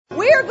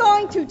we're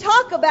going to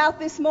talk about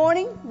this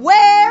morning,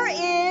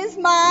 where is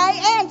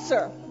my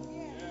answer?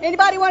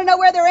 Anybody want to know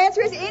where their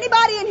answer is?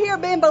 Anybody in here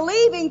been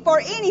believing for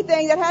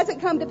anything that hasn't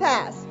come to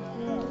pass?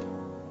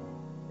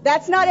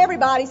 That's not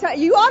everybody. So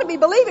you ought to be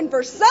believing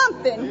for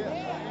something.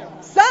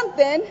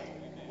 Something.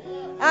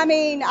 I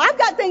mean, I've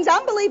got things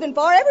I'm believing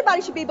for.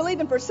 Everybody should be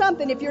believing for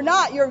something. If you're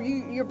not,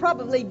 you're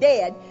probably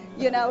dead,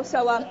 you know.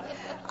 So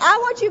I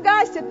want you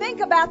guys to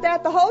think about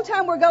that the whole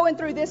time we're going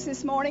through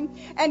this morning.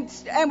 And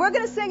we're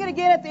going to sing it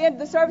again at the end of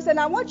the service. And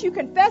I want you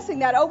confessing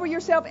that over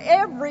yourself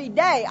every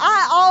day.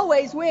 I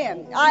always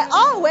win. I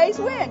always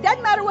win.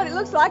 Doesn't matter what it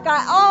looks like.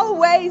 I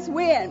always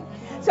win.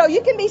 So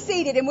you can be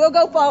seated and we'll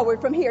go forward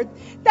from here.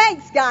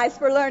 Thanks, guys,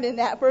 for learning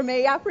that for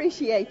me. I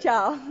appreciate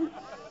y'all.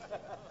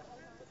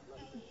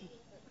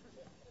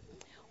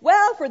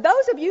 Well, for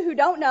those of you who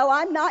don't know,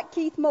 I'm not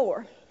Keith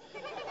Moore.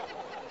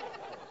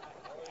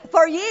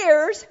 For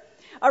years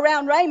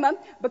around Rhema,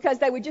 because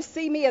they would just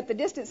see me at the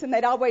distance and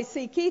they'd always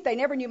see Keith. They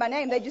never knew my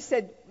name. They just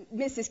said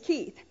Mrs.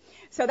 Keith.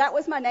 So that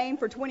was my name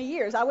for 20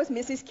 years. I was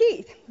Mrs.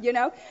 Keith, you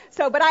know.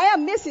 So, but I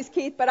am Mrs.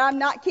 Keith, but I'm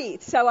not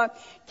Keith. So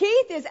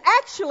Keith is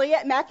actually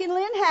at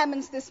McInley and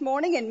Hammonds this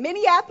morning in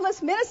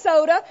Minneapolis,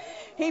 Minnesota.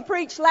 He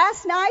preached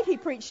last night. He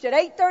preached at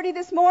 8:30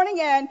 this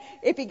morning. And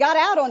if he got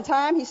out on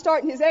time, he's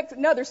starting his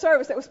another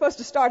service that was supposed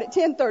to start at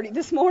 10:30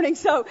 this morning.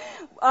 So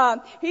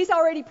he's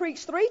already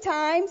preached 3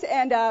 times.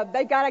 And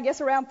they've got, I guess,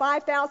 around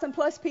 5,000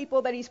 plus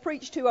people that he's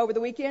preached to over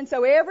the weekend.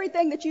 So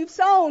everything that you've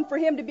sown for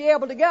him to be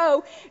able to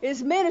go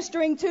is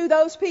ministering to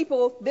those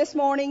people this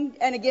morning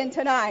and again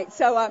tonight.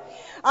 So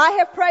I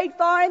have prayed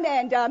for him,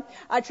 and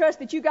I trust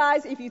that you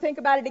guys, if you think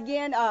about it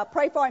again,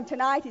 pray for him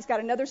tonight. He's got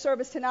another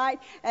service tonight,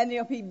 and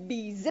he'll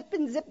be zip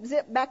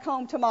back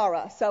home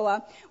tomorrow.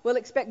 So we'll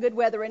expect good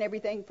weather and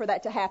everything for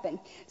that to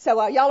happen.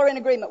 So y'all are in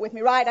agreement with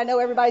me, right? I know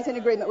everybody's in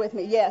agreement with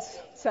me. Yes.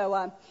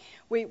 So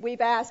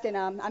we've asked, and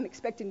I'm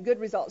expecting good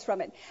results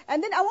from it.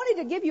 And then I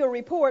wanted to give you a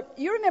report.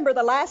 You remember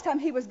the last time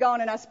he was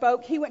gone and I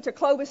spoke, he went to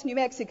Clovis, New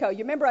Mexico. You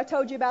remember I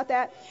told you about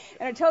that?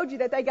 And I told you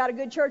that they got a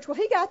good church. Well,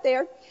 he got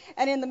there,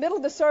 and in the middle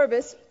of the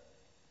service,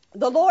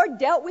 the Lord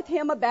dealt with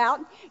him about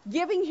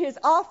giving his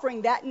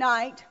offering that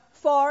night.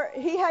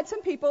 He had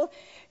some people,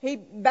 he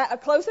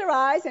closed their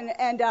eyes,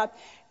 and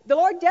the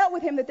Lord dealt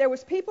with him that there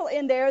was people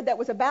in there that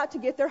was about to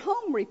get their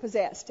home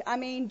repossessed. I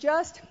mean,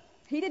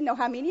 he didn't know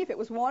how many, if it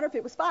was 1 or if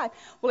it was 5.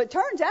 Well, it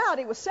turns out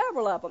it was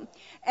several of them.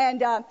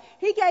 And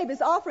he gave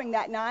his offering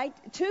that night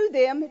to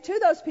them, to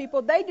those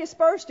people. They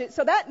dispersed it.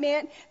 So that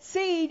meant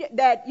seed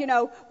that, you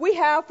know, we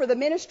have for the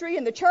ministry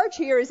and the church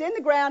here is in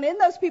the ground in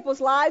those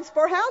people's lives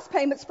for house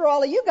payments for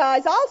all of you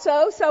guys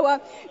also. So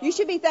you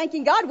should be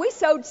thanking God we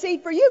sowed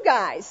seed for you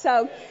guys.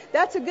 So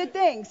that's a good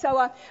thing.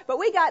 So, but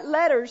we got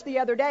letters the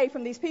other day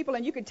from these people,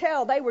 and you could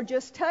tell they were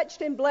just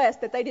touched and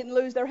blessed that they didn't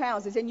lose their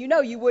houses. And you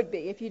know you would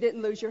be if you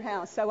didn't lose your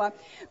house. So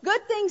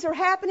good things are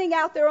happening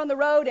out there on the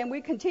road, and we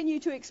continue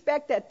to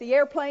expect that the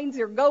airplanes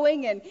are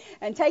going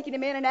and taking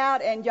him in and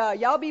out, and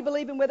y'all be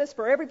believing with us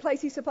for every place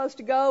he's supposed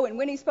to go and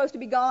when he's supposed to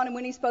be gone and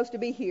when he's supposed to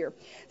be here.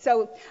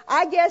 So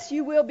I guess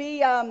you will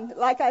be,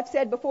 like I've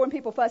said before, and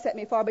people fuss at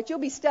me for, but you'll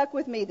be stuck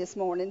with me this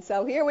morning.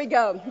 So here we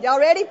go. Y'all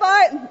ready for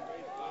it?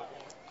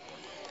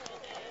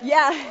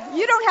 Yeah,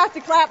 you don't have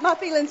to clap. My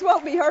feelings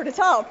won't be hurt at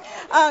all.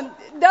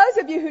 Those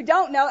of you who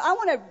don't know, I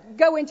want to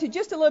go into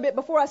just a little bit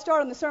before I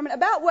start on the sermon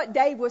about what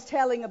Dave was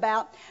telling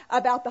about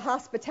the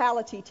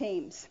hospitality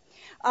teams.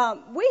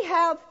 We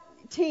have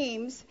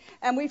teams,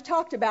 and we've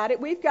talked about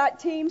it. We've got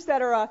teams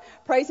that are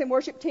praise and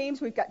worship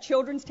teams. We've got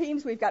children's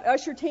teams. We've got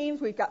usher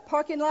teams. We've got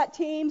parking lot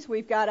teams.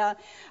 We've got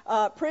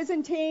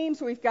prison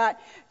teams. We've got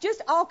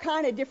just all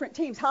kind of different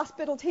teams,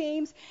 hospital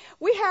teams.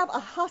 We have a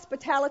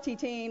hospitality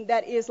team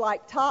that is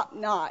like top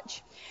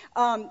notch.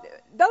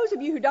 Those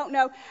of you who don't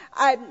know,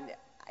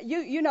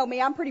 you know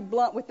me, I'm pretty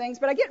blunt with things,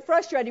 but I get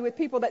frustrated with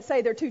people that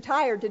say they're too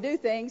tired to do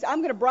things. I'm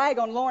going to brag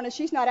on Lorna.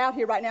 She's not out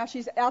here right now.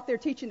 She's out there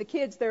teaching the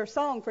kids their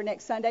song for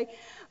next Sunday.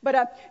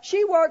 But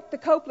she worked the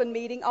Copeland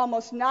meeting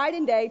almost night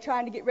and day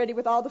trying to get ready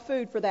with all the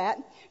food for that.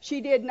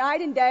 She did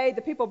night and day.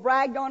 The people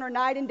bragged on her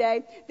night and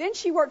day. Then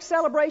she worked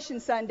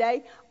Celebration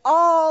Sunday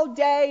all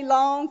day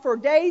long for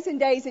days and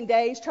days and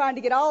days trying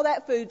to get all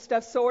that food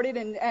stuff sorted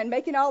and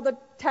making all the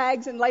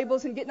tags and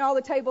labels and getting all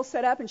the tables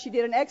set up, and she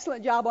did an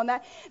excellent job on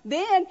that.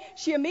 Then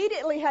she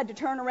immediately had to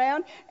turn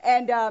around,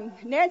 and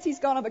Nancy's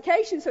gone on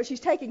vacation, so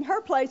she's taking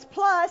her place,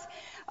 plus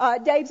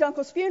Dave's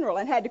uncle's funeral,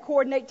 and had to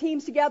coordinate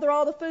teams to gather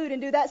all the food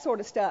and do that sort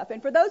of stuff. And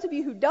for those of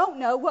you who don't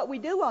know, what we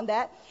do on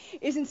that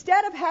is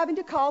instead of having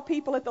to call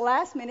people at the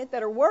last minute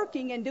that are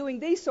working and doing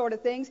these sort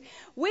of things,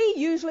 we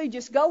usually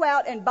just go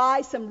out and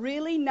buy some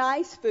really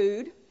nice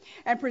food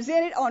and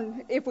present it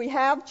on, if we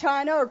have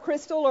china or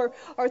crystal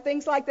or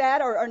things like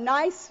that, or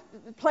nice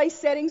place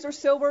settings or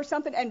silver or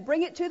something, and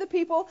bring it to the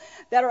people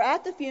that are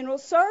at the funeral,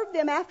 serve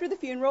them after the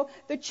funeral.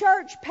 The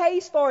church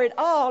pays for it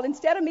all,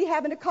 instead of me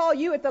having to call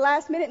you at the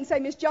last minute and say,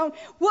 Miss Joan,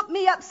 whoop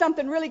me up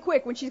something really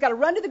quick, when she's got to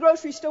run to the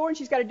grocery store and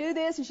she's got to do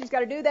this and she's got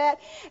to do that.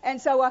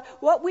 And so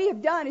what we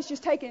have done is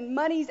just taken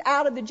monies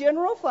out of the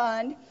general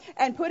fund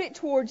and put it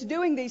towards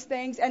doing these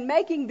things and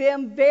making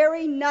them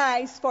very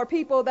nice for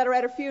people that are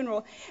at a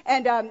funeral.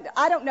 And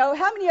I don't know,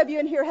 how many of you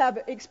in here have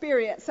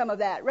experienced some of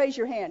that? Raise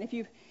your hand if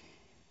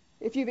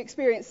you've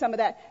experienced some of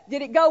that.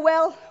 Did it go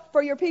well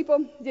for your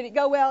people? Did it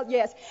go well?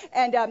 Yes.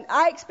 And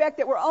I expect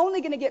that we're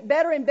only going to get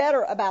better and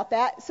better about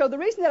that. So the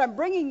reason that I'm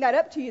bringing that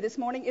up to you this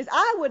morning is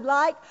I would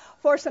like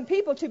for some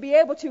people to be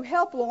able to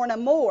help Lorna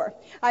more.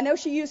 I know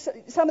she used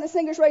some of the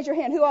singers. Raise your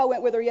hand. Who all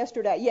went with her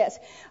yesterday? Yes.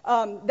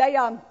 They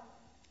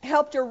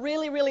helped her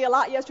really, really a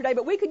lot yesterday,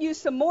 but we could use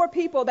some more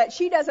people that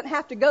she doesn't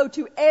have to go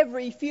to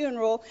every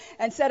funeral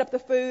and set up the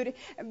food.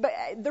 But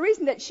the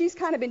reason that she's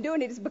kind of been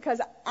doing it is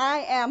because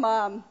I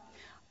am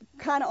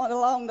kind of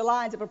along the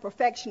lines of a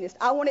perfectionist.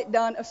 I want it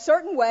done a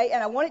certain way,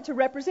 and I want it to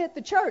represent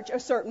the church a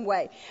certain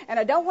way. And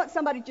I don't want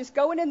somebody just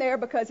going in there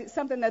because it's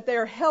something that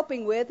they're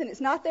helping with and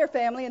it's not their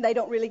family and they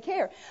don't really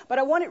care. But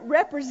I want it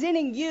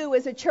representing you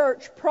as a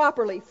church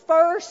properly,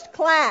 first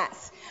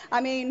class.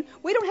 I mean,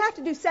 we don't have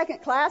to do second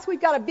class.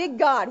 We've got a big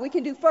God. We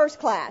can do first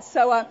class.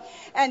 So,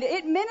 and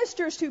it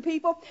ministers to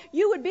people.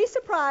 You would be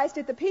surprised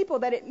at the people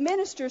that it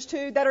ministers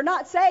to that are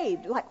not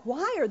saved. Like,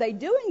 why are they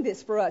doing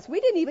this for us? We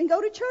didn't even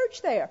go to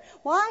church there.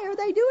 Why are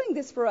they doing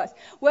this for us?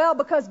 Well,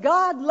 because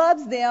God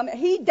loves them.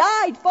 He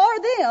died for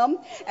them,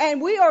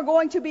 and we are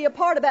going to be a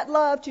part of that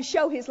love to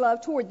show His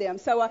love toward them.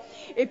 So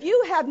if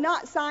you have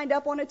not signed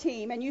up on a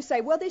team and you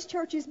say, well, this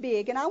church is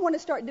big and I want to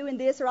start doing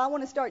this or I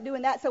want to start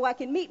doing that so I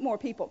can meet more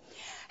people.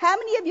 How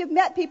many of you have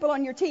met people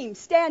on your team?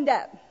 Stand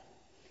up.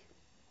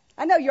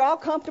 I know you're all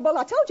comfortable.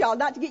 I told y'all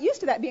not to get used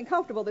to that being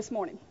comfortable this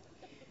morning.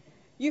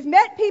 You've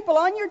met people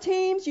on your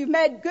teams, you've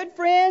met good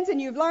friends,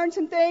 and you've learned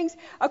some things.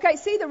 Okay,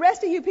 see the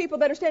rest of you people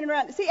that are standing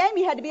around. See,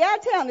 Amy had to be out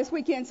of town this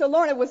weekend, so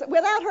Lorna was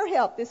without her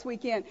help this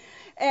weekend.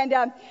 And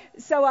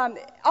so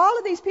all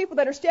of these people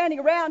that are standing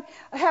around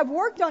have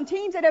worked on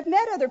teams and have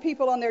met other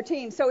people on their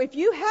teams. So if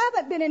you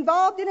haven't been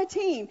involved in a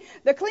team,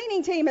 the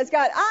cleaning team has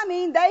got,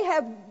 they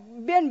have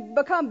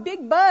become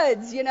big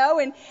buds,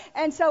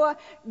 and so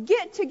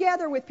get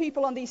together with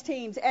people on these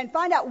teams and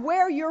find out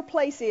where your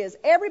place is.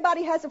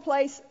 Everybody has a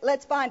place.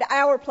 Let's find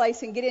our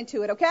place and get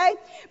into it, okay?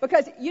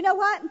 Because you know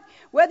what?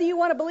 Whether you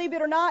want to believe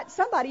it or not,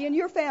 somebody in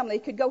your family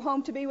could go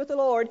home to be with the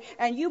Lord,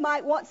 and you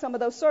might want some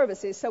of those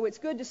services. So it's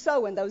good to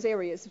sow in those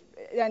areas,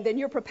 and then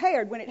you're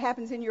prepared when it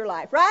happens in your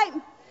life, right?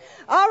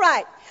 All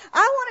right.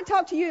 I want to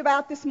talk to you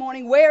about this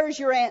morning, where's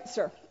your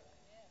answer?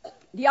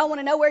 Do y'all want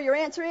to know where your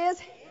answer is?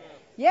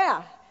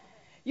 Yeah.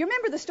 You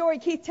remember the story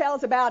Keith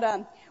tells about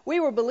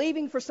we were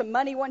believing for some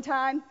money one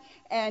time,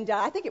 and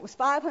I think it was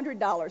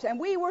 $500, and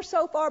we were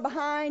so far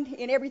behind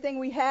in everything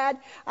we had.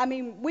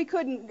 You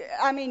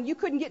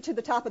couldn't get to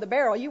the top of the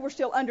barrel. You were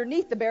still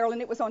underneath the barrel,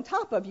 and it was on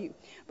top of you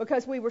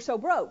because we were so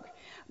broke.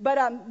 But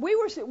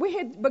we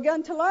had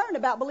begun to learn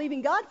about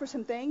believing God for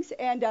some things,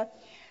 and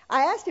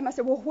I asked him, I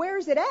said, well, where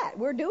is it at?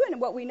 We're doing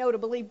what we know to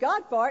believe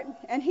God for it.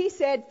 And he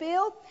said,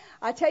 Phil,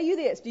 I tell you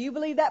this, do you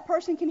believe that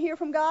person can hear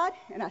from God?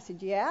 And I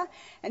said, yeah.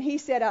 And he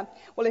said,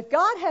 well, if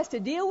God has to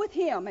deal with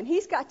him and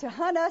he's got to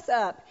hunt us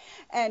up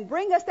and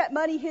bring us that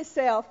money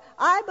himself,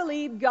 I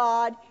believe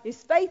God is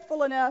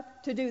faithful enough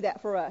to do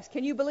that for us.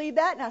 Can you believe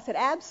that? And I said,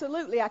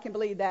 absolutely, I can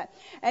believe that.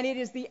 And it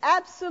is the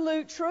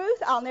absolute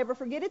truth. I'll never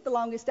forget it the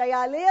longest day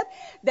I live,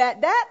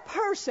 that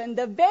person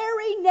the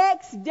very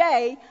next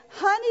day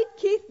hunted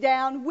Keith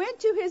down, went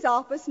to his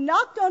office,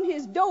 knocked on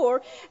his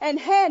door, and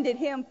handed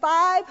him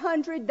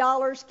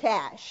 $500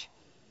 cash.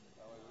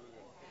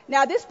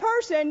 Now, this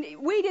person,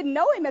 we didn't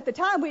know him at the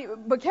time. We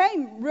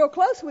became real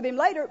close with him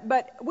later,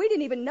 but we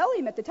didn't even know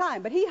him at the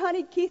time. But he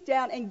hunted Keith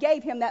down and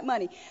gave him that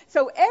money.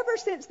 So ever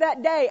since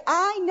that day,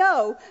 I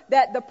know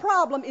that the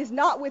problem is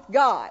not with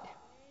God.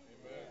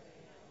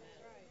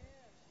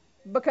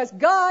 Because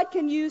God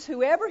can use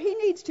whoever He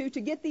needs to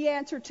get the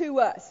answer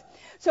to us.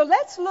 So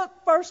let's look,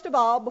 first of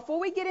all, before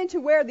we get into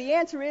where the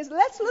answer is,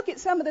 let's look at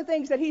some of the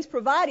things that He's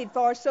provided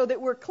for us so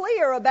that we're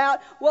clear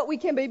about what we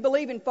can be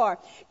believing for.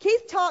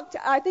 Keith talked,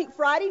 I think,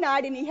 Friday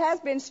night, and he has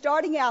been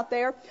starting out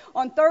there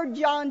on 3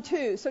 John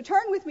 2. So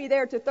turn with me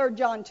there to 3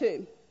 John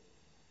 2.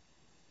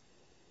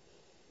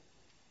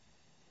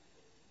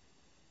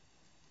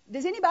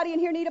 Does anybody in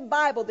here need a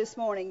Bible this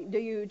morning?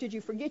 Did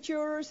you forget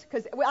yours?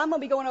 Because I'm going to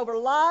be going over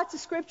lots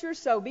of scriptures,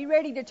 so be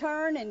ready to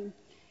turn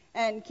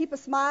and keep a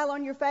smile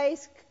on your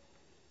face.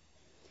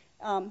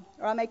 Or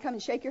I may come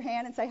and shake your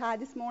hand and say hi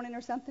this morning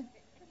or something.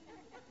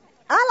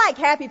 I like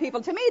happy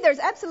people. To me, there's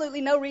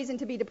absolutely no reason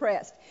to be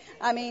depressed.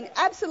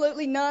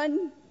 Absolutely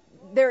none.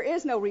 There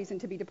is no reason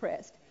to be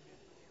depressed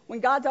when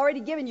God's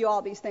already given you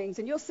all these things,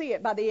 and you'll see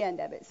it by the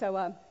end of it.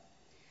 So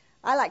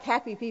I like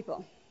happy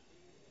people.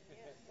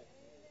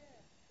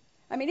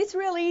 I mean, it's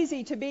real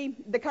easy to be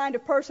the kind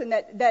of person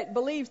that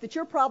believes that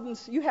your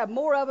problems, you have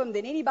more of them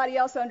than anybody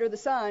else under the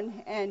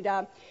sun,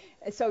 and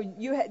so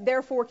you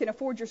therefore can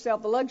afford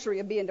yourself the luxury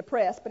of being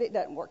depressed, but it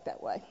doesn't work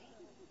that way.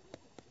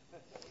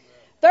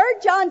 3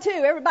 John 2,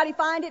 everybody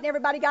find it, and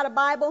everybody got a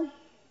Bible?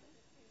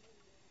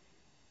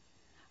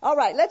 All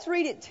right, let's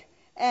read it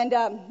and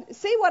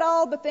see what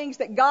all the things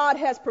that God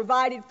has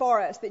provided for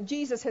us, that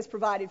Jesus has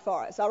provided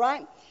for us, all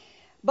right?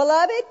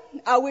 Beloved,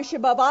 I wish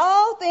above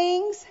all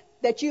things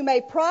that you may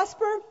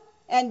prosper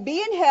and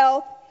be in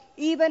health,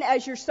 even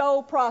as your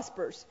soul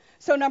prospers.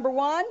 So number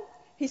one,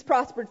 He's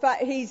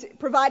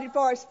provided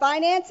for us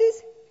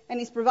finances, and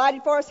He's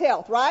provided for us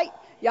health, right?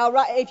 Y'all,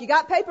 if you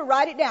got paper,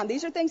 write it down.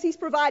 These are things He's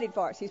provided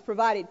for us. He's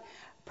provided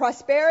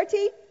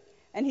prosperity,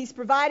 and He's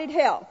provided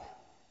health.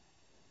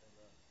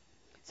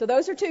 So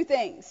those are 2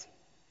 things.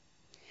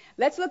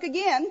 Let's look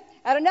again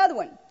at another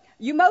one.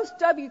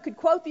 Most of you could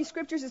quote these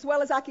scriptures as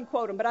well as I can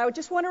quote them, but I would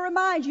just want to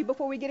remind you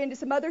before we get into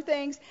some other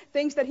things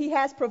that He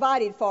has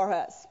provided for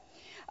us.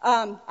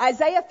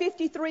 Isaiah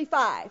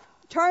 53:5.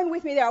 Turn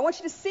with me there. I want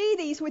you to see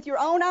these with your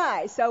own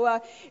eyes. So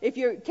if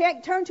you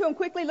can't turn to them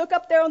quickly, look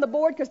up there on the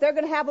board because they're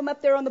going to have them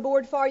up there on the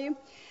board for you.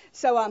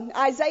 So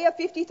Isaiah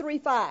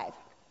 53:5.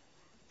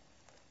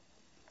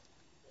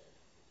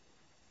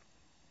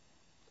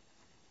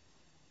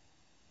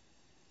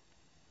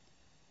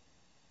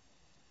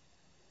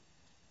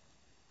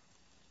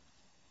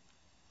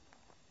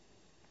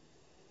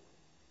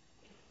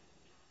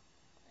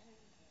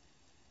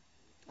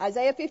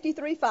 Isaiah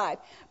 53:5.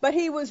 But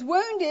He was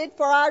wounded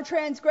for our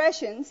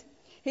transgressions.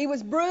 He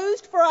was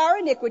bruised for our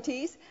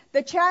iniquities.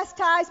 The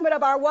chastisement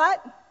of our what?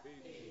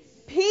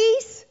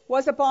 Peace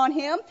was upon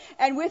Him.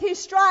 And with His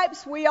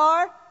stripes we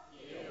are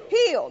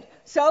healed.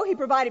 So He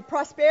provided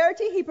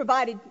prosperity. He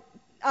provided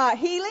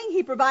healing.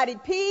 He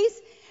provided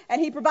peace. And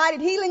He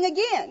provided healing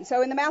again.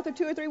 So in the mouth of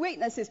 2 or 3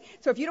 witnesses.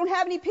 So if you don't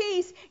have any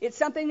peace, it's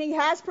something He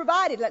has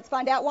provided. Let's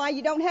find out why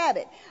you don't have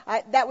it.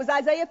 That was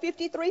Isaiah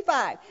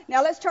 53:5.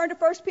 Now let's turn to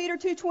 1 Peter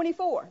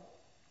 2:24.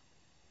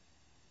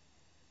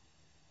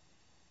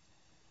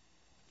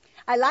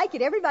 I like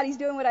it. Everybody's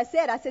doing what I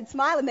said. I said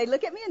smile, and they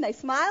look at me and they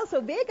smile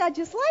so big. I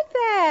just like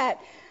that.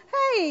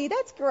 Hey,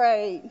 that's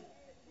great.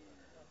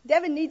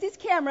 Devin needs his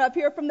camera up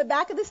here from the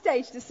back of the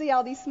stage to see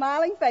all these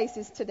smiling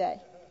faces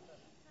today.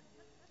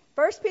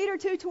 1 Peter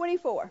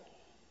 2:24.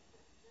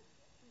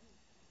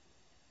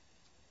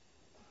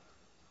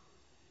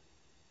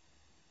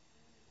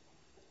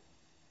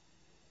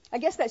 I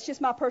guess that's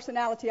just my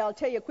personality. I'll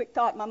tell you a quick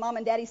thought. My mom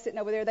and daddy sitting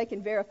over there, they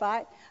can verify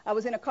it. I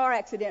was in a car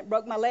accident,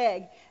 broke my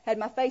leg, had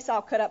my face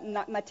all cut up and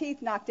my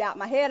teeth knocked out,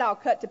 my head all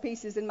cut to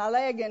pieces in my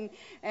leg,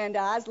 and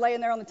I was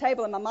laying there on the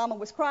table and my mama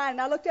was crying,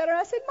 and I looked at her and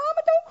I said,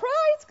 Mama, don't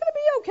cry. It's going to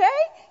be okay.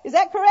 Is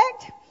that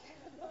correct?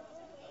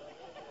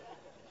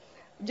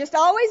 Just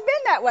always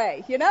been that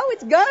way. You know,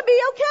 it's going to be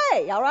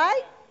okay, all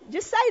right?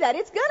 Just say that.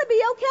 It's going to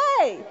be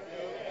okay.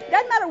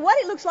 Doesn't matter what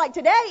it looks like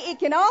today. It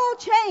can all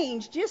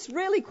change just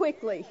really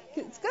quickly.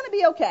 It's going to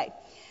be okay.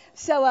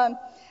 So 1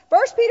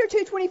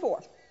 Peter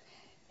 2:24.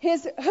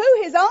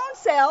 Who His own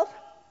self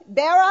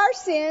bare our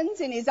sins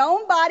in His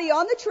own body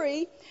on the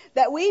tree,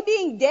 that we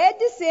being dead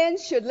to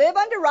sins should live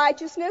unto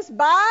righteousness,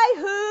 by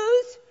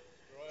whose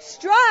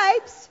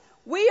stripes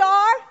we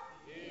are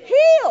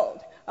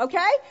healed.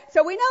 Okay?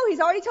 So we know He's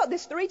already told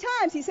this 3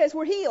 times. He says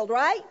we're healed,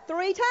 right?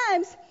 3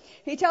 times.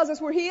 He tells us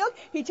we're healed.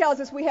 He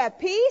tells us we have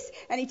peace.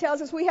 And He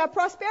tells us we have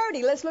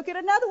prosperity. Let's look at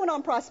another one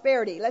on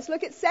prosperity. Let's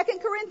look at 2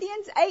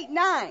 Corinthians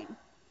 8:9.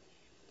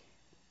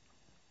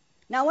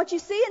 Now I want you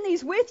seeing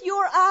these with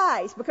your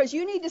eyes, because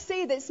you need to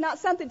see that it's not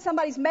something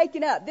somebody's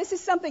making up. This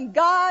is something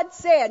God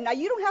said. Now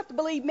you don't have to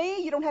believe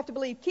me. You don't have to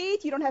believe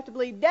Keith. You don't have to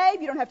believe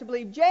Dave. You don't have to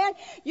believe Jan.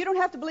 You don't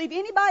have to believe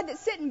anybody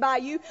that's sitting by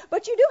you.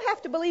 But you do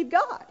have to believe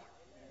God.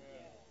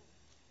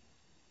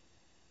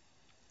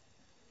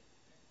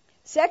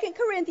 2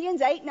 Corinthians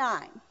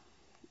 8:9.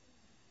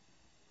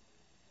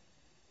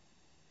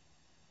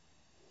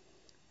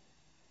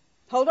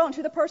 Hold on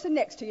to the person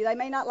next to you. They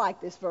may not like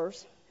this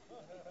verse.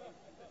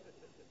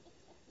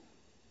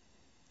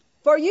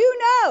 For you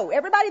know,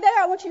 everybody there,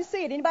 I want you to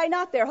see it. Anybody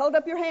not there, hold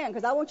up your hand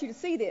because I want you to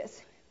see this.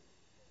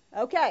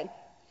 Okay.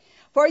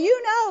 For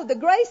you know the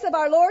grace of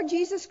our Lord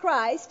Jesus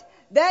Christ,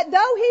 that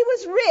though He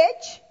was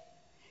rich,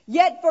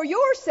 yet for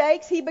your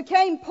sakes He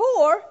became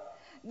poor,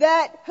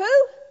 that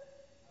who?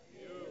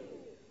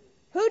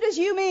 Who does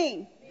you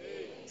mean?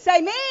 Me.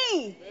 Say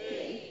me.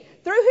 Me.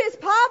 Through His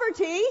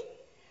poverty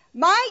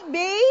might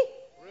be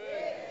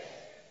rich.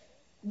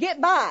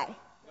 Get by.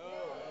 No.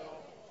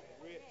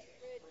 Rich.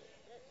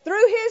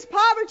 Through His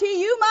poverty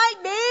you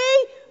might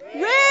be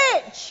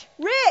rich.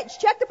 Rich.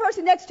 Check the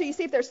person next to you,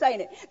 see if they're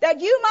saying it.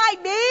 That you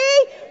might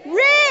be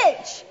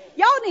rich.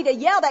 Y'all need to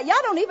yell that.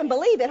 Y'all don't even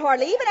believe it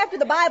hardly, even after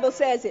the Bible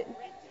says it.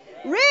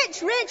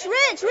 Rich, rich,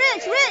 rich,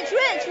 rich, rich,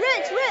 rich,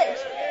 rich, rich.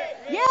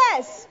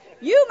 Yes.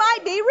 You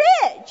might be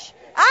rich.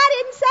 I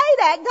didn't say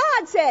that.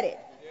 God said it.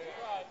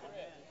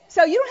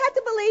 So you don't have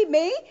to believe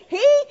me.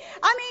 He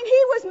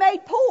was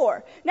made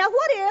poor. Now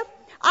what if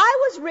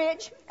I was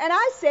rich, and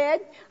I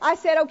said,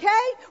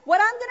 okay, what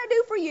I'm going to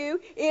do for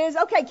you is,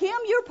 okay, Kim,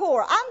 you're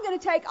poor. I'm going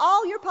to take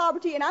all your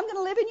poverty, and I'm going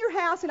to live in your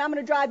house, and I'm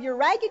going to drive your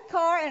ragged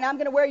car, and I'm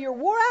going to wear your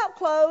wore-out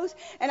clothes,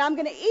 and I'm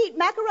going to eat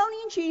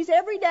macaroni and cheese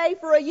every day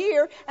for a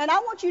year, and I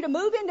want you to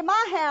move into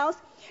my house,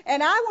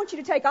 and I want you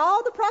to take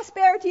all the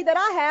prosperity that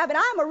I have, and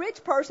I'm a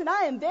rich person.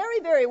 I am very,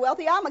 very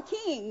wealthy. I'm a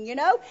king, you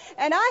know,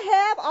 and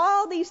I have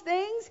all these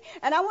things,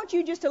 and I want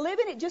you just to live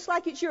in it just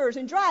like it's yours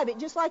and drive it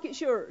just like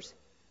it's yours.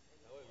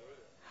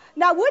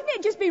 Now, wouldn't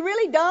it just be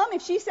really dumb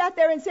if she sat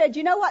there and said,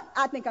 you know what,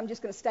 I think I'm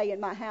just going to stay in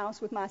my house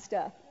with my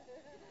stuff.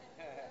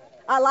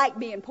 I like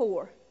being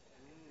poor.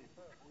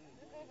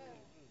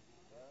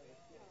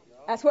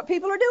 That's what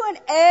people are doing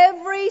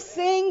every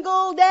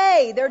single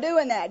day. They're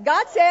doing that.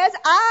 God says,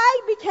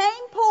 I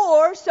became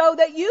poor so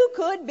that you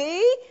could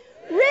be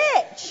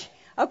rich.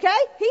 Okay?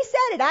 He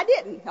said it. I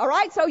didn't. All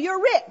right? So you're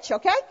rich.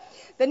 Okay?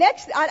 The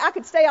next, I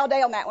could stay all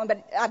day on that one,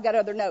 but I've got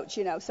other notes,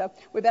 you know, so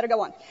we better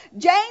go on.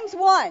 James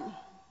 1,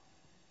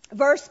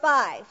 verse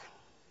 5.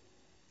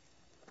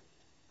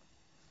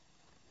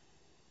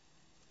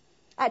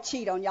 I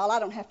cheat on y'all. I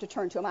don't have to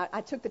turn to them.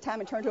 I took the time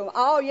and turned to them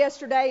all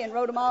yesterday and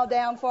wrote them all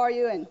down for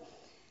you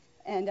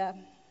and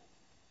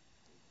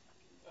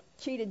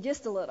cheated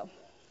just a little.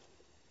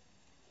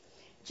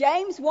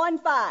 James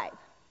 1:5.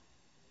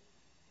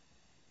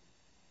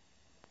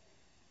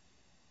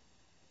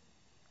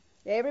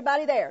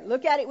 Everybody there,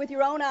 look at it with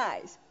your own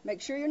eyes.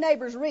 Make sure your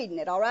neighbor's reading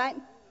it, all right?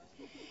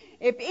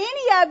 If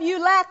any of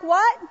you lack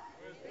what?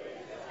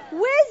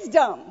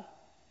 Wisdom.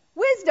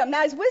 Wisdom.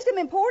 Now, is wisdom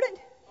important?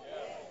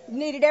 You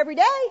need it every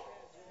day.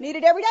 Need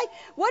it every day.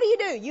 What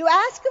do? You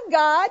ask of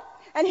God,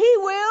 and He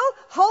will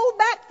hold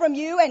back from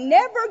you and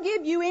never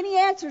give you any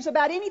answers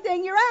about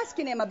anything you're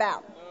asking Him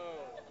about.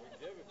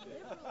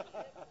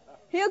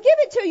 He'll give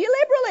it to you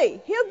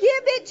liberally. He'll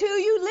give it to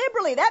you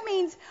liberally. That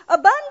means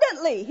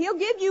abundantly. He'll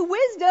give you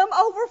wisdom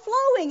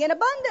overflowing and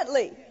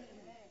abundantly.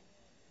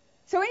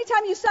 So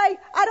anytime you say,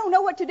 I don't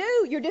know what to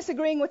do, you're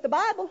disagreeing with the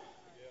Bible.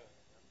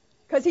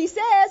 Because He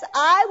says,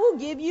 I will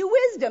give you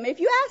wisdom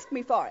if you ask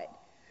me for it.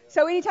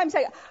 So anytime you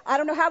say, I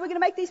don't know how we're going to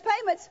make these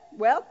payments,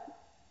 well,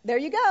 there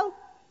you go.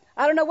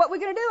 I don't know what we're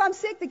going to do. I'm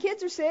sick. The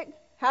kids are sick.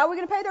 How are we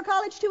going to pay their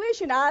college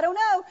tuition? I don't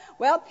know.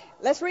 Well,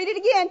 let's read it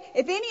again.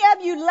 If any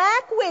of you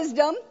lack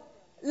wisdom,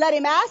 let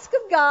him ask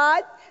of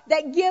God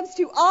that gives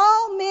to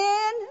all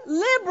men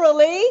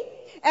liberally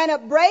and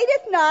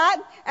upbraideth not,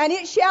 and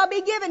it shall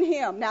be given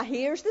him. Now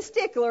here's the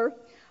stickler,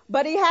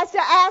 but he has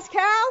to ask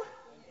how?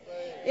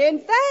 In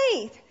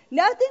faith.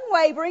 Nothing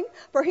wavering,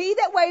 for he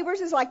that wavers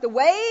is like the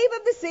wave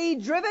of the sea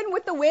driven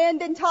with the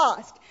wind and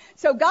tossed.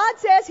 So God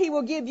says He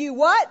will give you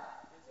what?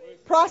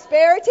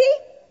 Prosperity.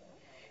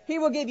 He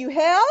will give you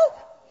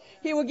health.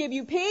 He will give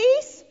you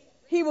peace.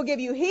 He will give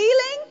you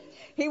healing.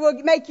 He will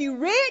make you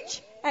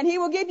rich. And He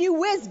will give you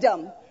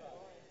wisdom.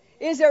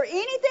 Is there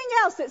anything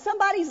else that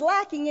somebody's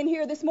lacking in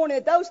here this morning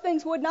that those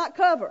things would not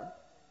cover?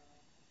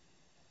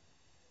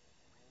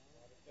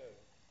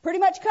 Pretty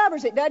much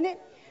covers it, doesn't it?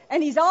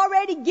 And He's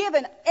already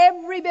given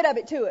every bit of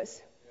it to us.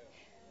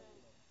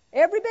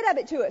 Every bit of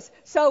it to us.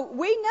 So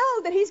we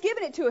know that He's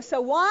given it to us.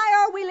 So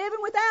why are we living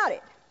without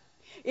it?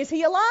 Is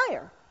He a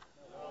liar?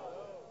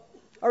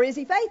 Or is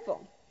He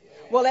faithful?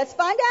 Well, let's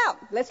find out.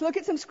 Let's look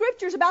at some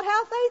scriptures about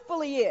how faithful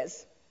He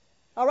is.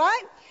 All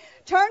right?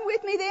 Turn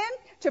with me then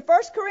to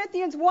 1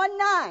 Corinthians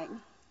 1:9.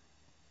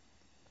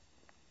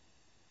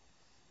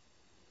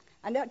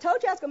 I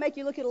told you I was going to make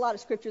you look at a lot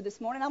of scripture this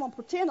morning. I'm going to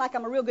pretend like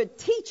I'm a real good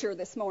teacher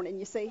this morning,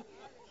 you see.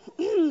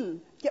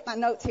 Get my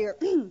notes here.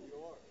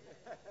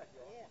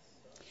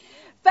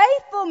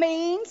 Faithful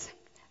means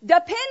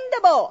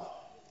dependable.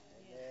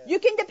 You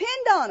can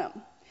depend on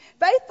them.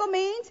 Faithful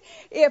means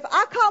if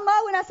I call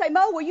Mo and I say,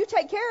 Mo, will you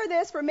take care of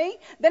this for me?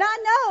 Then I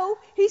know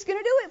he's going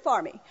to do it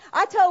for me.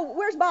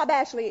 Where's Bob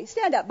Ashley?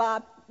 Stand up,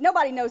 Bob.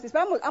 Nobody knows this,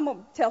 but I'm going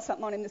to tell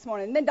something on him this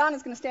morning. And then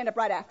Donna's going to stand up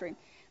right after him.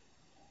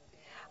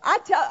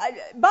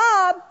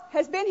 Bob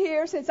has been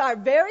here since our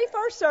very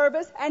first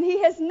service, and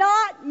he has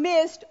not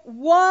missed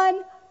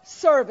one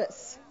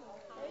service.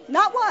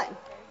 Not one.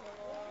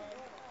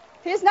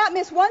 He has not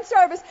missed one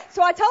service.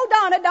 So I told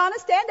Donna,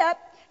 stand up.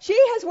 She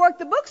has worked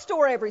the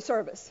bookstore every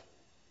service.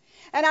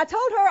 And I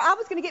told her I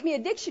was going to get me a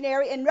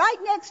dictionary, and right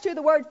next to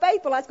the word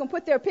faithful, I was going to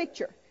put their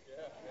picture.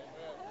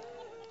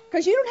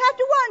 Because you don't have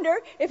to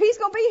wonder if he's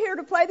going to be here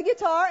to play the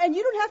guitar, and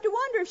you don't have to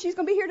wonder if she's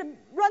going to be here to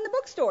run the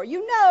bookstore.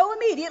 You know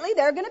immediately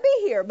they're going to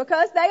be here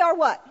because they are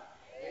what?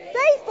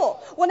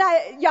 Faithful. Well, now,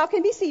 y'all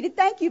can be seated.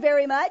 Thank you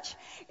very much.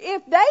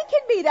 If they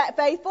can be that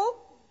faithful,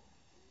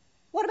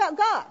 what about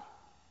God?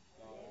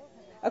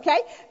 Okay?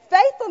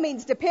 Faithful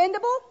means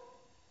dependable.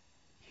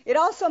 It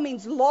also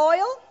means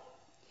loyal.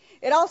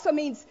 It also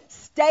means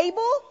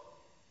stable.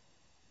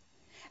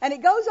 And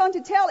it goes on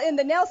to tell in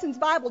the Nelson's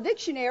Bible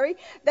Dictionary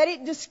that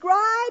it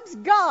describes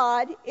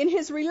God in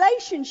His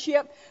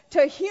relationship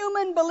to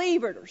human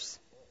believers.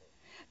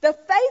 The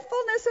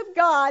faithfulness of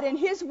God and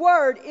His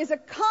Word is a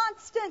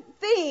constant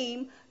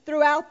theme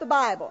throughout the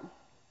Bible.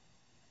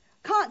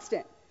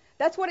 Constant.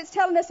 That's what it's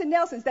telling us in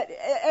Nelson's.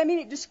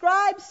 It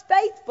describes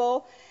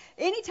faithful.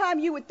 Anytime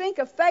you would think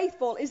of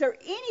faithful, is there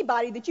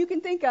anybody that you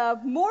can think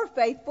of more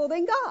faithful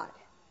than God?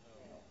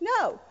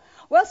 No.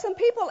 Well, some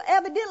people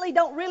evidently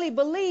don't really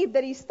believe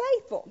that he's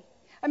faithful.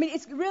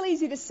 It's really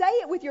easy to say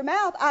it with your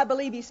mouth, I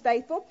believe he's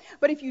faithful.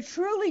 But if you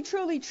truly,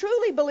 truly,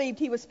 truly believed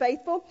he was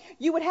faithful,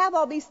 you would have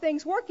all these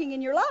things working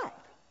in your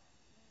life.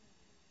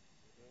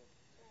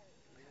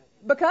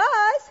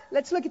 Because,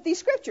 let's look at these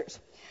scriptures.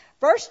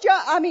 1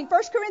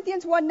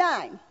 Corinthians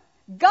 1:9.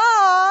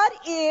 God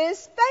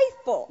is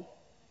faithful.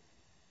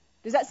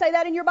 Does that say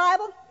that in your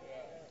Bible?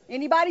 Yes.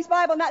 Anybody's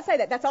Bible not say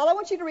that? That's all I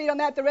want you to read on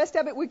that. The rest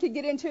of it we could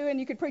get into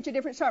and you could preach a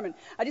different sermon.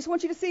 I just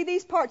want you to see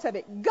these parts of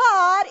it.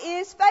 God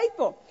is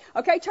faithful.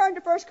 Okay, turn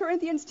to 1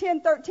 Corinthians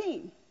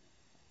 10:13.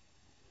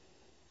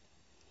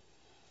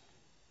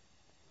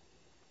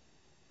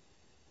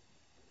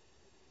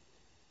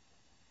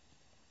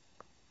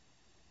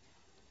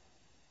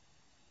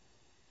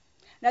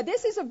 Now,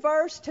 this is a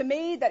verse to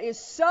me that is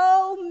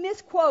so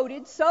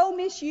misquoted, so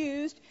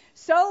misused,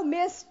 so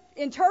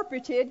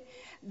misinterpreted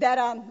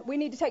that we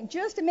need to take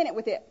just a minute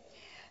with it.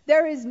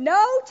 There is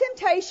no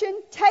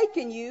temptation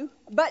taken you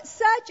but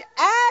such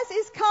as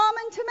is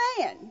common to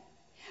man.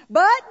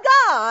 But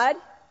God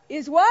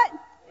is what?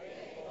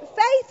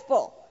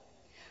 Faithful.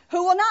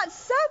 Who will not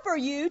suffer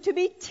you to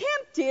be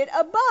tempted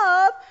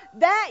above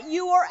that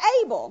you are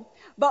able,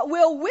 but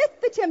will with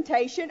the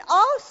temptation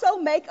also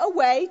make a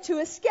way to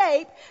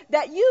escape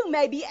that you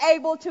may be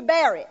able to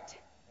bear it.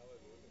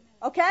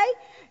 Okay?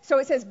 So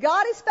it says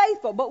God is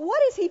faithful. But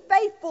what is he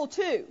faithful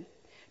to?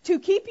 To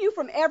keep you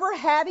from ever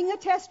having a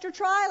test or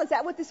trial? Is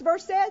that what this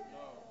verse said?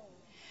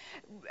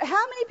 No.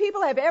 How many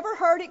people have ever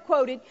heard it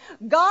quoted,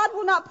 God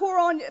will not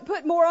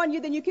put more on you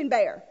than you can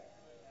bear?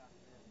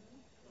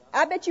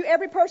 I bet you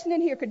every person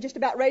in here could just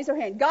about raise their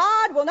hand.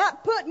 God will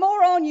not put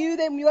more on you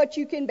than what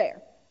you can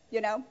bear.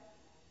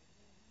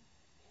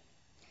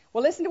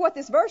 Well, listen to what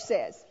this verse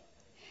says.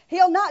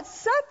 He'll not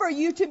suffer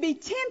you to be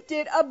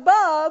tempted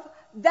above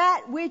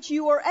that which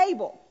you are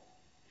able.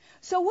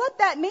 So what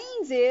that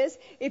means is,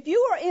 if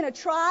you are in a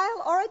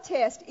trial or a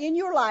test in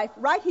your life,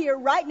 right here,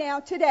 right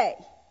now, today,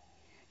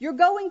 you're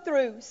going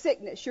through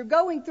sickness, you're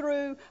going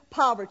through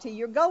poverty,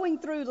 you're going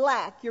through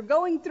lack, you're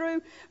going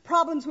through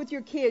problems with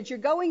your kids, you're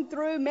going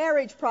through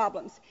marriage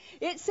problems.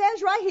 It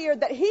says right here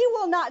that he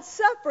will not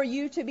suffer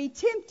you to be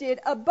tempted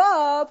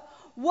above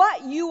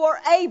what you are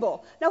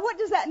able. Now, what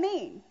does that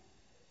mean?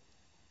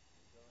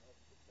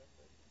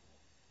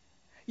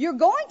 You're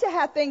going to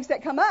have things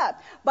that come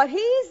up, but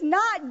he's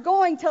not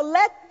going to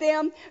let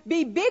them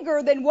be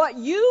bigger than what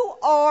you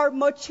are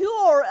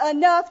mature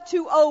enough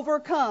to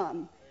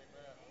overcome.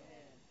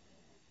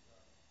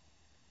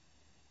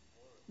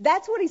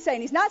 That's what he's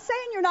saying. He's not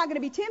saying you're not going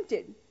to be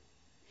tempted.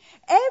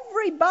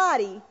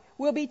 Everybody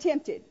will be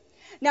tempted.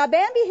 Now,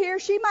 Bambi here,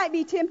 she might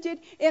be tempted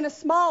in a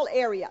small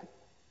area.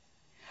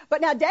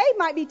 But now Dave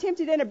might be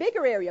tempted in a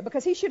bigger area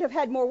because he should have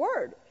had more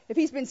word if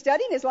he's been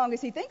studying as long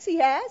as he thinks he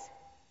has.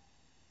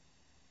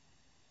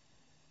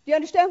 Do you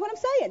understand what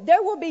I'm saying?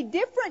 There will be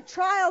different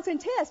trials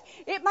and tests.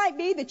 It might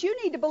be that you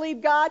need to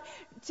believe God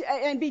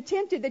and be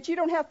tempted that you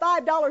don't have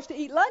 $5 to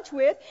eat lunch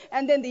with,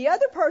 and then the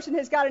other person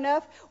has got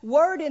enough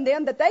word in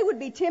them that they would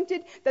be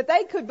tempted that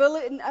they could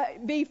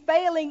be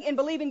failing in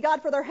believing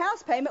God for their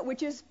house payment,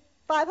 which is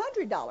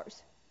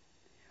 $500.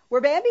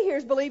 Where Bambi here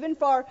is believing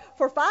for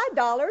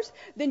 $5,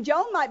 then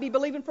Joan might be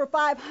believing for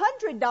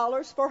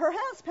 $500 for her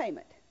house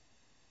payment.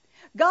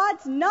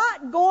 God's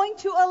not going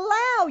to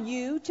allow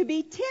you to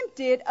be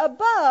tempted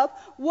above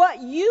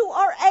what you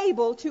are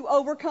able to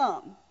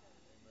overcome.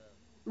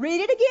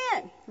 Read it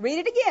again. Read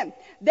it again.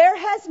 There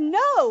has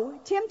no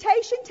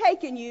temptation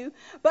taken you,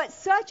 but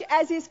such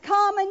as is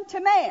common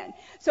to man.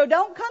 So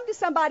don't come to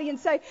somebody and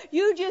say,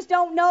 you just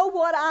don't know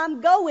what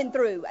I'm going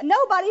through.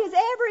 Nobody has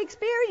ever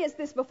experienced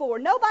this before.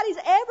 Nobody's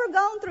ever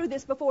gone through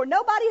this before.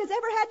 Nobody has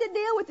ever had to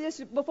deal with this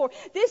before.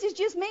 This is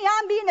just me.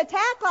 I'm being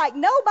attacked like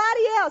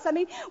nobody else.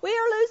 We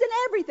are losing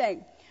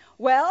everything.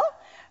 Well,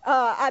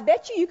 I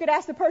bet you could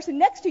ask the person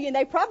next to you, and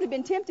they've probably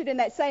been tempted in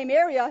that same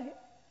area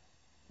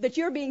that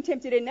you're being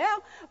tempted in now,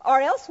 or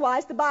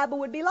elsewise the Bible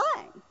would be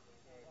lying.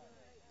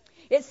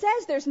 It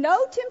says there's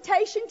no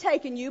temptation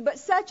taken you but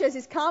such as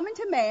is common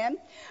to man,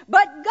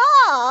 but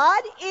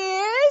God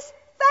is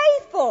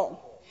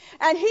faithful,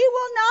 and he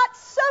will not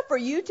suffer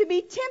you to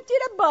be tempted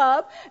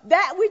above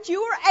that which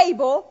you are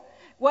able.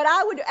 What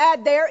I would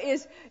add there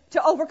is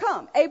to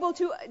overcome, able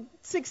to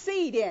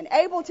succeed in,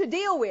 able to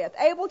deal with,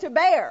 able to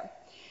bear.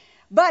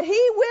 But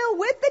he will,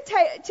 with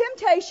the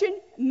temptation,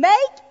 make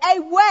a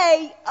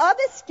way of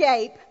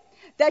escape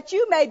that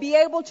you may be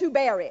able to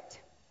bear it.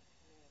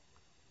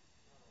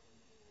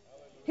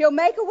 He'll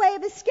make a way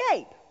of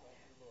escape.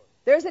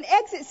 There's an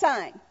exit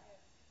sign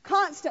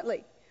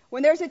constantly.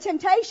 When there's a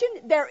temptation,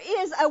 there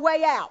is a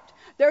way out.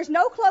 There's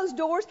no closed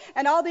doors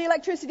and all the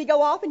electricity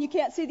go off and you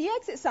can't see the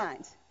exit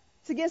signs.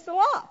 It's against the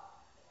law.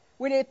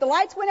 If the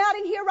lights went out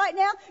in here right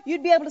now,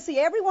 you'd be able to see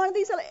every one of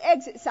these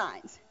exit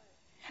signs.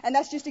 And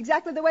that's just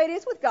exactly the way it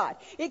is with God.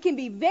 It can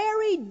be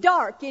very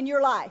dark in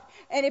your life.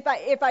 And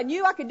if I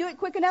knew I could do it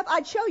quick enough,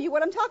 I'd show you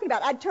what I'm talking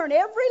about. I'd turn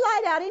every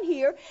light out in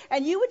here,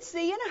 and you would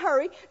see in a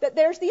hurry that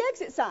there's the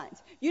exit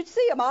signs. You'd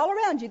see them all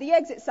around you, the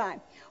exit sign.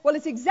 Well,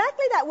 it's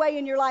exactly that way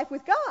in your life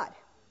with God.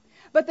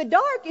 But the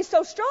dark is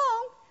so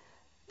strong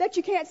that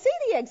you can't see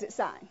the exit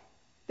sign,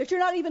 that you're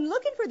not even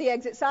looking for the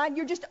exit sign.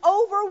 You're just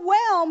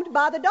overwhelmed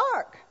by the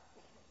dark.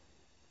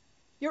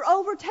 You're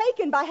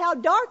overtaken by how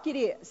dark it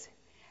is.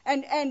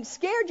 And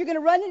scared you're going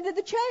to run into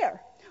the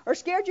chair, or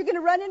scared you're going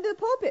to run into the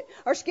pulpit,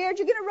 or scared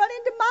you're going to run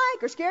into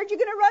Mike, or scared you're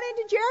going to run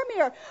into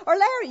Jeremy or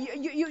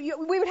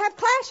Larry. We would have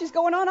clashes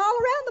going on all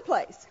around the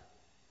place.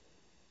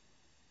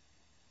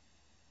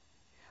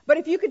 But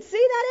if you could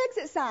see that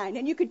exit sign,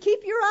 and you could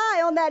keep your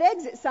eye on that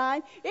exit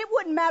sign, it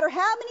wouldn't matter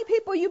how many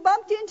people you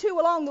bumped into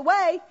along the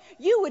way,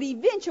 you would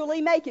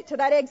eventually make it to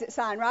that exit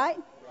sign, right?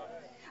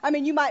 I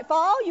mean, you might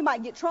fall, you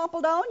might get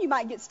trampled on, you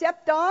might get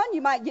stepped on,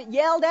 you might get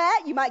yelled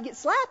at, you might get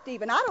slapped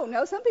even. I don't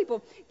know. Some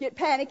people get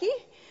panicky,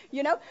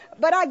 you know.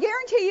 But I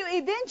guarantee you,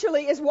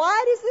 eventually, as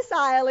wide as this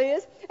aisle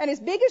is, and as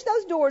big as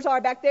those doors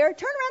are back there,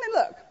 turn around and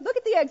look. Look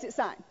at the exit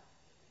sign.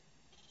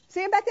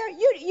 See them back there?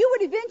 You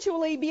would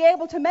eventually be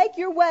able to make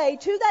your way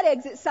to that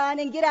exit sign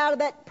and get out of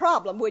that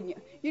problem, wouldn't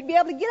you? You'd be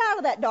able to get out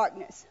of that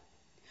darkness.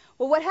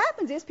 Well, what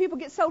happens is people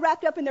get so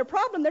wrapped up in their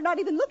problem, they're not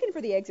even looking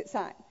for the exit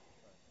sign.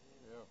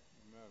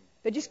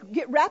 They just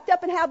get wrapped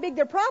up in how big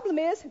their problem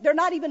is. They're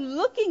not even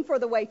looking for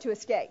the way to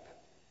escape.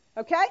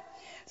 Okay?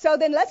 So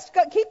then let's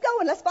keep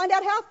going. Let's find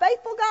out how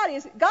faithful God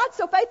is. God's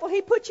so faithful,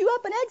 He put you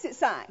up an exit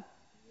sign.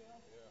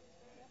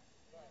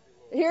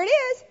 Here it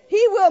is.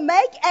 He will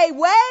make a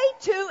way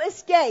to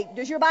escape.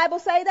 Does your Bible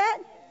say that?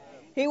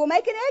 He will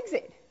make an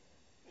exit.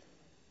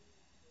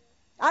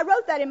 I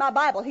wrote that in my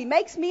Bible. He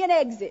makes me an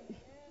exit.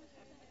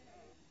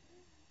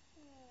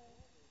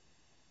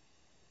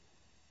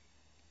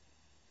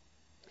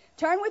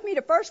 Turn with me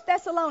to 1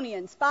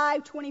 Thessalonians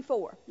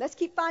 5:24. Let's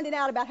keep finding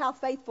out about how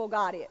faithful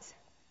God is.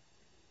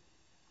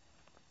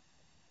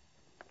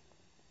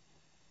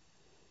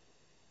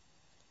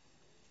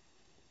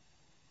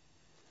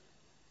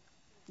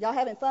 Y'all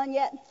having fun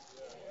yet?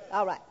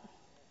 All right.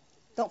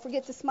 Don't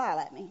forget to smile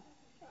at me.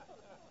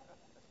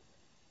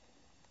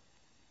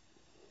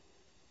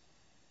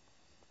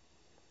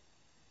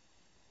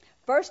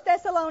 First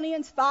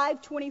Thessalonians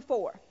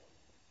 5:24.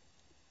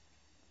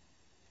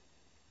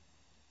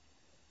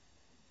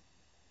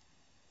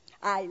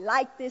 I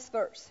like this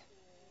verse.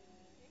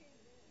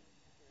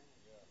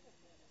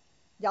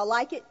 Y'all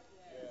like it?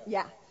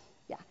 Yeah.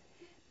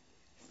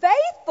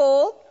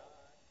 Faithful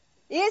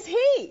is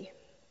He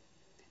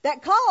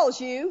that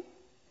calls you.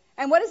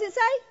 And what does it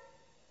say?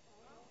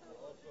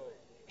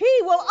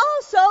 He will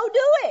also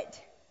do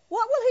it.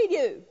 What will He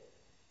do?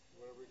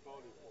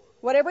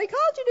 Whatever He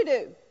called you to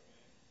do.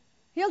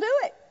 He'll do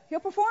it.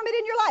 He'll perform it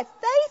in your life.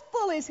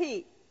 Faithful is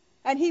He,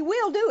 and He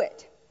will do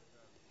it.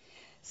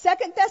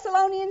 2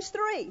 Thessalonians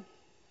 3.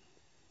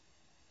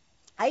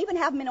 I even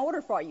have them in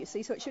order for you,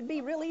 see, so it should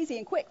be real easy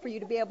and quick for you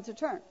to be able to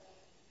turn.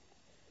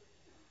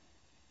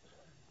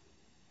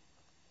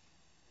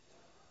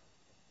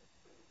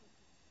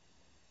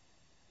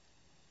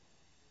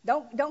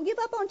 Don't give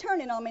up on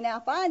turning on me now.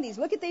 Find these.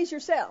 Look at these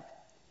yourself.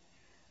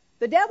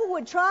 The devil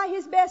would try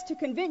his best to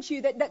convince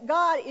you that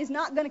God is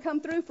not going to come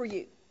through for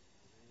you,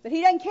 that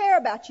He doesn't care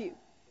about you.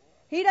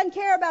 He doesn't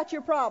care about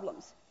your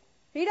problems.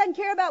 He doesn't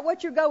care about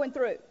what you're going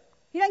through.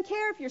 He doesn't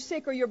care if you're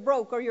sick or you're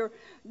broke or you're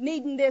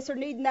needing this or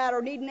needing that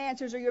or needing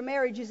answers or your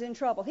marriage is in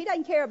trouble. He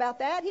doesn't care about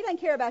that. He doesn't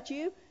care about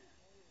you.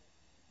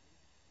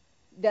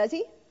 Does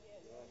He?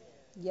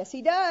 Yes,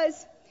 He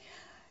does.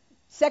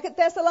 2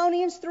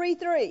 Thessalonians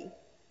 3:3.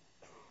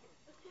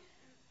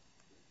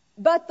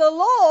 But the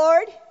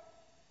Lord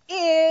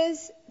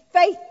is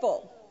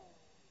faithful,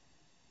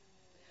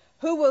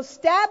 who will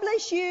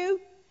establish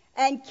you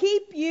and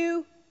keep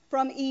you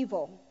from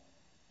evil.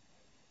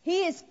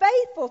 He is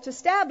faithful to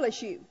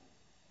establish you.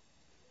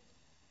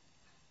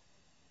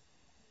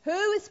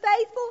 Who is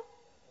faithful?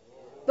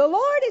 The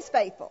Lord is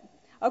faithful.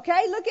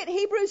 Okay, look at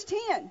Hebrews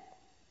 10.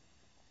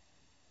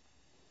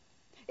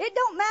 It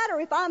don't matter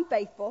if I'm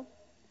faithful.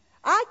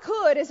 I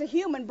could, as a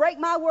human, break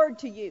my word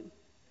to you.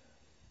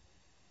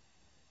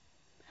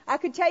 I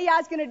could tell you I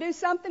was going to do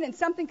something and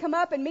something come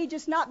up and me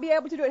just not be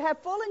able to do it. Have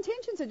full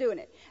intentions of doing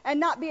it and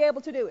not be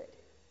able to do it.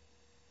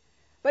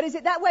 But is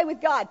it that way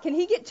with God? Can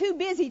He get too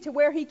busy to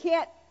where He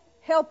can't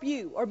help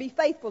you or be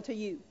faithful to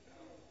you?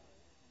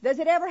 Does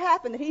it ever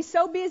happen that He's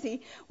so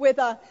busy with,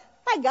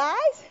 hi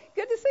guys,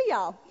 good to see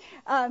y'all.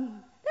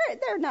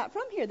 They're not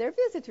from here. They're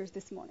visitors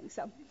this morning.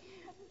 So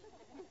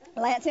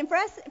Lance and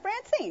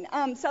Francine.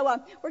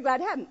 We're glad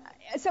to have them.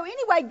 So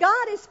anyway,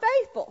 God is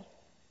faithful.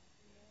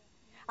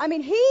 I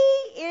mean, He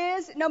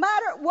is, no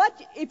matter what,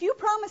 if you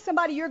promise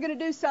somebody you're going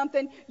to do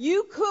something,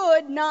 you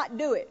could not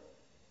do it.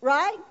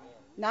 Right?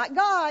 Not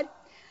God.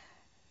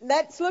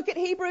 Let's look at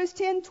Hebrews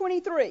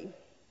 10:23.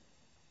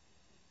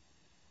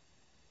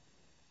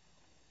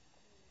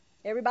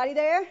 Everybody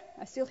there?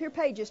 I still hear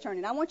pages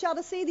turning. I want y'all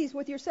to see these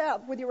with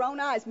yourself, with your own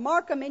eyes.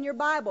 Mark them in your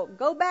Bible.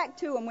 Go back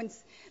to them when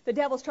the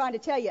devil's trying to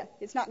tell you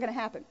it's not going to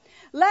happen.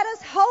 Let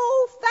us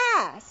hold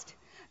fast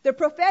the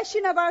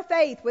profession of our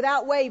faith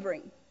without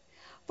wavering.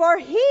 For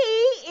he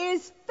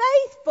is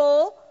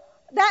faithful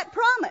that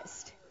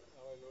promised.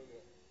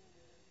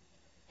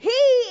 He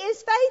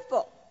is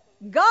faithful.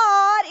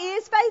 God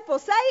is faithful.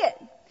 Say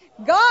it.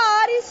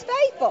 God is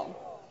faithful.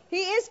 He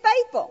is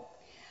faithful.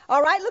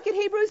 All right, look at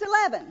Hebrews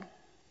 11.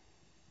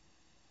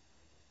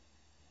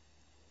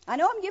 I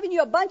know I'm giving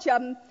you a bunch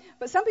of them,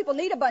 but some people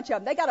need a bunch of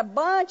them. They got a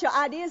bunch of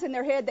ideas in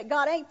their head that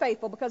God ain't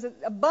faithful because of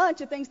a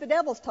bunch of things the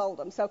devil's told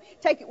them. So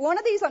take one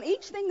of these on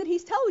each thing that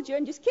he's told you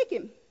and just kick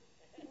him.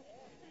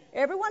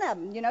 Every one of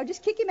them,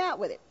 just kick him out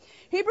with it.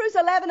 Hebrews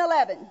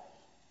 11:11.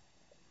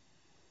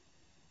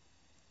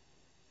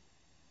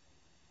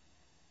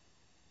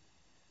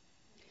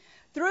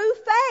 Through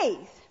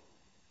faith,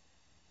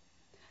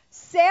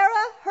 Sarah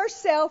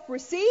herself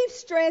received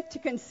strength to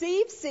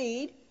conceive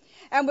seed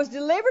and was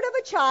delivered of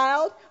a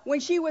child when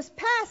she was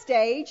past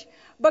age,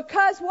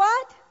 because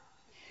what?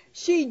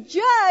 She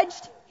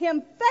judged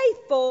him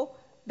faithful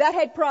that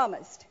had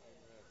promised.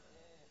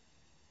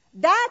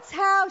 That's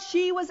how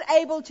she was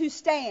able to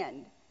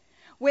stand.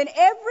 When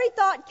every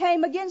thought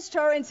came against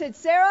her and said,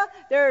 Sarah,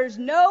 there's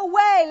no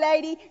way,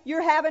 lady,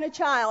 you're having a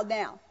child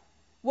now.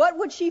 What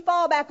would she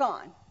fall back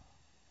on?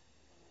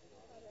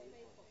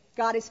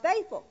 God is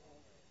faithful.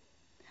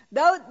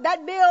 Though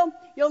that bill,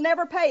 you'll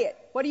never pay it.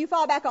 What do you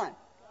fall back on?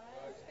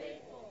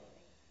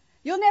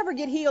 You'll never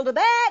get healed of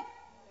that.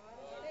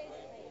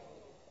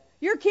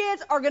 Your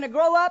kids are going to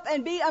grow up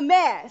and be a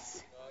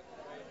mess.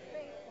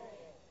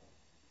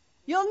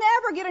 You'll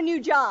never get a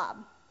new job.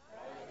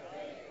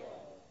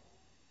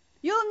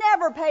 You'll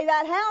never pay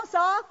that house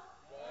off.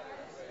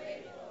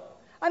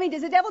 I mean,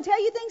 does the devil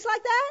tell you things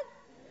like that?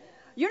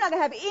 You're not going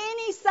to have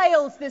any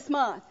sales this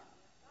month.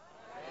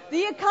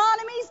 The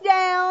economy's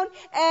down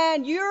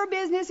and your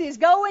business is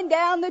going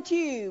down the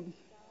tube.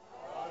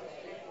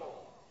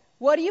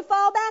 What do you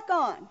fall back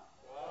on?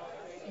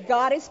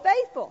 God is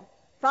faithful.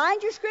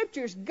 Find your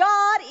scriptures.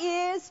 God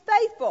is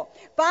faithful.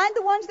 Find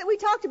the ones that we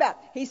talked about.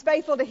 He's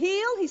faithful to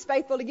heal. He's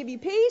faithful to give you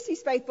peace.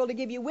 He's faithful to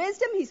give you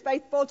wisdom. He's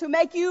faithful to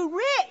make you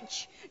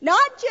rich.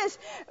 Not just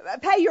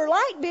pay your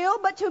light bill,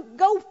 but to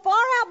go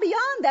far out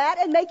beyond that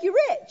and make you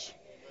rich.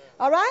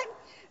 All right?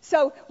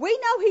 So we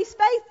know He's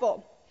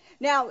faithful.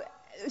 Now,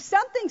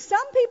 some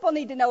people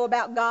need to know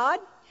about God,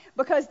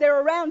 because they're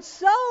around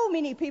so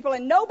many people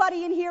and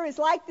nobody in here is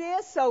like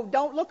this. So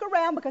don't look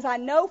around, because I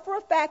know for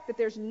a fact that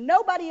there's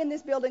nobody in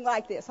this building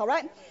like this. All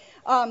right?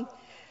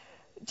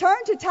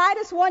 Turn to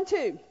Titus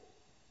 1:2.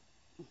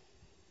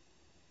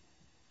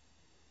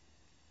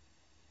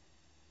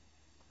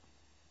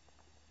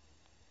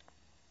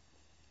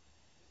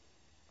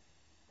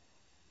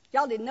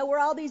 Y'all didn't know where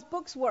all these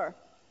books were.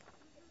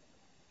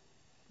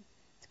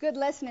 It's a good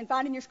lesson in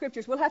finding your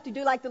scriptures. We'll have to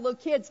do like the little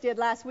kids did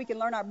last week and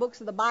learn our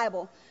books of the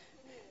Bible.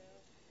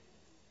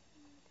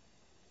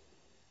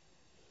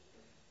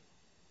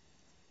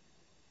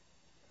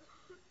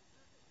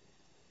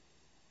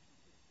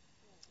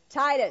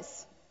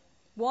 Titus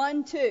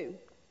 1:2.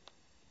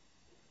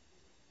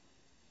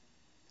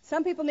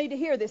 Some people need to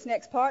hear this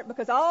next part,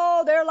 because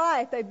all their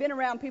life they've been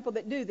around people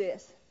that do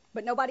this,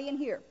 but nobody in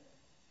here.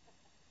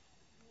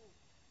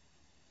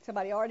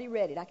 Somebody already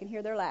read it. I can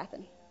hear they're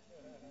laughing.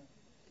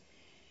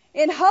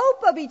 In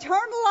hope of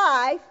eternal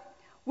life,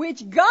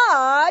 which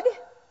God,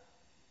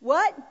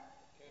 what?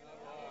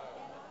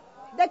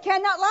 That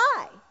cannot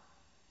lie.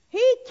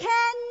 He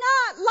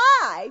cannot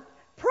lie,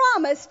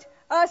 promised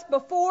us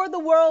before the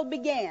world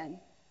began.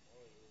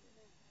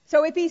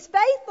 So if He's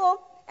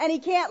faithful and He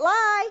can't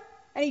lie,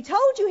 and He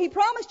told you, He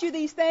promised you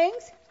these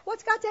things,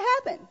 what's got to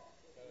happen?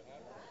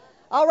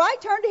 All right,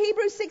 turn to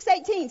Hebrews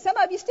 6:18. Some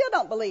of you still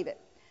don't believe it.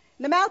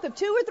 In the mouth of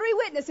 2 or 3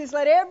 witnesses,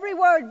 let every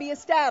word be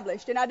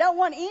established. And I don't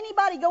want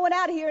anybody going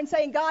out of here and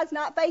saying God's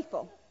not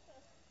faithful.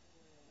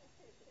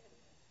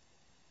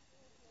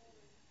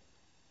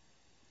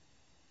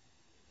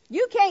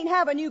 You can't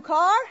have a new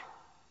car.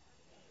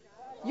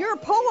 You're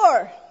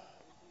poor.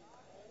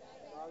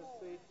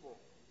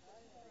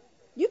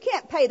 You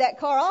can't pay that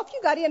car off.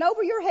 You got in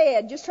over your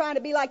head just trying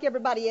to be like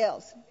everybody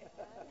else.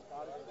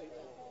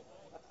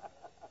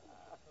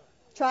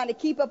 Trying to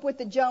keep up with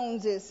the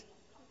Joneses.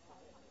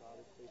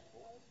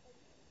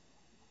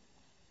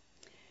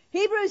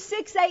 Hebrews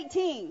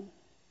 6:18.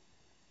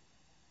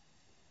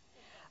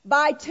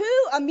 By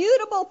 2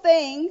 immutable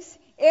things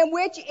in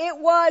which it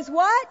was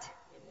what?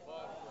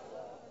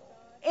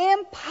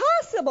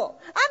 Impossible.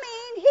 I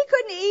mean, he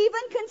couldn't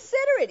even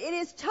consider it. It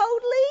is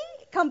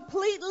totally,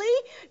 completely,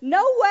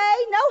 no way,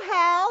 no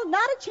how,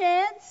 not a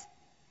chance,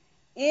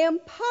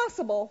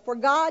 impossible for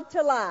God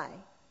to lie.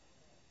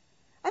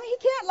 I mean,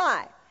 He can't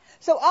lie.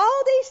 So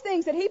all these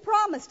things that He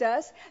promised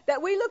us,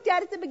 that we looked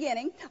at the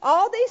beginning,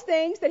 all these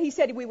things that He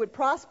said we would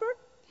prosper,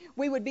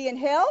 we would be in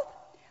health,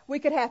 we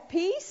could have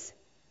peace,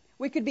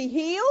 we could be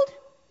healed,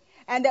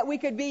 and that we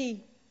could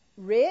be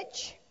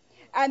rich,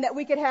 and that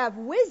we could have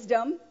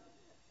wisdom,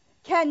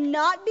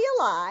 cannot be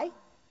a lie.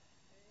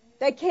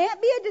 They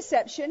can't be a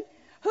deception.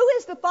 Who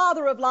is the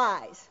father of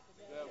lies?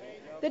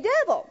 The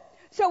devil.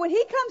 So when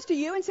he comes to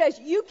you and says,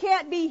 you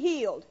can't be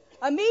healed,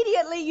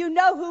 immediately you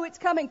know who it's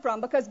coming from,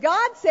 because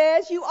God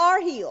says you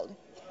are healed.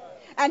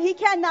 And he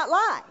cannot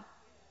lie.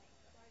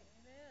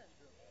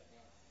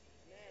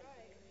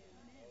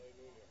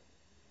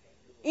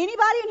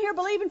 Anybody in here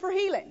believing for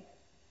healing?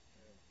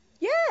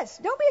 Yes.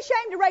 Don't be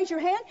ashamed to raise your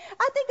hand.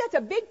 I think that's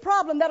a big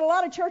problem that a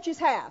lot of churches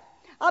have.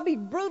 I'll be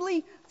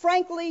brutally,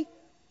 frankly,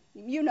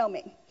 you know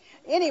me.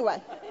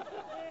 Anyway.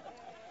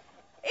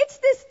 It's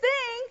this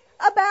thing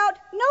about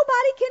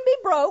nobody can be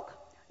broke.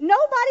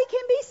 Nobody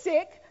can be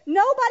sick.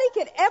 Nobody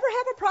can ever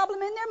have a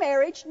problem in their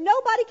marriage.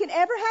 Nobody can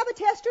ever have a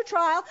test or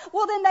trial.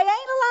 Well, then they ain't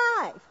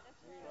alive.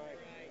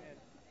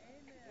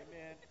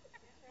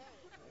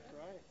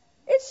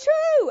 It's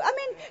true. I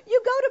mean,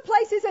 you go to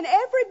places and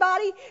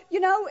everybody,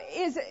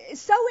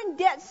 is so in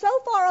debt, so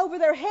far over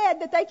their head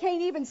that they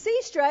can't even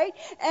see straight.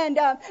 And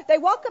they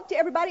walk up to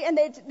everybody and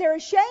they're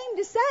ashamed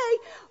to say,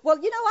 well,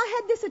 I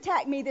had this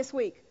attack me this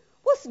week.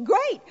 Well, it's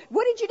great.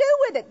 What did you do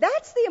with it?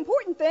 That's the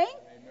important thing.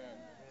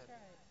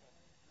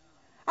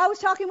 I was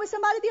talking with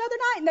somebody the other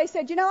night and they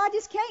said, I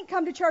just can't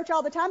come to church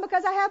all the time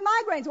because I have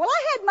migraines. Well,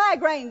 I had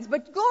migraines,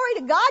 but glory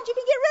to God, you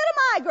can get rid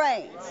of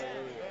migraines.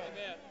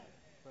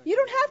 You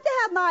don't have to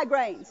have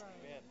migraines.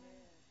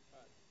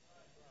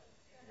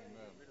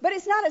 But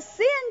it's not a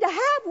sin to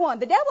have one.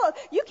 The devil,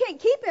 you can't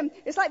keep him.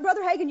 It's like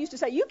Brother Hagin used to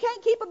say, you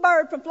can't keep a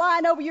bird from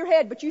flying over your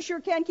head, but you sure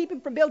can keep him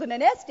from building a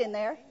nest in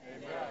there.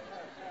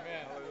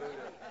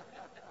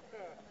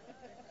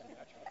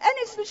 And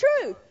it's the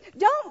truth.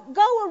 Don't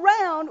go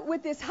around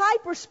with this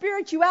hyper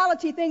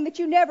spirituality thing that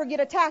you never get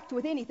attacked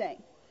with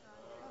anything.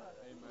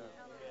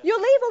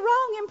 You'll leave a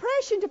wrong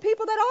impression to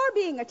people that are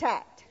being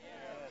attacked.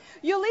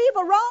 You'll leave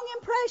a wrong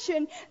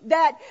impression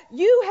that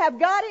you have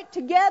got it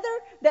together,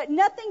 that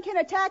nothing can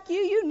attack you,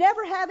 you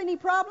never have any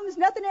problems,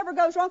 nothing ever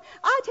goes wrong.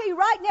 I tell you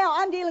right now,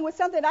 I'm dealing with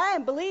something I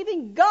am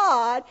believing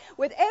God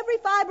with every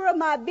fiber of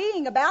my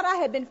being about. I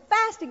have been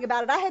fasting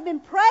about it. I have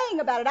been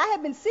praying about it. I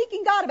have been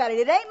seeking God about it.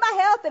 It ain't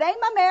my health. It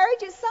ain't my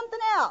marriage. It's something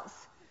else.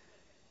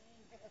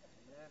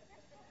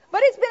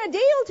 But it's been a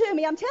deal to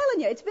me. I'm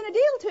telling you, it's been a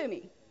deal to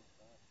me.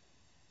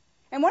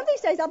 And one of these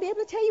days I'll be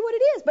able to tell you what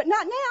it is, but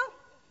not now.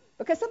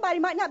 Because somebody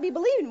might not be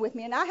believing with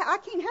me, and I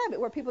can't have it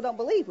where people don't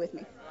believe with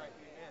me.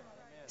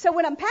 So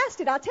when I'm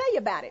past it, I'll tell you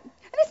about it. And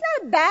it's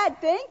not a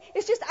bad thing.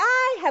 It's just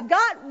I have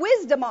got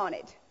wisdom on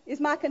it, is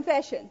my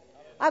confession.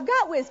 I've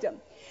got wisdom.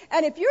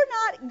 And if you're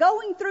not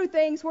going through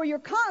things where you're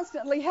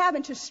constantly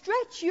having to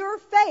stretch your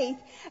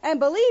faith and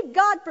believe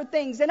God for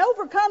things and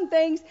overcome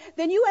things,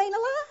 then you ain't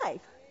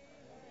alive.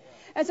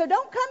 And so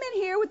don't come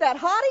in here with that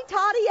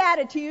haughty-toddy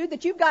attitude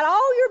that you've got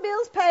all your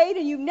bills paid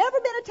and you've never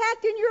been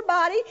attacked in your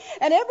body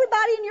and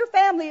everybody in your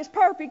family is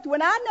perfect,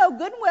 when I know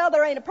good and well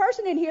there ain't a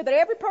person in here that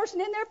every person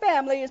in their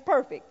family is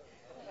perfect.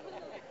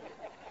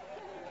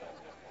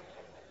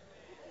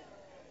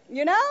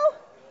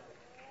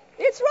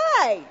 It's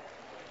right.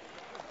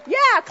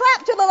 Yeah,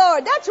 clap to the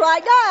Lord. That's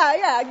right.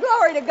 Yeah,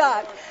 glory to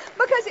God.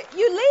 Because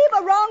you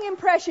leave a wrong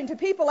impression to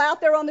people out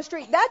there on the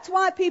street. That's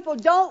why people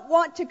don't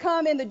want to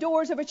come in the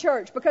doors of a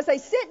church, because they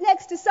sit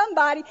next to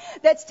somebody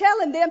that's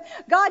telling them,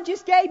 God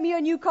just gave me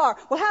a new car.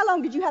 Well, how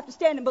long did you have to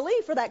stand and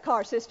believe for that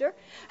car, sister?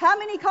 How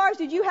many cars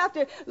did you have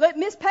to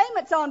miss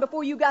payments on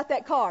before you got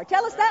that car?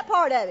 Tell us that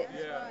part of it.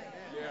 Yeah.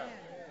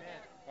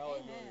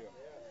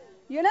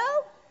 Hallelujah.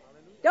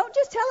 Don't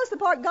just tell us the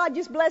part, God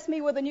just blessed me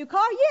with a new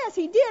car. Yes,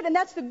 he did, and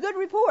that's the good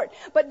report.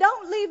 But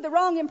don't leave the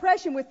wrong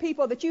impression with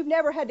people that you've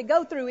never had to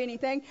go through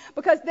anything,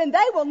 because then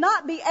they will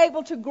not be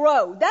able to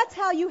grow. That's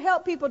how you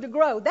help people to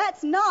grow.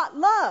 That's not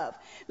love.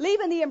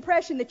 Leaving the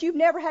impression that you've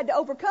never had to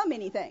overcome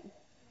anything.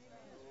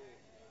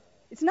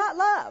 It's not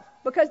love,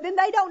 because then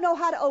they don't know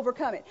how to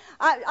overcome it.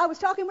 I was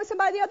talking with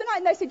somebody the other night,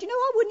 and they said,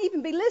 I wouldn't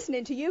even be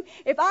listening to you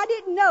if I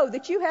didn't know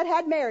that you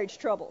had marriage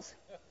troubles.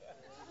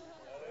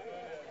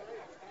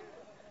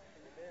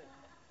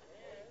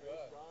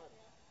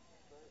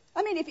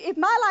 I mean, if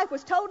my life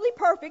was totally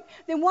perfect,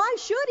 then why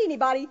should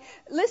anybody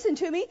listen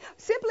to me?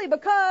 Simply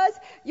because,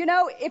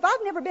 if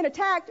I've never been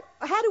attacked,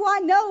 how do I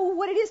know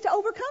what it is to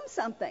overcome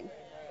something?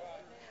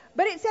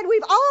 But it said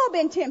we've all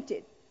been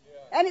tempted.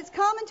 And it's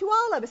common to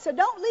all of us. So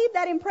don't leave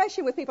that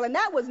impression with people. And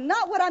that was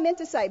not what I meant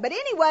to say. But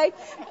anyway,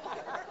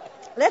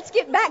 let's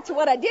get back to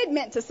what I did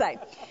meant to say.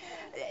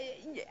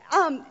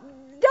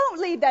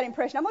 Don't leave that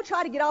impression. I'm going to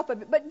try to get off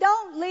of it, but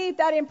don't leave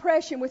that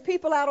impression with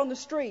people out on the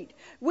street.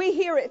 We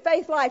here at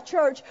Faith Life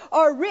Church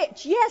are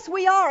rich. Yes,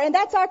 we are, and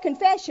that's our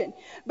confession.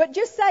 But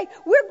just say,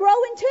 we're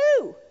growing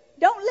too.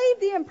 Don't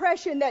leave the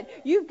impression that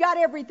you've got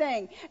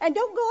everything. And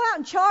don't go out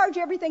and charge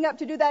everything up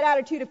to do that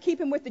attitude of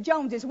keeping with the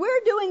Joneses.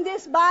 We're doing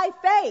this by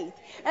faith.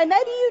 And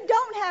maybe you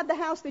don't have the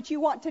house that you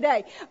want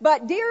today.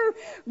 But dear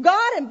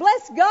God and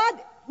bless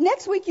God,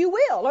 next week you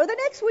will, or the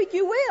next week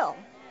you will.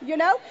 You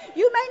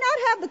may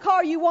not have the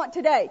car you want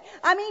today.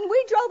 I mean,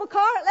 we drove a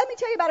car. Let me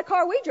tell you about a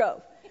car we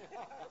drove.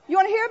 You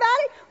want to hear about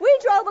it? We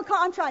drove a car.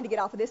 I'm trying to get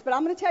off of this, but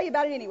I'm going to tell you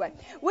about it anyway.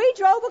 We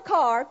drove a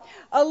car,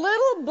 a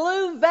little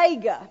blue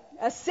Vega,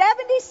 a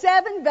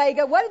 77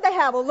 Vega. What did they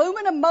have?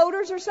 Aluminum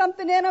motors or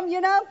something in them,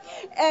 you know?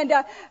 And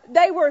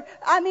they were,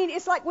 I mean,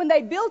 it's like when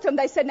they built them,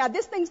 they said, now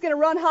this thing's going to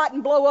run hot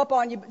and blow up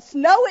on you. But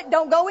snow it,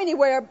 don't go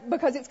anywhere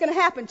because it's going to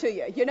happen to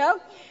you, you know?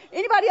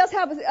 Anybody else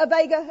have a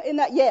Vega in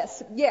that?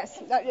 Yes.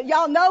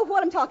 Y'all know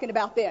what I'm talking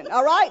about then.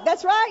 All right?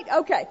 That's right?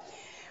 Okay.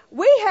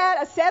 We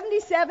had a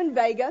 77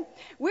 Vega.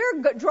 We're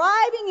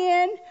driving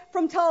in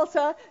from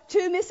Tulsa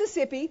to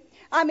Mississippi.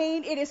 I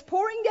mean, it is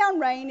pouring down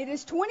rain. It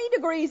is 20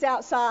 degrees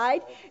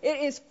outside. It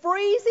is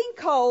freezing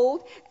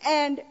cold,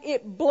 and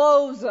it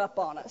blows up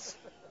on us.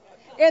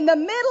 In the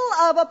middle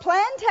of a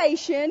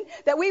plantation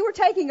that we were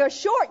taking a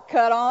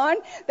shortcut on,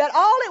 that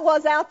all it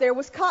was out there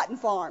was cotton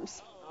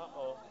farms.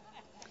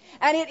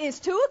 And it is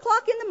 2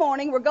 o'clock in the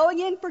morning. We're going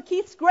in for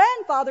Keith's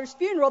grandfather's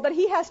funeral that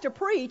he has to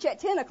preach at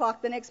 10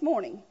 o'clock the next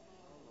morning.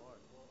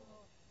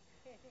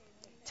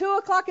 2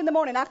 o'clock in the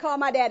morning, I call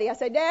my daddy. I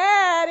say,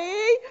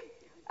 Daddy,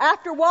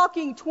 after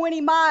walking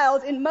 20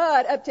 miles in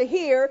mud up to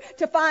here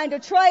to find a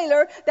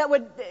trailer that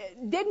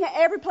didn't,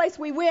 every place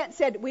we went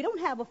said, we don't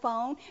have a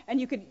phone. And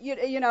you could,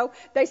 you know,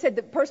 they said,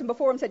 the person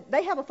before them said,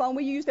 they have a phone.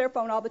 We use their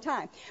phone all the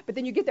time. But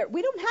then you get there,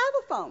 we don't have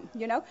a phone,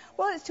 you know.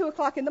 Well, it's 2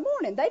 o'clock in the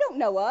morning. They don't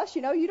know us,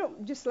 you know. You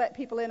don't just let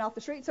people in off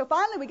the street. So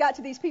finally we got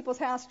to these people's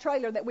house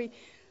trailer that we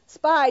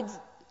spied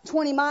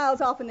 20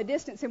 miles off in the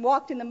distance and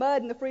walked in the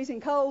mud and the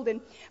freezing cold.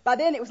 And by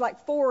then it was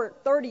like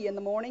 4:30 in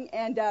the morning.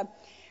 And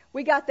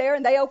we got there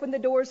and they opened the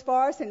doors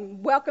for us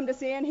and welcomed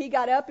us in. He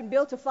got up and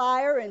built a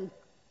fire and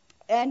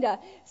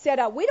said,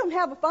 we don't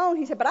have a phone.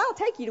 He said, but I'll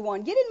take you to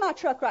one. Get in my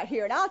truck right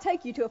here and I'll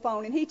take you to a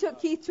phone. And he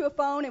took Keith to a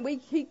phone and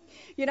he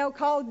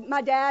called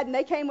my dad and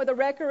they came with a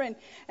wrecker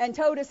and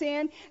towed us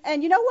in.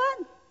 And you know what?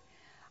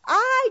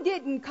 I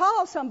didn't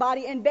call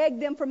somebody and beg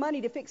them for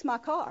money to fix my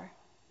car.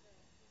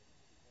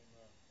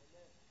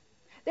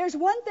 There's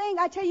one thing,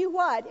 I tell you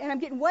what, and I'm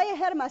getting way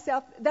ahead of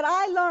myself, that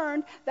I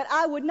learned that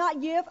I would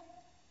not give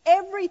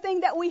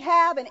everything that we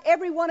have and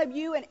every one of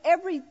you and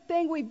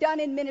everything we've done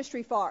in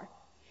ministry for.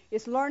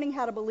 It's learning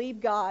how to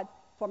believe God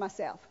for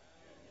myself.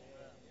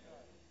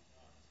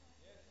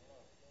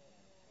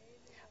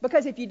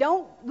 Because if you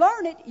don't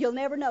learn it, you'll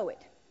never know it.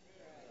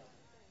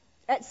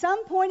 At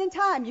some point in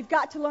time, you've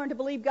got to learn to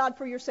believe God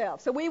for yourself.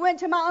 So we went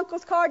to my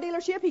uncle's car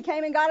dealership. He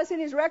came and got us in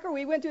his wrecker.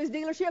 We went to his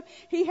dealership.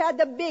 He had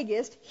the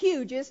biggest,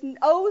 hugest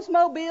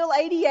Oldsmobile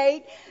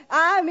 88.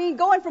 I mean,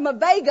 going from a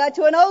Vega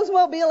to an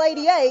Oldsmobile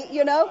 88,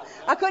 you know.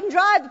 I couldn't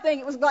drive the thing.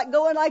 It was like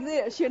going like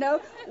this, you know,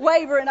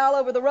 wavering all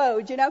over the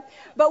road, you know.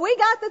 But we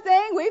got the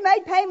thing. We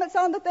made payments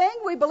on the thing.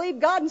 We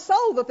believed God and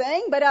sold the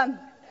thing. But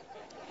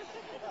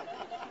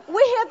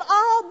we have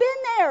all been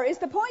there is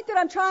the point that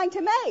I'm trying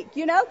to make,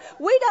 you know.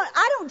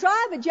 I don't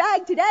drive a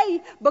Jag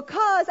today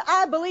because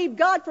I believed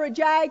God for a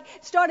Jag,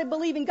 started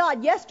believing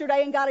God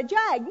yesterday and got a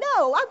Jag.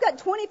 No, I've got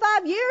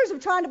 25 years of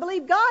trying to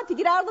believe God to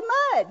get out of the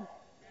mud.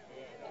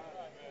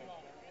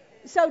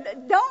 So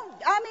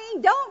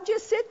don't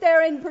just sit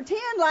there and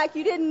pretend like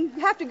you didn't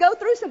have to go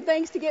through some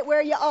things to get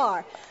where you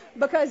are,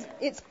 because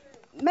it's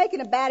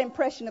making a bad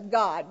impression of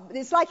God.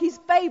 It's like he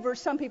favors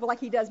some people like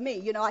he does me.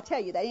 You know, I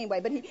tell you that anyway,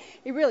 but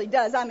he really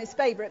does. I'm his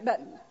favorite. But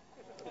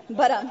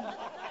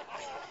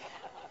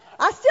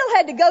I still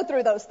had to go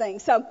through those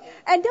things. So,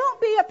 and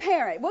don't be a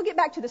parent. We'll get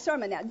back to the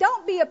sermon now.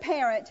 Don't be a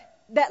parent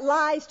that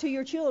lies to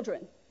your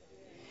children.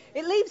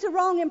 It leaves a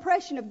wrong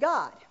impression of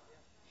God,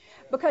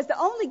 because the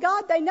only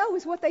God they know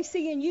is what they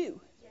see in you.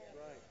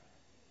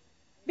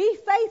 Be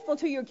faithful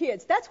to your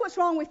kids. That's what's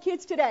wrong with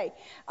kids today.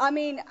 I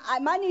mean,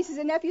 my nieces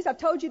and nephews, I've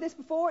told you this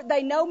before,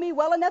 they know me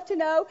well enough to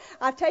know.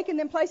 I've taken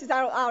them places.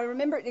 I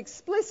remember it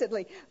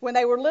explicitly. When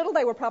they were little,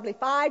 they were probably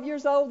 5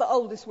 years old, the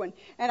oldest one.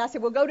 And I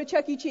said, we'll go to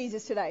Chuck E.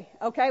 Cheese's today.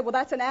 Okay, well,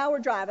 that's an hour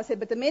drive. I said,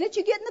 but the minute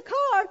you get in the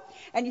car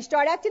and you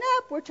start acting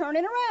up, we're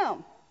turning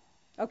around.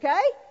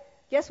 Okay?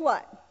 Guess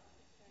what?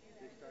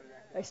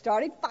 They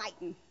started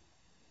fighting.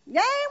 They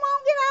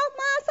won't get off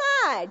my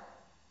side.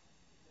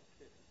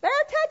 They're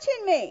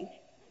touching me.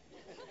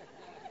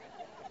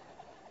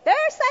 They're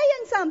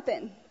saying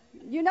something.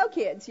 You know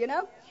kids, you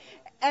know.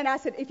 And I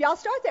said, if y'all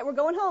start that, we're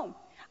going home.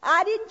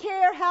 I didn't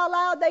care how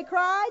loud they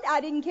cried. I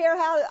didn't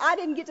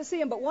get to see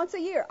them but once a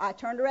year. I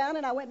turned around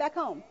and I went back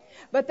home.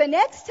 But the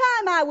next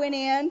time I went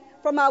in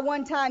for my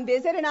one-time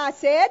visit and I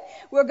said,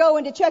 we're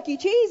going to Chuck E.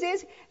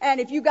 Cheese's, and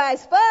if you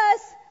guys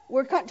fuss,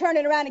 we're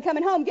turning around and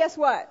coming home, guess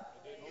what?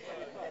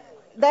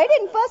 They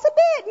didn't fuss a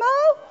bit,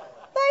 Mo.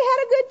 They had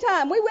a good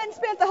time. We went and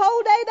spent the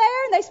whole day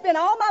there, and they spent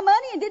all my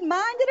money and didn't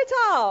mind it at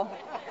all.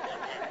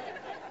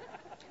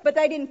 But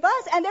they didn't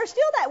fuss, and they're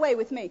still that way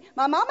with me.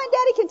 My mom and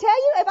daddy can tell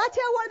you, if I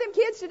tell one of them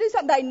kids to do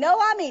something, they know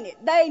I mean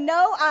it. They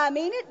know I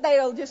mean it.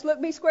 They'll just look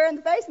me square in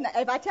the face, and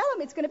if I tell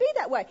them, it's going to be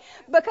that way.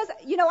 Because,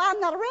 you know,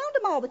 I'm not around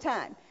them all the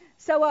time.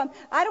 So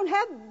I don't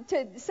have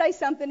to say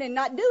something and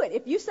not do it.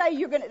 If you say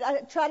you're going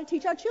to try to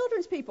teach our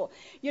children's people,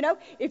 you know,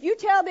 if you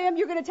tell them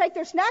you're going to take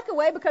their snack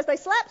away because they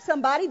slapped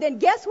somebody, then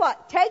guess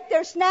what? Take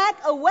their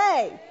snack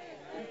away.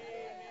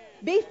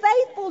 Be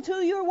faithful to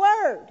your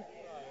word.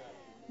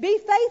 Be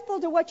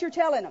faithful to what you're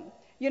telling them.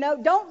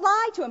 Don't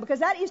lie to them, because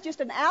that is just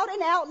an out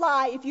and out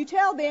lie. If you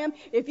tell them,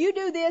 if you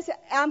do this,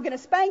 I'm going to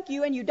spank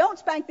you, and you don't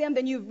spank them,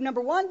 then you've, number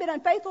one, been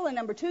unfaithful, and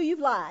number two, you've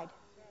lied.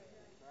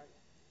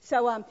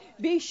 So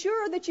be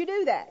sure that you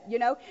do that,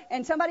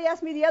 And somebody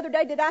asked me the other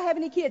day, did I have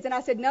any kids? And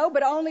I said, no,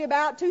 but only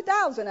about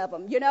 2,000 of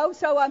them,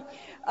 So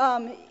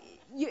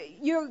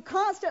you're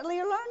constantly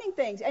learning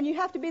things, and you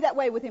have to be that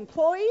way with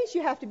employees.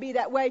 You have to be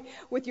that way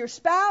with your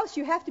spouse.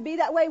 You have to be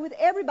that way with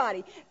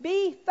everybody.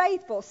 Be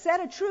faithful.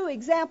 Set a true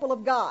example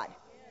of God.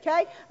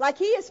 Okay? Like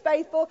He is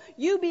faithful,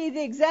 you be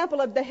the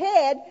example of the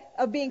head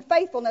of being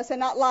faithfulness and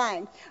not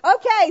lying.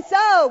 Okay,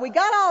 so we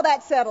got all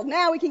that settled.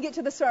 Now we can get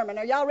to the sermon.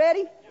 Are y'all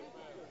ready?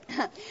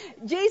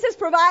 Jesus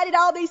provided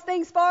all these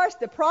things for us: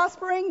 the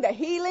prospering, the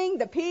healing,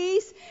 the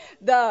peace,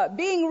 the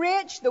being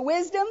rich, the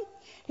wisdom.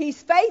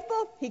 He's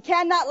faithful. He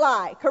cannot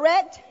lie.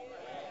 Correct?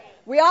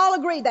 We all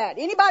agree that.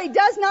 Anybody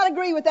does not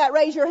agree with that,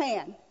 raise your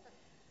hand.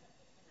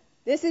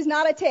 This is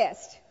not a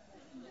test.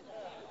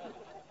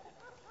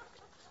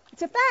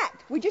 It's a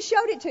fact. We just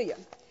showed it to you.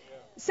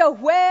 So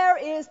where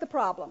is the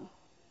problem?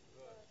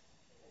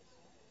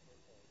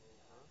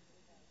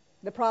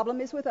 The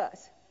problem is with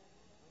us.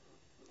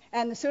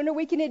 And the sooner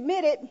we can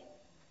admit it,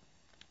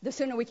 the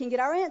sooner we can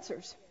get our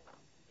answers.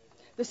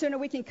 The sooner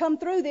we can come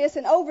through this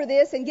and over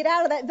this and get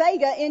out of that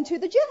Vega into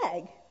the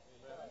Jag.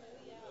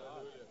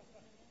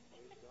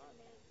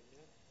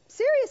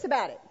 Serious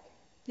about it,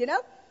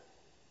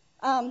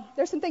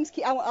 There's some things,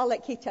 I'll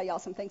let Keith tell y'all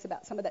some things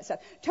about some of that stuff.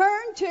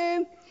 Turn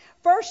to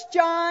 1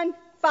 John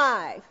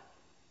 5.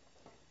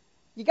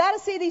 You got to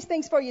see these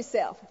things for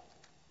yourself.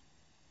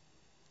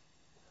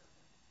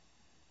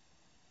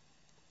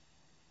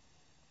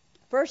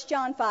 First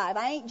John 5.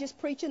 I ain't just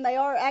preaching, they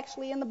are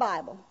actually in the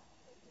Bible.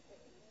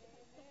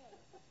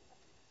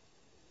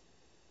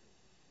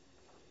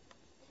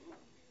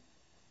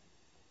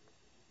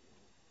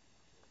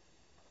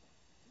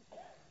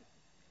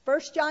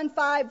 First John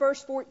 5,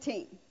 verse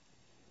 14.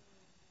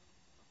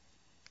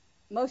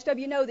 Most of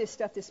you know this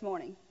stuff this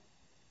morning,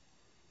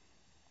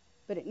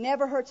 but it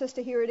never hurts us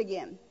to hear it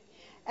again.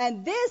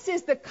 And this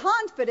is the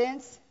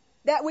confidence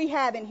that we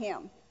have in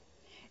Him.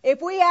 If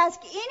we ask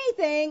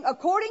anything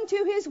according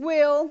to His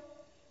will,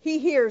 He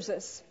hears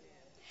us.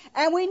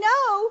 And we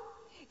know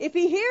if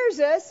He hears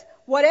us,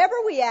 whatever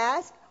we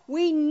ask,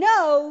 we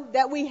know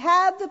that we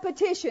have the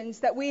petitions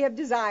that we have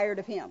desired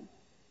of Him.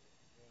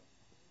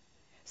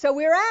 So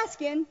we're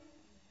asking,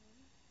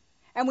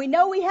 and we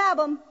know we have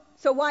them,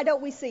 so why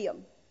don't we see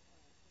them?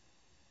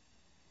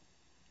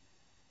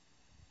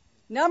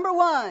 Number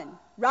one,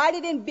 write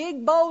it in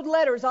big, bold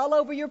letters all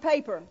over your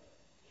paper.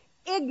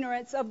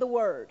 Ignorance of the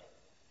Word.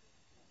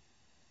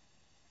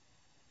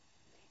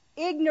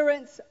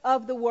 Ignorance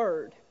of the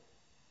Word.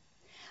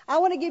 I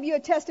want to give you a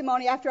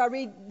testimony after I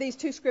read these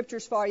two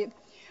scriptures for you.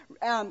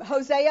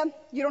 Hosea,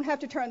 you don't have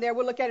to turn there.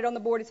 We'll look at it on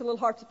the board. It's a little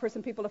hard for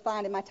some people to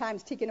find, and my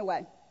time's ticking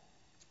away.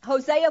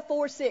 Hosea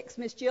 4:6.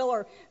 Miss Jill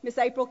or Miss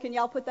April, can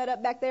y'all put that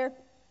up back there?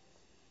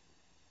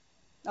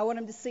 I want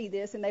them to see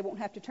this, and they won't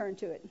have to turn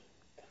to it.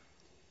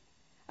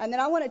 And then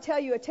I want to tell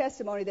you a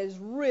testimony that is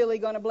really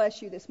going to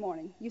bless you this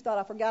morning. You thought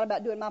I forgot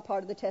about doing my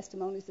part of the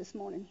testimonies this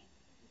morning.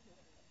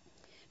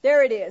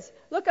 There it is.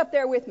 Look up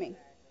there with me.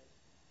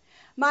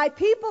 My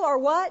people are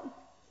what?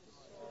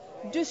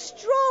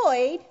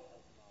 Destroyed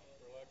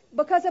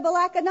because of a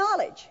lack of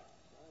knowledge.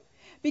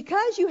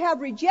 Because you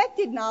have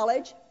rejected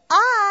knowledge,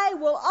 I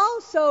will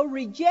also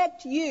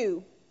reject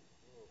you.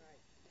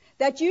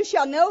 That you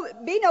shall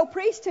be no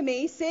priest to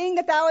me, seeing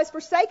that thou hast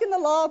forsaken the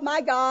law of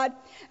my God,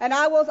 and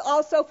I will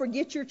also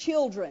forget your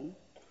children.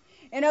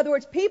 In other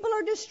words, people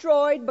are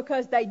destroyed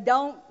because they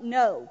don't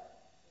know.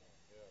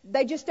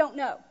 They just don't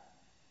know.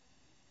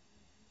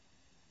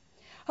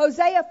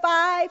 Hosea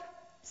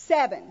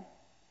 5:7.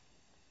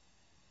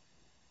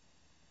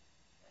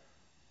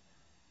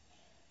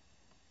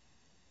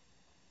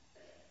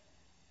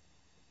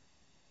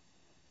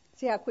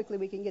 See how quickly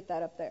we can get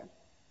that up there.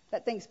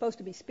 That thing's supposed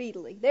to be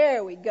speedily.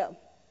 There we go.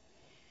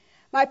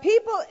 My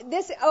people,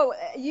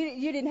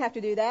 you didn't have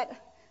to do that.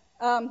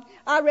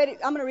 I read it.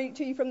 I'm going to read it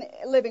to you from the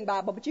Living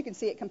Bible, but you can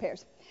see it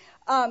compares.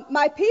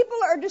 My people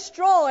are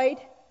destroyed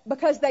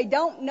because they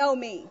don't know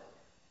me.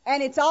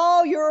 And it's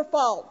all your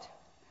fault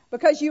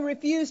because you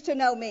refuse to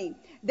know me.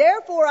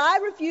 Therefore, I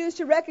refuse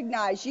to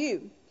recognize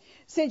you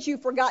since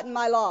you've forgotten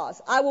my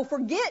laws. I will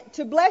forget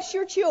to bless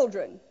your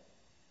children.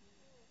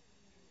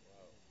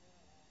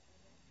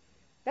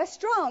 That's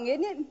strong,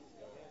 isn't it?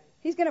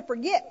 He's going to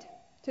forget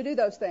to do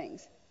those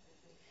things.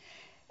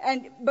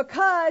 And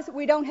because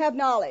we don't have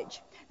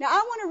knowledge. Now,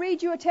 I want to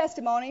read you a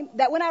testimony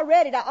that when I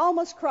read it, I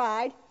almost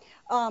cried.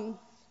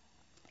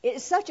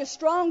 It's such a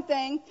strong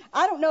thing.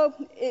 I don't know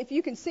if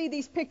you can see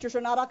these pictures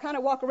or not. I'll kind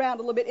of walk around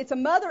a little bit. It's a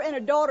mother and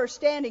a daughter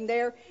standing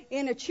there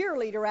in a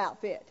cheerleader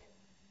outfit.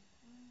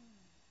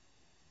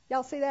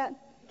 Y'all see that?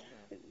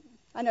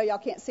 I know y'all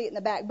can't see it in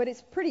the back, but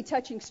it's a pretty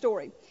touching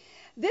story.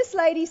 This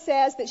lady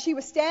says that she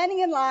was standing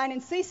in line,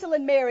 and Cecil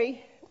and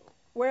Mary,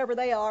 wherever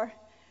they are,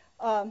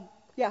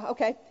 Yeah,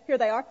 okay, here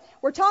they are.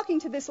 We're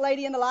talking to this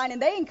lady in the line,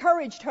 and they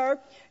encouraged her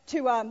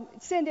to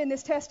send in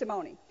this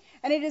testimony.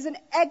 And it is an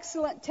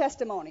excellent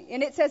testimony.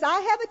 And it says, I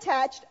have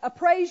attached a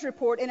praise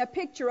report and a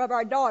picture of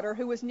our daughter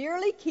who was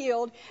nearly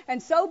killed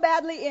and so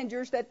badly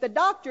injured that the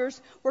doctors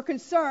were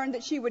concerned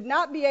that she would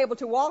not be able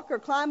to walk or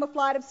climb a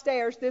flight of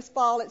stairs this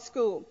fall at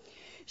school.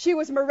 She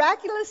was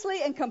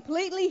miraculously and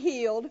completely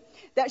healed,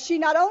 that she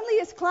not only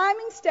is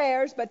climbing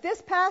stairs, but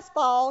this past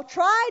fall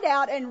tried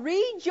out and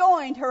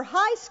rejoined her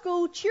high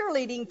school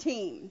cheerleading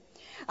team.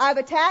 I've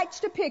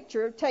attached a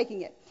picture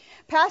taking it.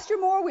 Pastor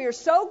Moore, we are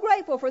so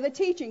grateful for the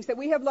teachings that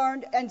we have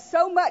learned and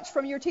so much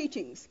from your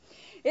teachings.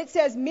 It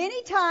says,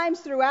 many times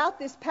throughout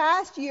this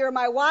past year,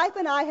 my wife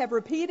and I have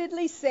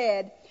repeatedly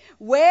said,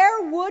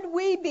 where would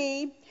we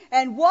be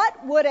and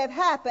what would have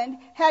happened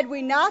had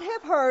we not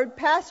have heard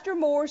Pastor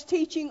Moore's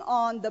teaching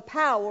on the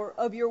power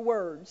of your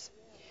words?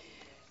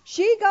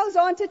 She goes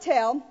on to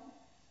tell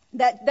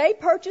that they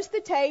purchased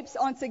the tapes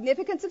on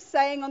Significance of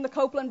Saying on the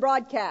Copeland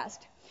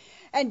broadcast.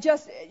 And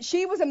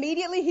she was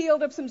immediately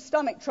healed of some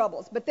stomach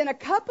troubles. But then a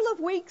couple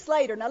of weeks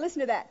later, now listen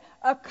to that,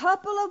 a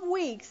couple of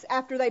weeks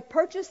after they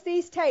purchased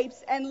these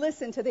tapes and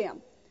listened to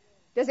them.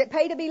 Does it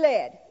pay to be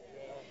led?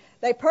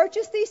 They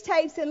purchased these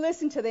tapes and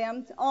listened to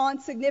them on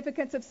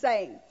Significance of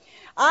Saying.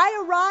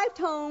 I arrived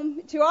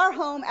home to our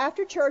home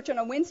after church on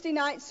a Wednesday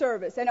night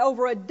service, and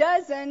over a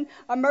dozen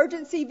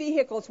emergency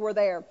vehicles were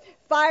there,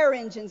 fire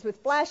engines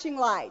with flashing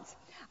lights.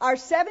 Our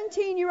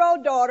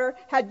 17-year-old daughter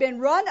had been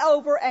run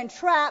over and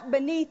trapped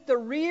beneath the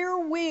rear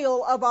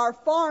wheel of our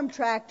farm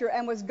tractor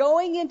and was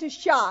going into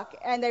shock,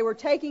 and they were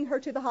taking her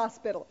to the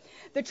hospital.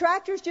 The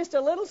tractor's just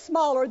a little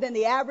smaller than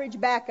the average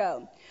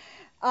backhoe.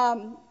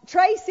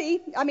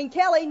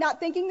 Kelly, not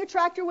thinking the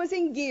tractor was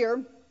in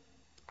gear,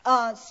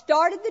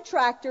 started the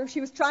tractor.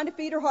 She was trying to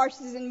feed her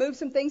horses and move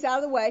some things out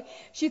of the way.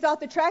 She thought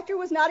the tractor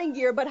was not in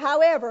gear, but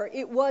however,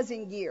 it was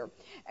in gear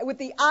with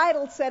the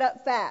idle set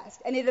up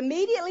fast. And it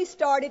immediately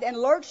started and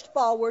lurched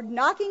forward,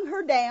 knocking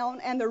her down,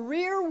 and the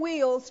rear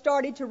wheels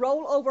started to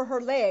roll over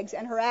her legs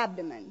and her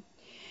abdomen.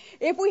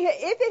 If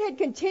it had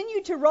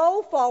continued to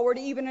roll forward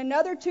even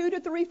another 2 to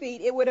 3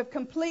 feet, it would have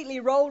completely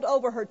rolled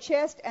over her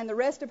chest and the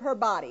rest of her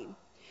body.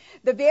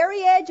 The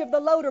very edge of the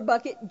loader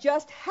bucket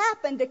just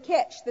happened to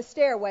catch the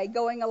stairway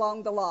going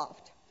along the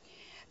loft.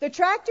 The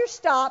tractor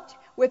stopped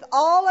with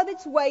all of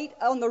its weight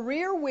on the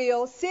rear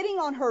wheel, sitting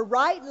on her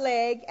right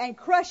leg and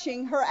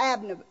crushing her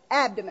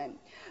abdomen.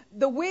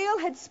 The wheel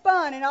had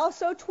spun and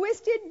also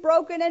twisted,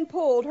 broken, and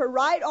pulled her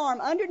right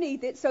arm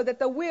underneath it so that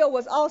the wheel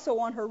was also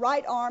on her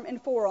right arm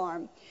and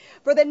forearm.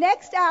 For the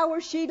next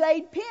hour, she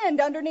laid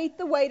pinned underneath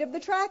the weight of the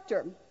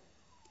tractor.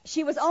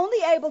 She was only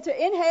able to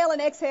inhale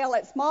and exhale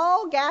at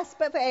small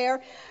gasps of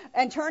air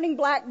and turning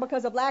black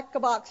because of lack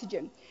of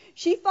oxygen.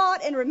 She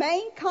fought and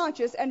remained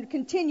conscious and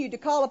continued to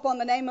call upon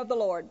the name of the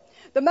Lord.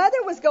 The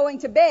mother was going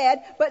to bed,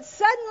 but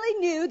suddenly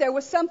knew there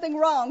was something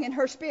wrong in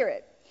her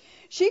spirit.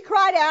 She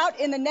cried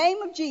out in the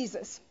name of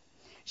Jesus.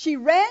 She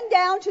ran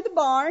down to the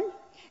barn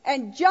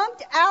and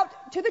jumped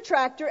out to the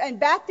tractor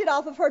and backed it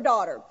off of her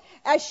daughter.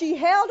 As she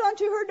held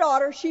onto her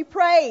daughter, she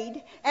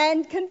prayed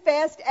and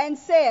confessed and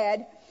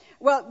said,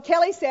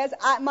 Kelly says,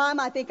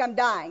 Mom, I think I'm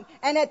dying.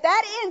 And at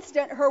that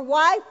instant,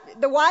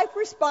 the wife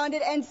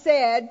responded and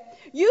said,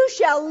 you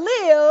shall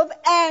live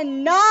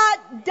and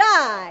not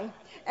die.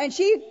 And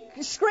she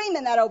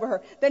screaming that over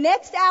her. The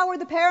next hour,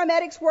 the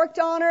paramedics worked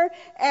on her.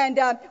 And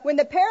when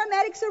the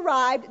paramedics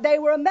arrived, they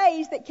were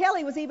amazed that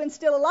Kelly was even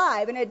still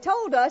alive and had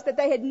told us that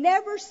they had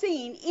never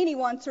seen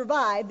anyone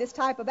survive this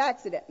type of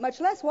accident,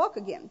 much less walk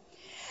again.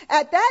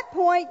 At that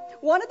point,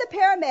 one of the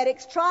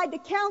paramedics tried to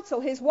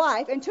counsel his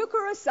wife and took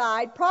her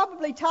aside,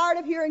 probably tired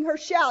of hearing her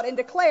shout and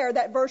declare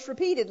that verse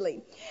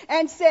repeatedly,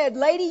 and said,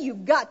 lady,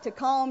 you've got to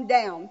calm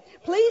down.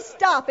 Please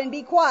stop and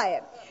be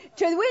quiet.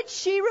 To which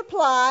she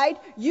replied,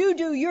 you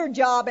do your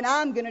job and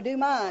I'm going to do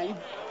mine.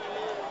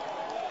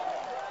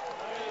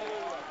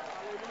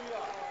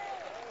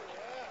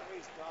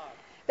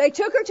 They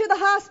took her to the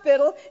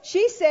hospital.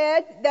 She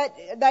said that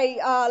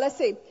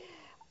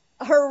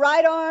her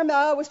right arm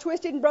was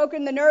twisted and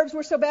broken. The nerves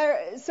were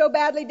so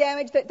badly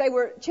damaged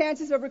that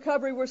chances of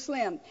recovery were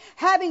slim.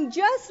 Having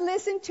just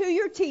listened to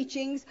your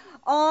teachings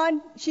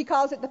on, she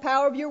calls it the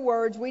power of your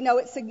words, we know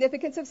its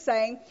significance of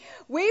saying,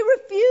 we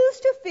refuse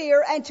to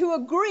fear and to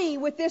agree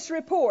with this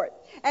report.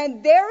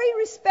 And very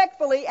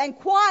respectfully and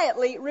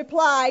quietly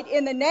replied,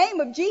 in the name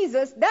of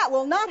Jesus, that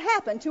will not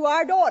happen to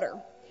our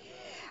daughter.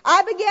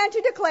 I began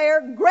to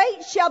declare,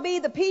 great shall be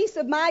the peace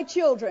of my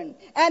children.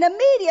 And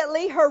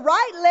immediately her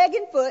right leg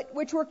and foot,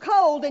 which were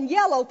cold and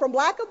yellow from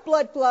lack of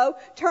blood flow,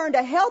 turned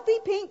a healthy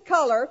pink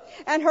color,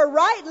 and her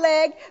right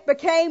leg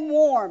became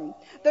warm.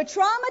 The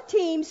trauma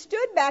team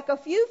stood back a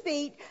few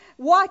feet,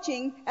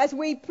 watching as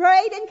we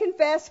prayed and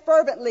confessed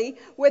fervently,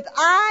 with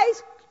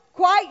eyes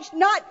quite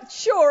not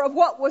sure of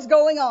what was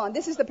going on.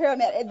 This is the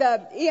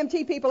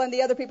EMT people and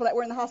the other people that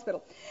were in the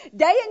hospital.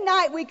 Day and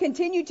night we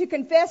continued to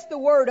confess the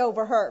word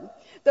over her.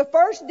 The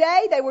first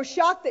day they were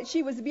shocked that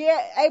she was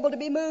able to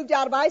be moved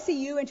out of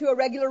ICU into a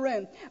regular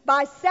room.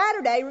 By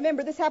Saturday,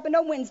 remember this happened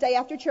on Wednesday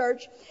after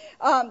church,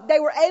 they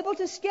were able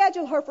to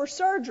schedule her for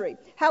surgery.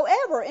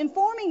 However,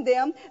 informing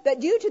them that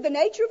due to the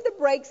nature of the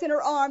breaks in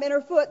her arm and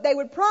her foot, they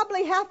would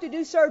probably have to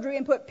do surgery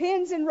and put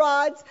pins and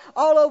rods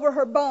all over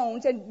her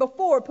bones and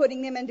before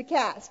putting them into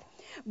cast.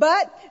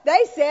 But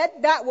they said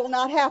that will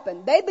not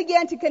happen. They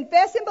began to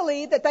confess and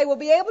believe that they will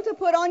be able to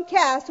put on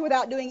cast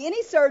without doing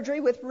any surgery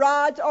with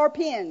rods or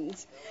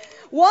pins.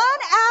 1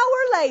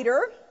 hour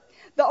later,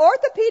 the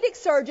orthopedic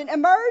surgeon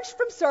emerged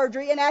from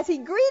surgery, and as he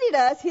greeted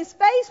us, his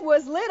face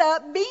was lit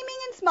up, beaming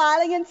and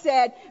smiling, and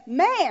said,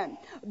 "Man,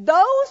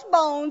 those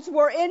bones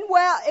were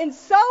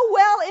so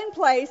well in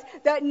place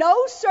that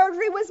no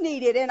surgery was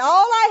needed, and all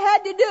I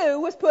had to do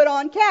was put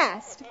on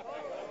cast."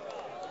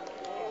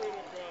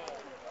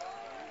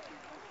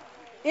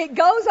 It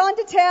goes on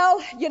to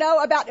tell,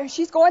 about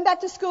she's going back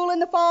to school in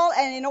the fall,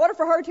 and in order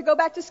for her to go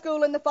back to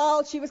school in the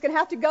fall, she was going to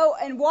have to go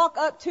and walk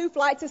up 2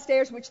 flights of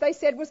stairs, which they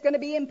said was going to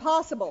be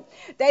impossible.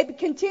 They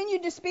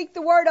continued to speak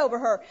the word over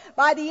her.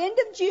 By the end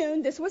of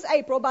June, this was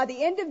April, by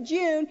the end of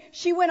June,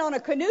 she went on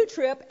a canoe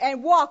trip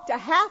and walked a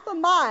half a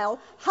mile,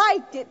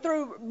 hiked it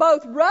through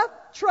both rough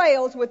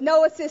trails with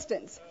no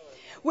assistance.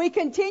 We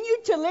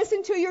continued to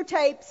listen to your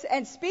tapes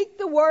and speak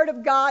the word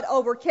of God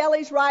over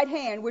Kelly's right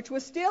hand, which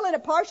was still in a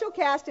partial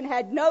cast and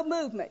had no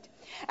movement.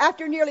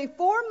 After nearly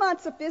 4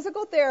 months of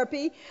physical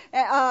therapy,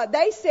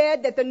 they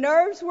said that the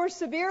nerves were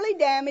severely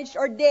damaged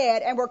or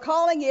dead and were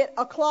calling it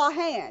a claw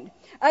hand.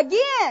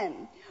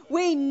 Again,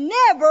 we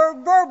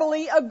never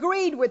verbally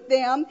agreed with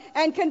them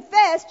and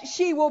confessed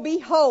she will be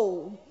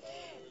whole.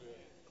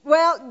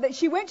 Well,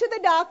 she went to the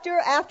doctor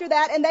after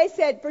that, and they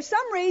said, for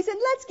some reason,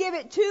 let's give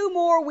it 2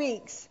 more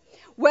weeks.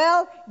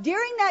 Well,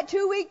 during that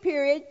 2-week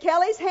period,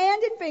 Kelly's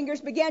hand and fingers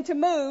began to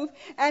move,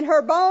 and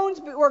her bones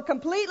were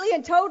completely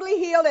and totally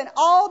healed, and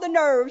all the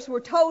nerves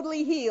were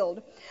totally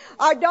healed.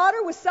 Our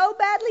daughter was so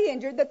badly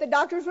injured that the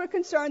doctors were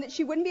concerned that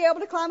she wouldn't be able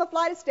to climb a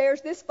flight of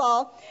stairs this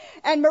fall,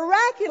 and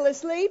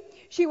miraculously,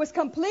 she was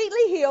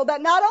completely healed,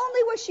 that not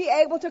only was she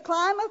able to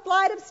climb a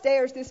flight of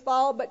stairs this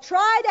fall, but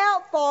tried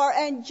out for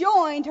and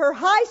joined her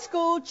high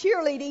school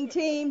cheerleading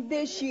team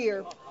this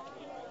year.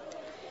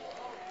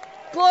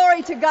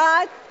 Glory to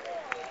God.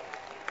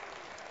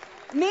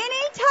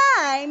 Many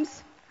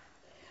times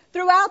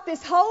throughout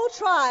this whole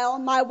trial,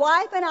 my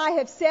wife and I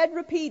have said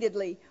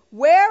repeatedly,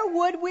 where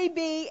would we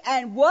be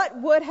and what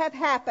would have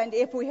happened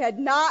if we had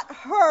not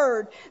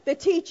heard the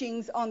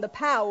teachings on the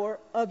power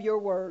of your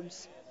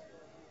words?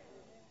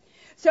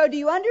 So do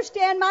you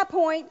understand my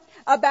point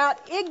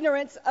about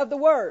ignorance of the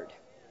word?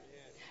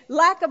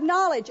 Lack of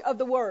knowledge of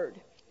the word.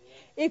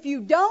 If you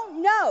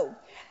don't know,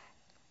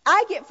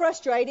 I get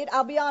frustrated,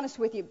 I'll be honest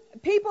with you.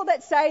 People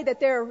that say that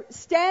they're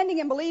standing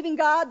and believing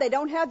God, they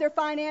don't have their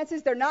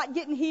finances, they're not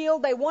getting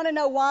healed, they want to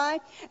know why.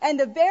 And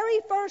the very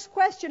first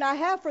question I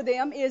have for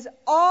them is,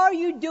 are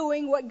you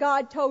doing what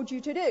God told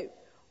you to do?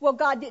 Well,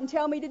 God didn't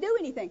tell me to do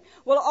anything.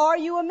 Well, are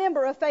you a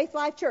member of Faith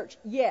Life Church?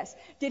 Yes.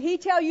 Did He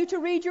tell you to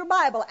read your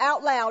Bible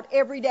out loud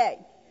every day?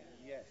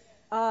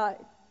 Yes.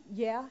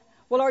 Yeah.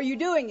 Well, are you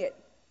doing it?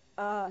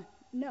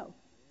 No.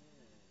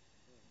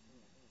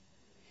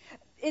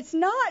 It's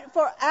not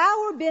for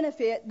our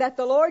benefit that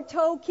the Lord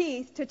told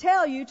Keith to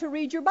tell you to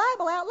read your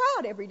Bible out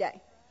loud every day.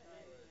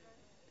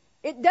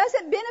 It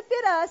doesn't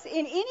benefit us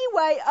in any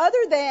way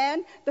other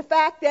than the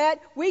fact that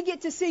we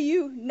get to see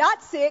you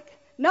not sick,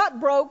 not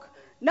broke,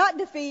 not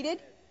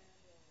defeated.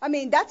 I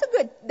mean, that's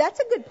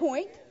a good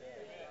point.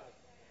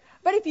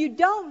 But if you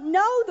don't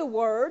know the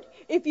Word,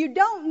 if you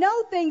don't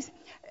know things,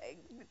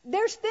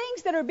 there's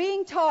things that are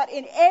being taught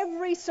in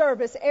every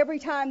service every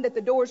time that the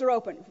doors are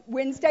open.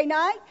 Wednesday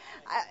night,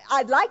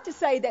 I'd like to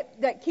say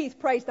that Keith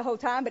prays the whole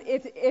time, but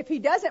if he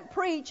doesn't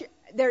preach,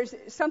 there's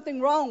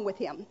something wrong with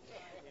him.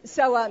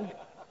 So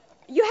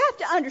you have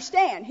to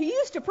understand, he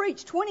used to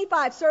preach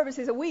 25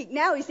 services a week.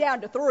 Now he's down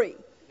to 3.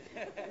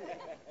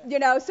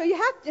 So you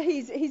have to,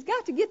 he's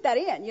got to get that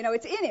in.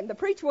 It's in him. The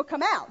preach will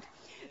come out.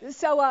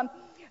 So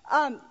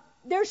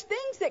there's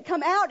things that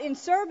come out in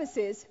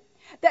services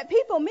that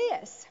people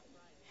miss.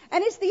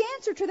 And it's the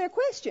answer to their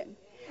question.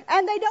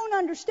 And they don't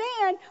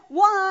understand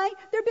why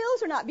their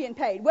bills are not being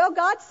paid. Well,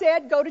 God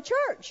said, go to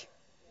church.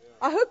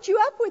 I hooked you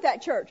up with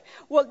that church.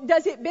 Well,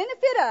 does it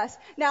benefit us?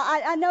 Now,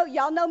 I know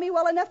y'all know me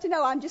well enough to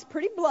know I'm just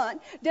pretty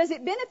blunt. Does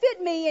it benefit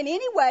me in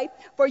any way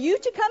for you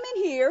to come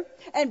in here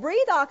and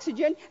breathe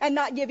oxygen and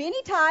not give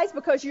any tithes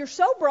because you're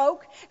so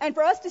broke, and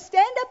for us to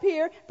stand up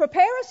here,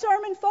 prepare a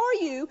sermon for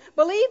you,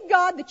 believe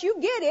God that you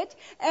get it,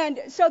 and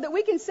so that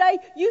we can say,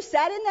 you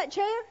sat in that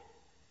chair?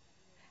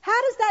 How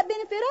does that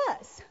benefit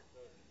us?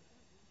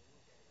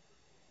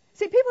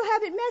 See, people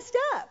have it messed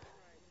up.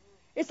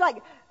 It's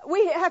like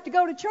we have to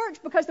go to church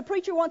because the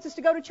preacher wants us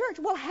to go to church.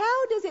 Well,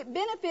 how does it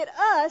benefit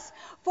us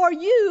for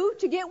you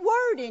to get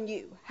word in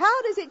you?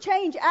 How does it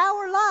change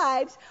our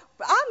lives?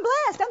 I'm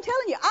blessed. I'm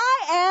telling you,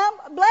 I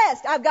am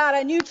blessed. I've got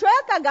a new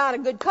truck. I got a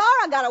good car.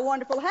 I got a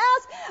wonderful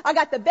house. I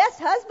got the best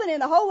husband in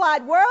the whole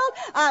wide world.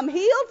 I'm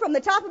healed from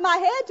the top of my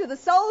head to the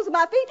soles of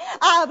my feet.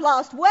 I've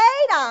lost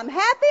weight. I'm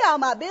happy. All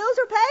my bills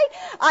are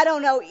paid. I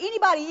don't know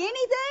anybody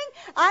anything.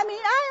 I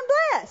mean, I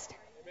am blessed.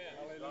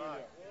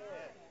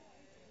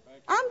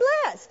 I'm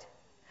blessed.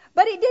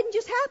 But it didn't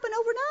just happen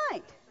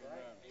overnight.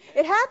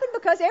 It happened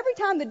because every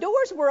time the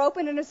doors were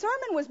open and a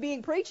sermon was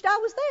being preached, I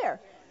was there.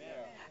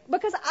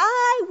 Because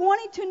I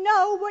wanted to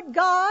know what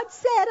God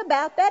said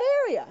about that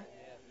area.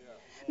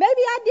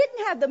 Maybe I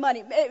didn't have the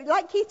money.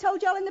 Like Keith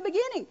told y'all in the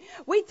beginning,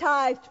 we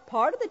tithed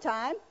part of the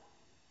time.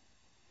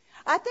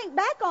 I think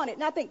back on it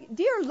and I think,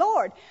 dear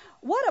Lord,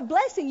 what a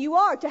blessing you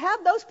are to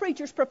have those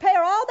preachers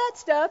prepare all that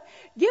stuff,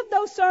 give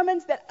those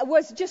sermons that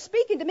was just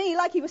speaking to me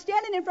like he was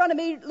standing in front of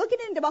me, looking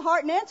into my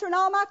heart and answering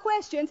all my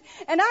questions,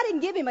 and I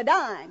didn't give him a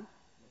dime.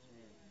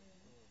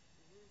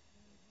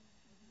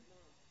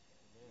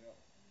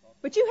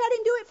 But you had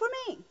him do it for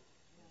me.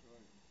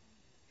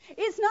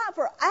 It's not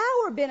for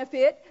our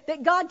benefit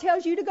that God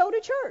tells you to go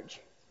to church.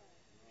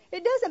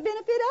 It doesn't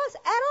benefit us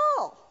at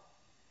all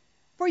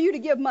for you to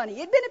give money.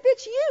 It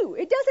benefits you.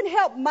 It doesn't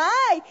help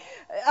my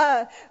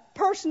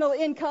personal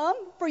income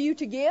for you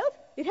to give.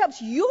 It helps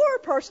your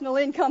personal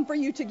income for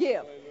you to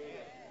give.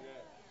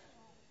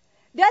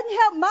 Doesn't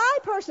help my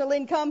personal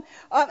income,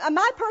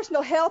 my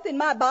personal health in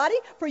my body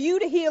for you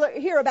to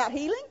hear about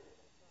healing.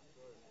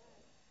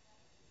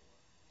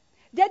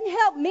 Doesn't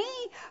help me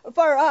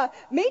for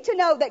me to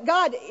know that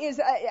God is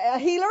a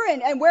healer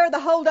and where the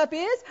holdup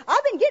is.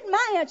 I've been getting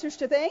my answers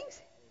to things.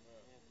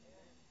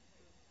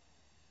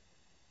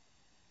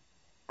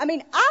 I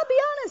mean, I'll be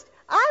honest,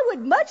 I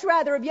would much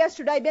rather have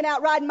yesterday been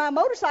out riding my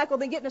motorcycle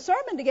than getting a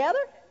sermon together.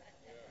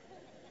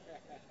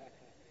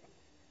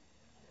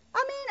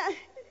 I mean,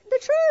 the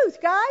truth,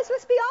 guys.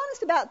 Let's be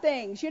honest about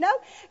things, you know.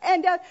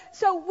 And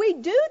so we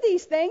do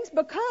these things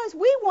because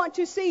we want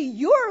to see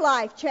your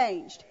life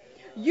changed.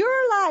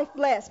 Your life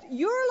blessed,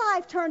 your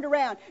life turned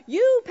around,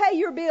 you pay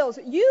your bills,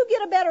 you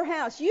get a better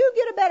house, you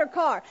get a better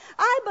car.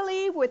 I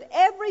believe with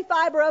every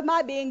fiber of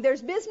my being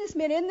there's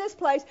businessmen in this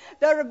place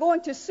that are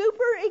going to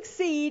super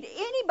exceed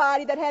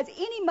anybody that has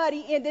any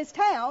money in this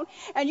town,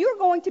 and you're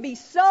going to be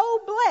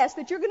so blessed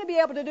that you're going to be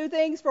able to do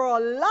things for a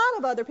lot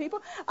of other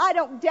people. I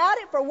don't doubt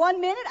it for 1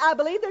 minute. I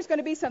believe there's going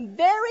to be some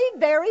very,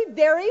 very,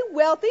 very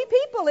wealthy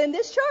people in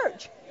this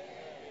church.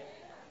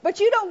 But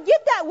you don't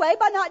get that way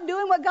by not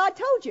doing what God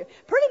told you.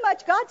 Pretty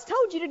much God's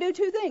told you to do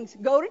two things.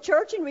 Go to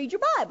church and read your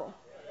Bible.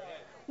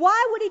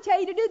 Why would he tell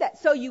you to do that?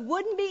 So you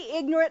wouldn't be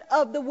ignorant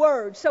of the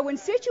word. So when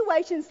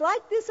situations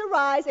like this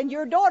arise and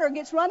your daughter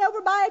gets run over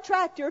by a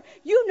tractor,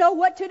 you know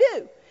what to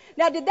do.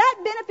 Now, did that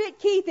benefit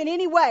Keith in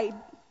any way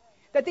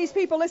that these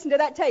people listened to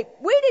that tape?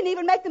 We didn't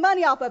even make the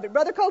money off of it.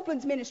 Brother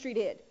Copeland's ministry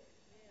did.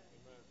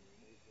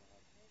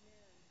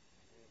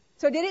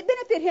 So did it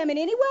benefit him in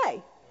any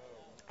way?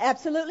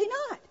 Absolutely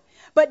not.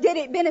 But did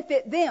it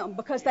benefit them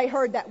because they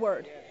heard that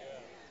word?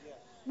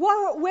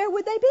 Where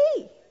would they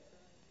be?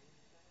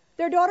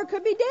 Their daughter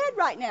could be dead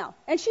right now,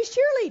 and she's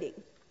cheerleading.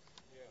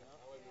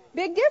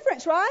 Big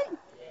difference, right?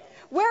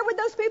 Where would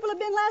those people have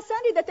been last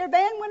Sunday that their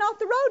van went off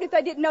the road if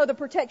they didn't know the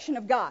protection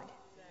of God?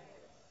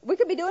 We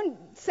could be doing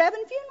 7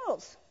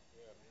 funerals.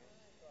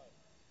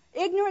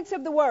 Ignorance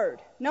of the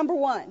word, number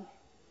one.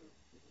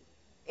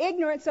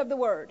 Ignorance of the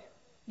word.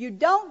 You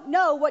don't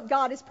know what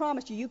God has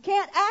promised you. You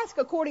can't ask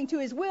according to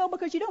his will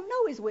because you don't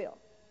know his will.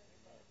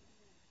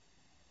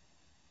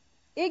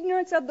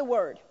 Ignorance of the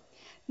word.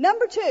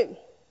 Number 2,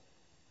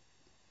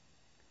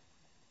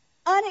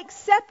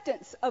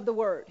 unacceptance of the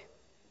word.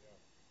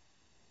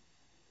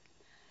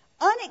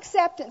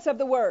 Unacceptance of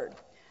the word.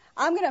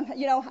 I'm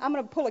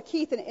gonna pull a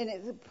Keith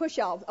and push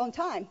y'all on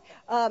time.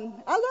 I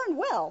learned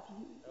well.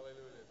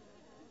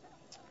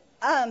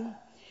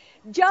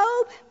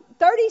 Job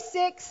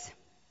 36:11.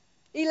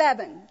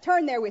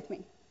 Turn there with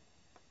me.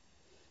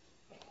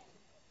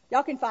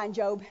 Y'all can find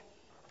Job.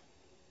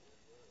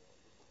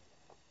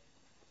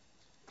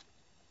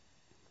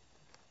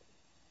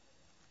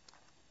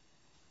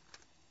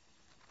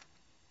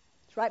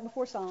 It's right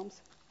before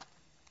Psalms.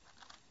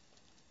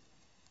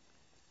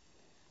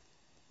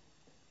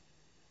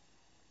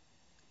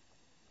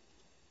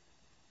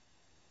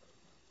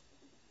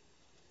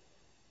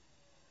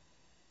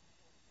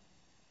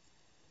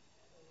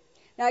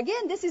 Now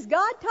again, this is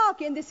God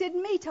talking. This isn't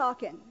me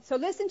talking. So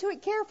listen to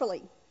it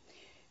carefully.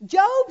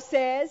 Job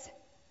says,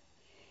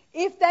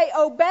 if they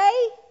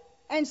obey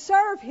and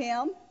serve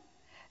him,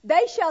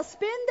 they shall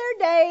spend their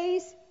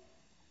days,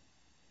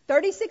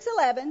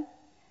 36:11,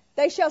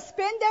 they shall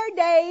spend their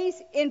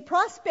days in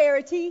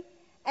prosperity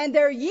and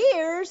their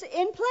years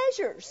in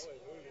pleasures.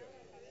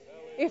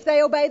 If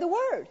they obey the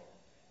word.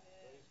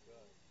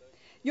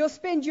 You'll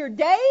spend your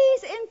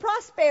days in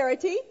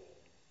prosperity.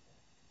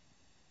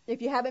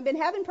 If you haven't been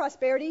having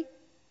prosperity,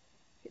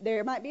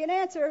 there might be an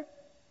answer.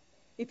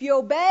 If you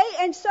obey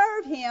and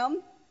serve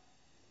him,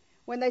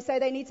 when they say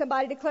they need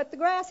somebody to cut the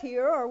grass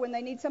here, or when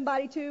they need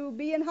somebody to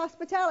be in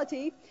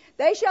hospitality,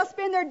 they shall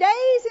spend their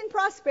days in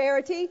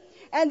prosperity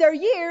and their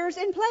years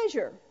in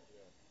pleasure.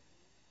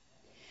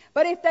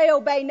 But if they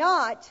obey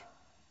not,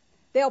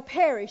 they'll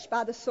perish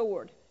by the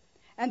sword,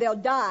 and they'll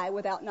die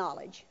without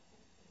knowledge.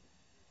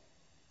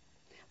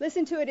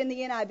 Listen to it in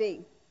the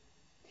NIV.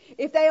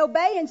 If they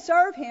obey and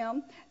serve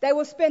him, they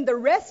will spend the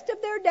rest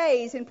of their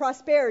days in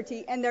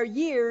prosperity and their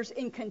years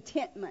in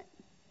contentment.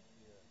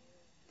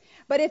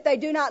 But if they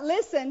do not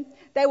listen,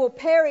 they will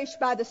perish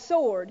by the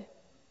sword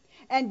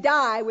and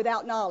die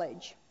without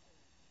knowledge.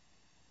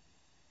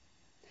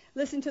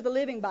 Listen to the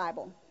Living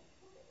Bible.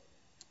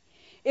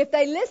 If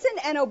they listen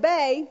and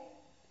obey,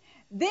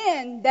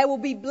 then they will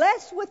be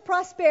blessed with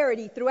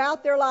prosperity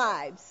throughout their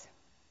lives.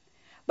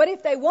 But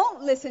if they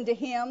won't listen to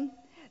him,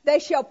 they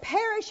shall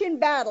perish in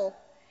battle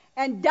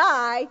and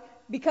die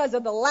because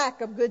of the lack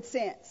of good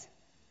sense.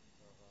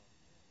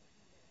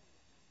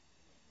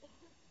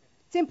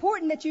 It's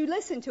important that you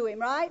listen to him,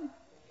 right?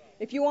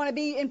 If you want to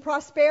be in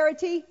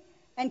prosperity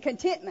and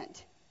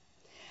contentment.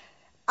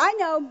 I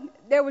know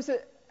there was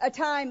a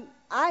time,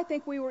 I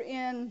think we were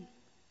in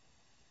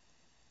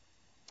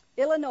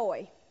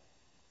Illinois,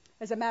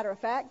 as a matter of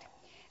fact,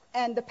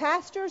 and the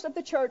pastors of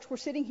the church were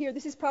sitting here.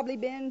 This has probably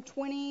been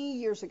 20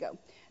 years ago.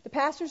 The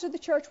pastors of the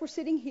church were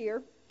sitting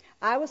here.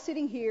 I was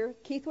sitting here.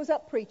 Keith was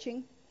up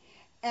preaching,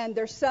 and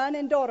their son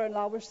and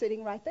daughter-in-law were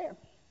sitting right there.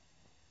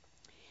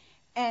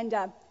 And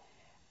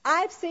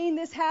I've seen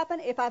this happen.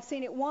 If I've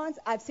seen it once,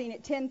 I've seen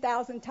it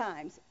 10,000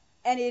 times.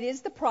 And it is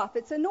the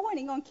prophet's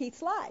anointing on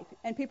Keith's life.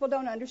 And people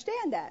don't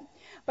understand that.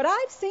 But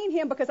I've seen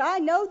him, because I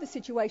know the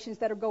situations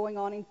that are going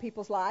on in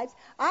people's lives.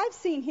 I've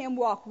seen him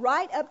walk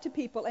right up to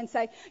people and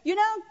say, you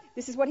know,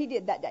 this is what he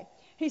did that day.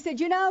 He said,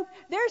 you know,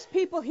 there's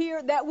people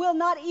here that will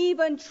not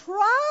even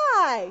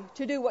try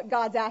to do what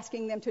God's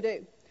asking them to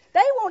do. They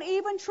won't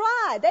even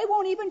try. They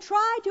won't even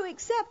try to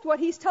accept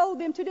what he's told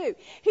them to do.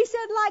 He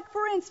said, like,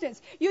 for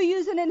instance, you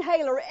use an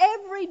inhaler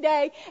every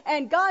day,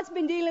 and God's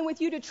been dealing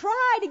with you to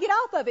try to get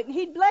off of it, and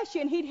he'd bless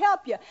you and he'd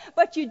help you,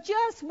 but you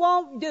just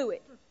won't do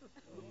it.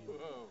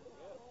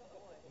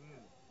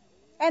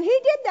 And he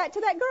did that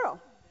to that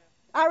girl.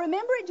 I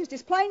remember it just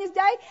as plain as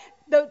day.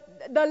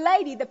 The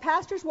lady, the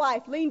pastor's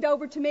wife, leaned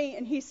over to me,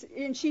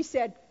 and she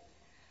said,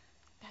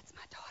 that's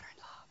my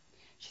daughter-in-law.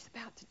 She's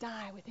about to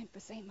die with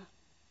emphysema.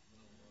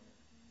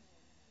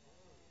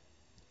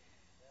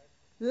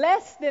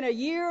 Less than a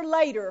year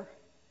later,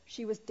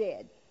 she was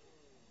dead.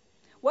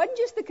 Wasn't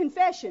just the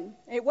confession.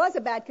 It was a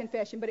bad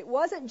confession, but it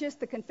wasn't just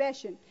the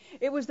confession.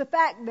 It was the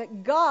fact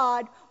that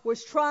God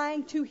was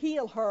trying to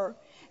heal her,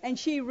 and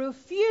she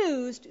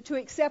refused to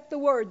accept the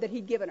word that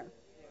he'd given her.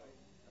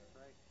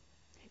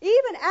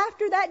 Even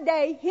after that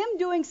day, him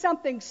doing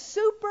something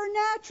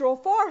supernatural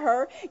for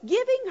her,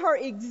 giving her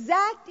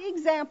exact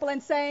example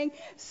and saying,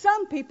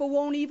 some people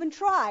won't even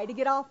try to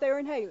get off their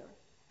inhaler,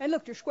 and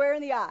looked her square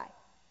in the eye.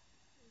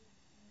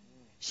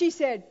 She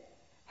said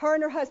her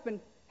and her husband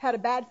had a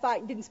bad fight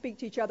and didn't speak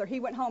to each other. He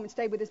went home and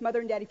stayed with his mother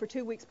and daddy for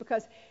 2 weeks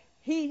because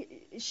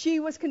she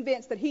was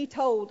convinced that he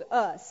told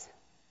us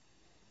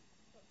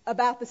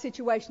about the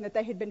situation that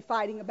they had been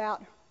fighting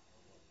about,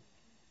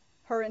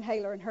 her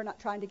inhaler and her not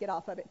trying to get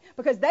off of it,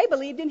 because they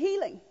believed in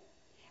healing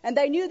and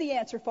they knew the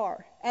answer for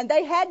her, and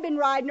they had been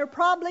riding her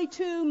probably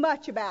too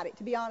much about it,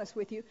 to be honest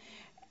with you,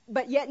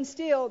 but yet and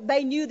still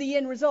they knew the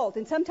end result.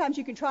 And sometimes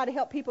you can try to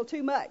help people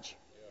too much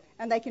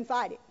and they can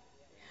fight it.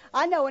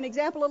 I know an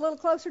example a little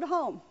closer to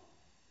home.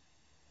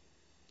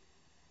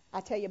 I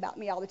tell you about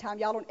me all the time.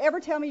 Y'all don't ever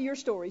tell me your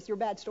stories, your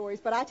bad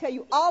stories, but I tell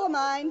you all of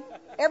mine.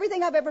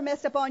 Everything I've ever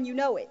messed up on, you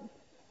know it.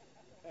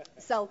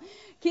 So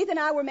Keith and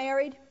I were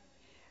married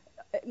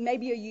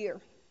maybe a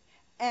year.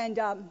 And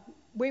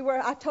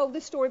I've told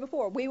this story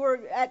before. We were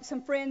at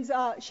some friends'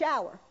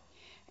 shower.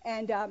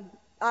 And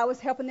I was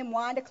helping them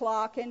wind a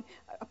clock, and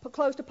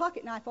closed a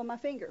pocket knife on my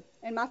finger.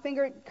 And my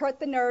finger cut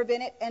the nerve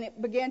in it, and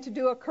it began to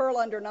do a curl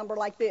under number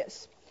like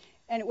this.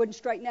 And it wouldn't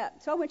straighten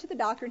up. So I went to the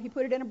doctor, and he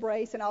put it in a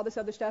brace and all this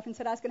other stuff, and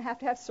said I was going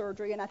to have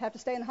surgery, and I'd have to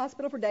stay in the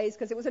hospital for days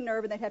because it was a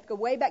nerve, and they'd have to go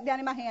way back down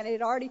in my hand. It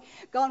had already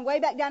gone way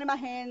back down in my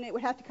hand, and it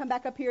would have to come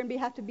back up here and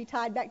have to be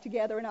tied back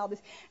together and all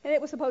this. And it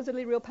was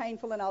supposedly real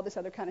painful and all this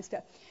other kind of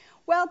stuff.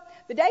 Well,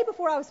 the day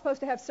before I was supposed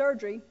to have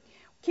surgery,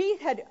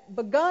 Keith had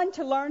begun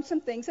to learn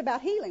some things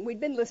about healing. We'd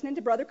been listening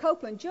to Brother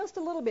Copeland just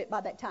a little bit by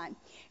that time.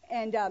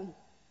 And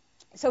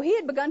so he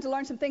had begun to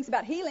learn some things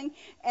about healing,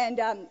 and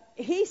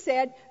he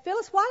said,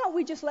 Phyllis, why don't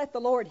we just let the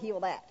Lord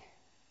heal that?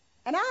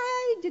 And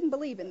I didn't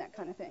believe in that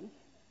kind of thing.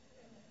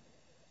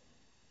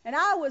 And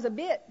I was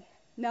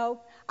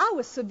I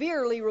was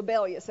severely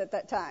rebellious at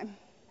that time.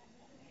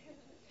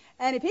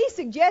 And if he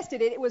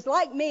suggested it, it was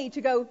like me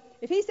to go,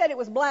 if he said it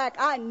was black,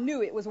 I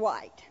knew it was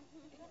white.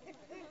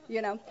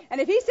 You know,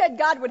 and if he said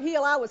God would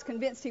heal, I was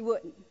convinced he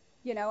wouldn't.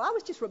 You know, I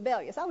was just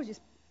rebellious. I was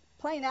just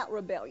plain out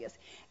rebellious.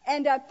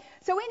 And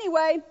so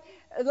anyway,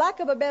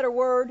 lack of a better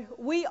word,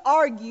 we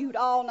argued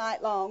all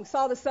night long,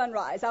 saw the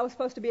sunrise. I was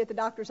supposed to be at the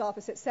doctor's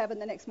office at 7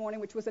 the next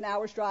morning, which was an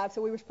hour's drive,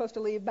 so we were supposed to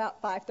leave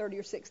about 5:30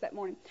 or 6 that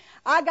morning.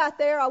 I got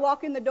there, I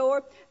walk in the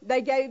door,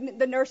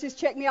 the nurses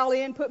checked me all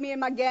in, put me in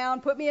my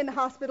gown, put me in the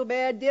hospital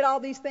bed, did all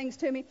these things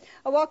to me.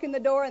 I walk in the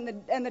door,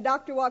 and the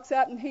doctor walks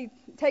up, and he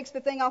takes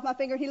the thing off my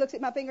finger, he looks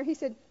at my finger, he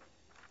said,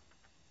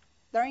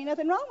 There ain't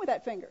nothing wrong with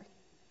that finger.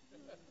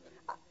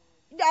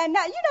 And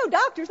now,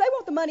 doctors, they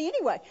want the money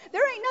anyway.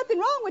 There ain't nothing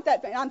wrong with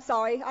that finger. I'm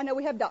sorry. I know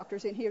we have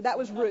doctors in here. That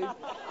was rude.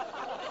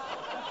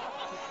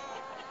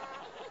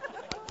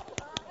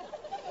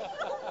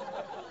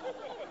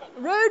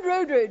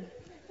 Rude.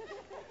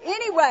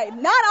 Anyway,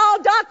 not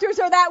all doctors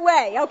are that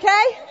way,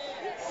 okay?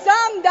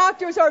 Some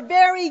doctors are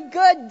very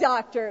good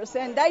doctors,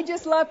 and they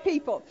just love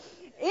people.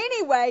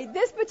 Anyway,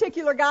 this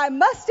particular guy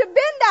must have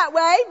been that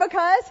way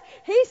because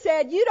he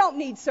said, you don't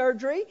need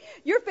surgery.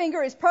 Your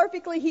finger is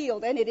perfectly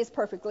healed, and it is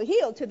perfectly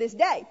healed to this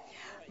day.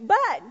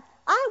 But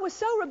I was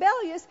so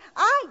rebellious,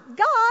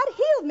 God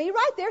healed me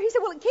right there. He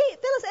said, well,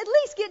 Phyllis, at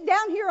least get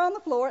down here on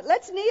the floor.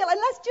 Let's kneel, and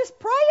let's just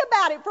pray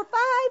about it for 5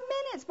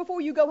 minutes before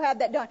you go have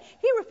that done.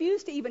 He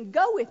refused to even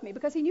go with me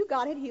because he knew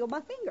God had healed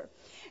my finger.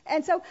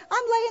 And so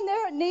I'm laying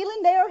there,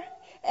 kneeling there,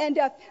 and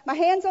my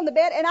hands on the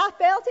bed, and I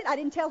felt it. I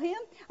didn't tell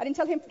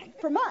him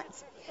for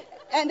months.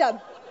 And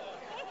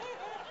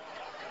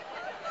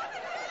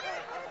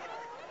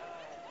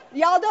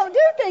y'all don't do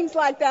things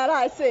like that,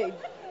 I see.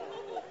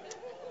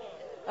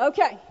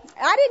 Okay.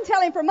 I didn't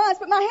tell him for months,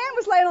 but my hand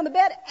was laying on the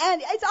bed,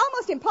 and it's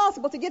almost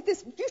impossible to get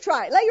this. You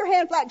try it. Lay your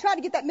hand flat and try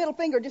to get that middle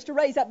finger just to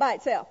raise up by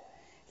itself.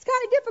 It's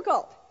kind of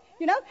difficult,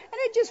 and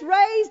it just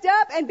raised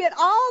up and bent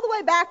all the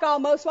way back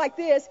almost like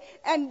this,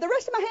 and the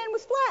rest of my hand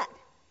was flat.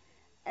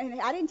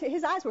 And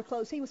his eyes were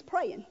closed. He was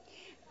praying.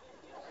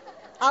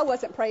 I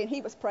wasn't praying.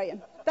 He was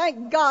praying.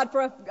 Thank God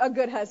for a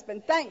good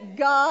husband. Thank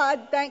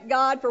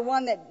God for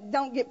one that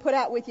don't get put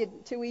out with you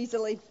too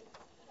easily.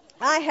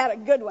 I had a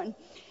good one.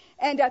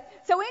 And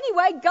so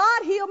anyway,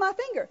 God healed my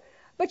finger.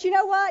 But you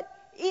know what?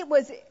 He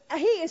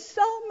is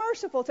so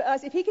merciful to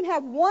us. If he can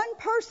have one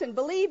person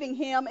believing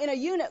him in a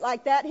unit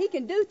like that, he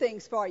can do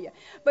things for you.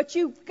 But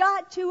you've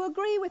got to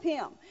agree with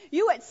him.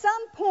 You at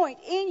some point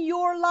in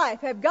your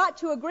life have got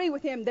to agree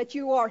with him that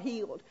you are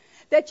healed,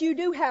 that you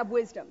do have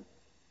wisdom,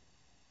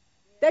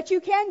 that you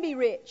can be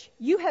rich.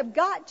 You have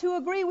got to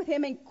agree with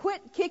him and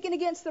quit kicking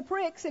against the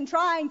pricks and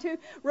trying to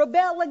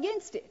rebel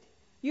against it.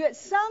 You at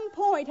some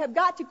point have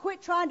got to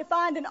quit trying to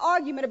find an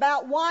argument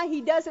about why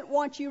he doesn't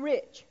want you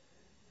rich.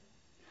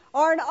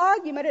 Or an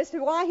argument as to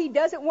why he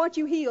doesn't want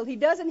you healed. He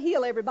doesn't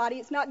heal everybody.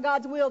 It's not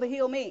God's will to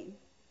heal me.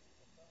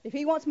 If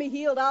he wants me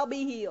healed, I'll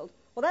be healed.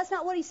 Well, that's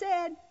not what he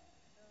said.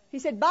 He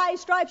said, by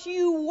his stripes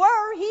you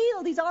were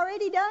healed. He's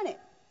already done it.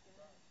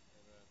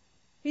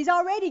 He's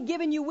already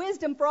given you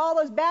wisdom for all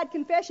those bad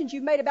confessions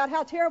you've made about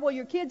how terrible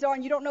your kids are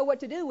and you don't know what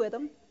to do with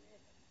them.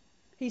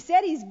 He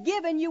said he's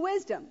given you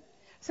wisdom.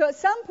 So at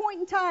some point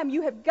in time,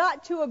 you have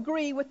got to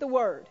agree with the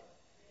Word.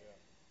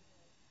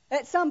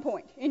 At some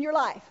point in your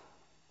life.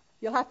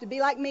 You'll have to be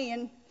like me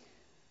and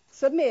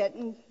submit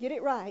and get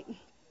it right.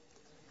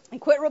 And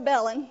quit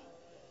rebelling.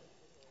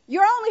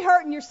 You're only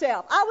hurting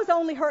yourself. I was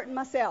only hurting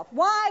myself.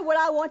 Why would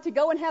I want to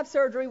go and have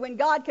surgery when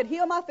God could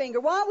heal my finger?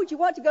 Why would you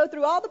want to go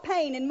through all the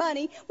pain and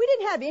money? We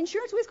didn't have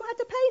insurance. We was going to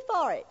have to pay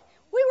for it.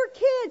 We were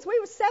kids. We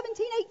were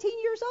 17, 18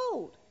 years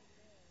old.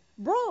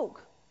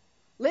 Broke.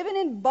 Living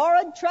in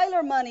borrowed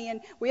trailer money,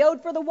 and we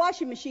owed for the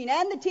washing machine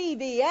and the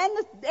TV and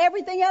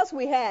everything else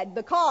we had,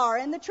 the car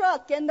and the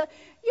truck and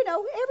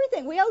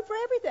everything. We owed for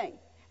everything.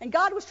 And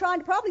God was trying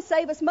to probably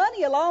save us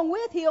money along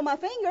with heal my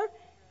finger,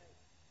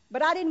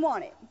 but I didn't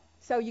want it.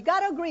 So you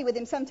got to agree with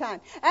him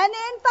sometime. And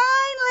then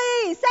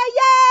finally, say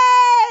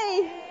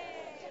yay!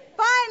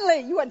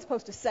 Finally, you wasn't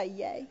supposed to say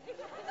yay.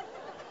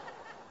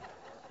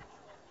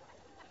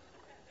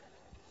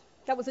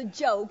 That was a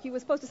joke. You were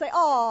supposed to say,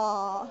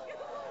 aw.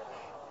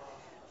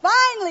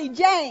 Finally,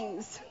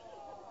 James.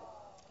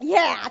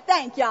 Yeah,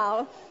 thank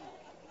y'all.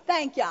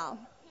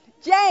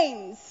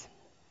 James.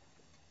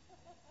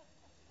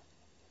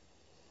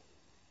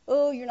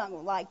 Oh, you're not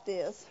going to like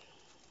this.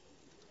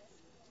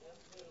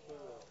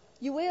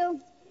 You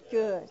will?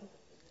 Good.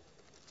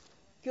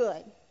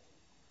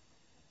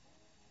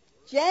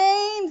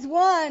 James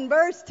 1,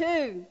 verse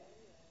 2.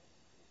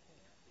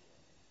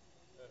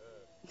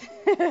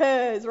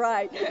 That's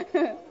right.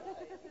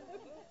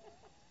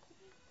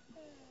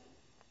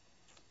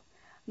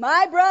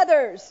 My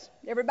brothers,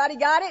 everybody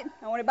got it?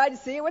 I want everybody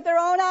to see it with their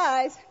own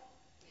eyes.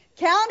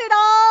 Count it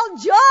all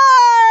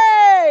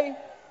joy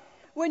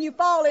when you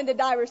fall into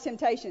diverse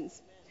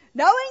temptations.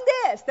 Knowing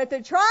this, that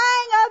the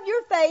trying of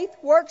your faith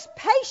works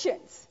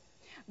patience.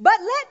 But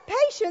let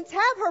patience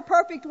have her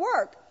perfect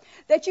work,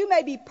 that you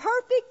may be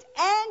perfect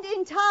and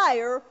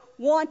entire,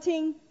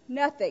 wanting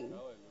nothing.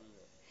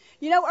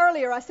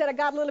 Earlier I said I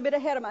got a little bit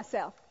ahead of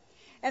myself.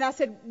 And I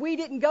said, we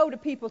didn't go to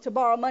people to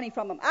borrow money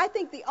from them. I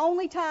think the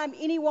only time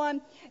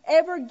anyone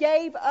ever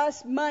gave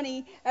us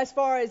money as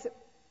far as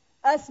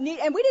us need,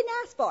 and we didn't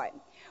ask for it,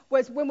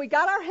 was when we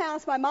got our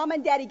house. My mom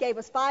and daddy gave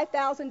us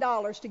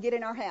 $5,000 to get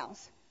in our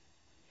house.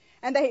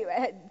 And they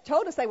had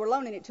told us they were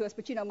loaning it to us,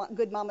 but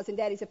good mamas and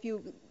daddies, a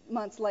few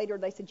months later,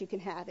 they said, you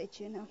can have it,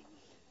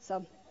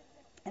 So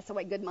that's the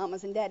way good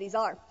mamas and daddies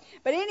are.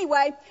 But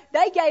anyway,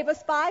 they gave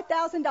us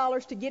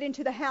 $5,000 to get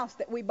into the house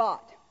that we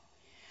bought.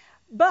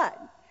 But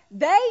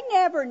they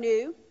never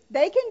knew.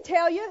 They can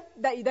tell you,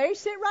 they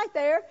sit right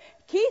there.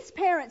 Keith's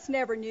parents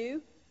never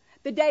knew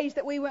The days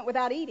that we went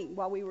without eating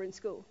while we were in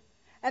school.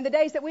 And the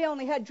days that we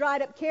only had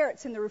dried up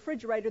carrots in the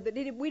refrigerator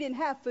that we didn't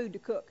have food to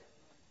cook.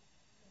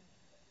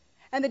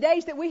 And the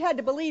days that we had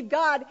to believe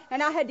God,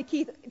 and I had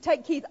to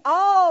take Keith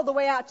all the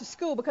way out to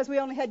school because we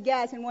only had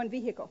gas in one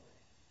vehicle.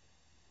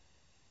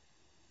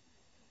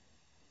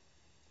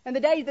 And the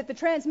day that the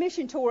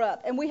transmission tore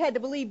up, and we had to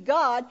believe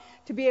God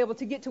to be able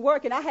to get to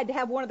work, and I had to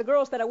have one of the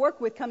girls that I work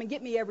with come and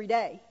get me every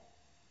day.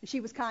 And she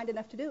was kind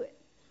enough to do it.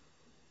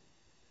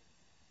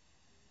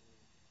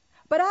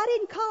 But I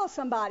didn't call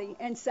somebody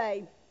and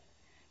say,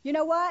 you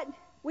know what?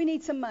 We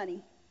need some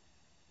money.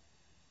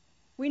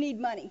 We need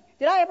money.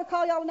 Did I ever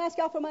call y'all and ask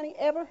y'all for money?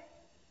 Ever?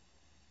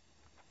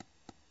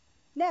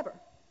 Never.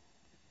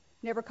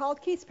 Never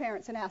called Keith's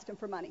parents and asked them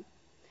for money.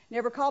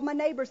 Never called my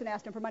neighbors and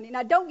asked them for money.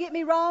 Now, don't get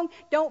me wrong.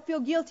 Don't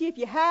feel guilty if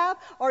you have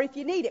or if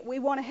you need it. We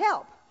want to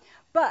help.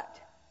 But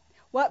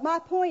what my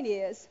point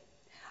is,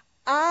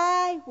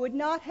 I would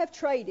not have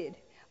traded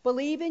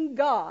believing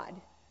God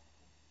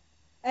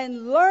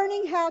and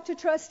learning how to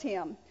trust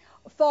Him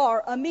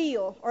for a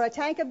meal or a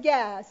tank of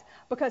gas,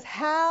 because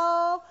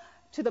how,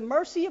 to the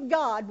mercy of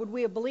God, would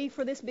we have believed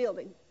for this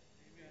building?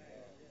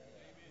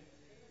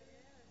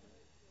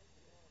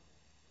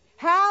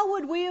 How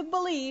would we have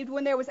believed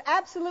when there was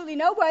absolutely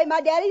no way?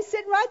 My daddy's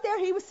sitting right there.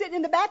 He was sitting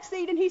in the back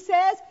seat, and he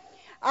says,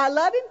 I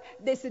love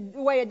him. This is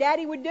the way a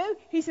daddy would do.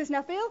 He says,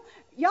 now, Phil,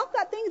 y'all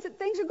got things are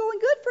going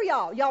good for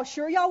y'all. Y'all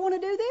sure y'all want to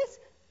do this?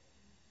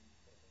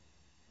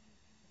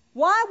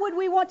 Why would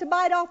we want to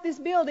bite off this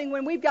building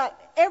when we've got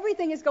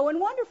everything is going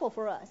wonderful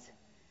for us?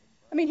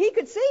 I mean, he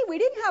could see we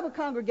didn't have a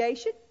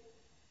congregation.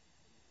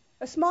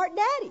 A smart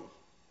daddy.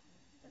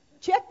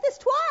 Check this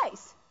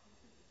twice.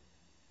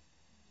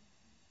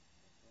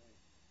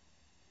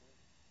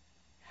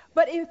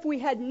 But if we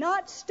had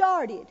not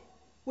started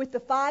with the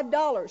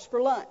 $5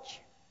 for lunch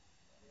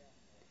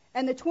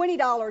and the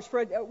 $20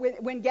 for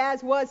when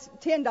gas was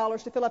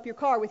 $10 to fill up your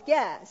car with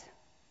gas,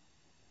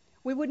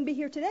 we wouldn't be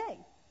here today.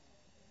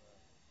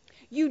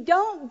 You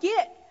don't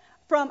get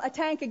from a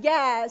tank of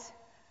gas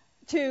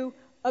to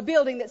a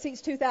building that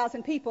seats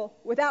 2,000 people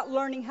without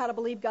learning how to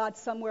believe God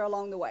somewhere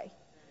along the way.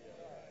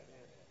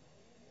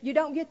 You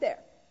don't get there.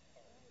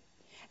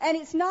 And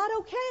it's not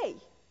okay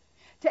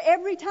to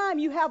every time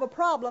you have a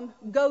problem,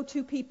 go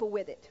to people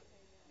with it.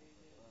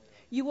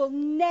 You will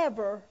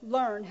never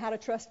learn how to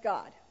trust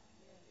God.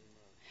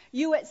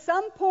 You at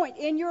some point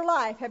in your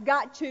life have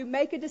got to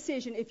make a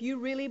decision if you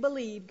really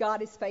believe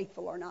God is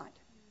faithful or not.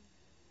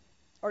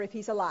 Or if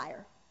He's a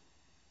liar.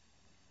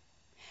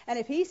 And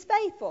if He's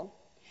faithful,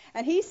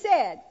 and He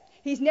said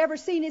He's never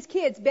seen His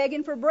kids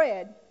begging for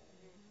bread,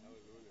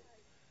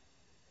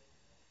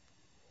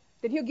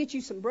 then He'll get you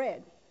some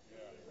bread.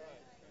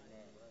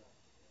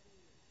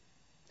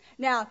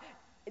 Now,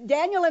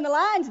 Daniel in the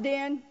lion's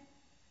den,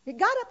 it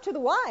got up to the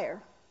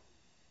wire.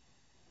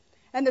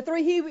 And the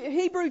 3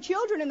 Hebrew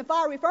children in the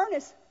fiery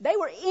furnace, they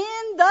were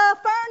in the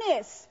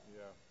furnace.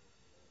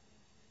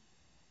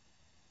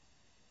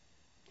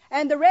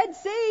 And the Red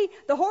Sea,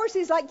 the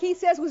horses, like Keith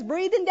says, was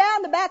breathing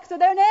down the backs of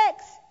their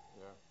necks.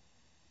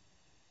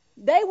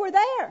 They were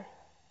there.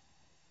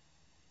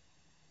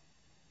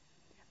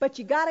 But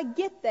you got to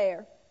get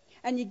there.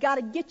 And you got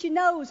to get your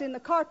nose in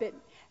the carpet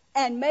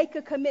and make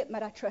a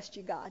commitment. I trust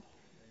you, God.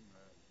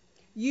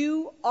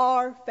 You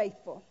are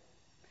faithful.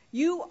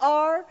 You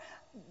are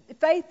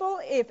faithful.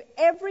 If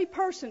every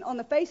person on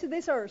the face of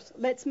this earth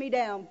lets me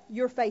down,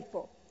 you're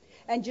faithful.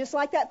 And just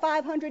like that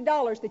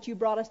 $500 that you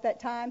brought us that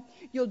time,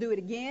 you'll do it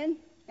again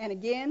and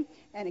again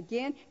and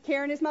again.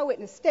 Karen is my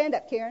witness. Stand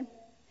up, Karen.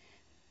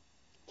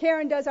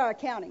 Karen does our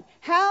accounting.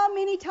 How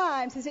many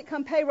times has it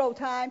come payroll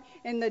time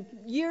in the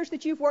years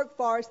that you've worked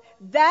for us,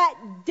 that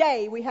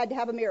day we had to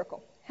have a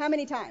miracle? How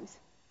many times?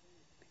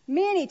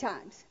 Many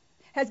times.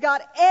 Has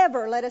God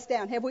ever let us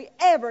down? Have we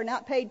ever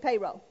not paid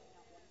payroll?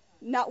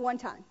 Not one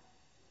time.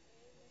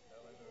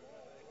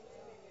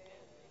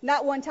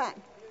 Not one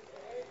time.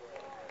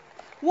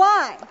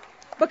 Why?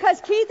 Because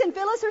Keith and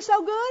Phyllis are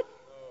so good?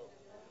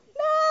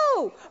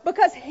 No,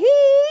 because He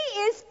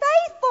is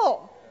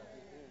faithful.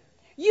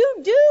 You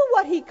do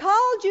what He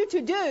called you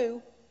to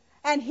do,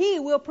 and He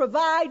will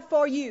provide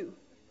for you.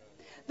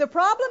 The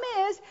problem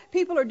is,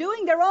 people are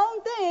doing their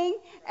own thing,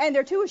 and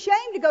they're too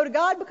ashamed to go to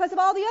God because of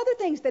all the other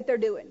things that they're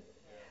doing.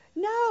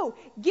 No,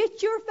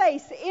 get your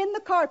face in the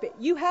carpet.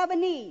 You have a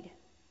need.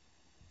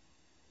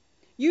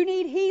 You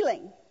need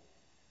healing.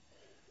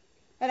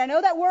 And I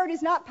know that word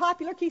is not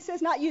popular. Keith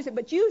says not use it,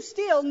 but you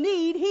still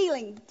need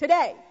healing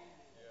today.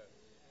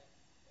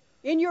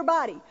 In your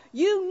body.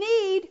 You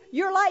need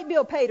your light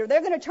bill paid, or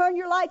they're going to turn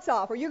your lights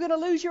off, or you're going to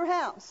lose your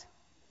house.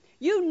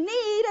 You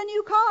need a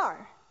new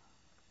car.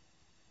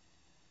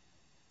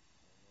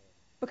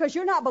 Because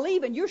you're not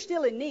believing, you're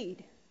still in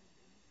need.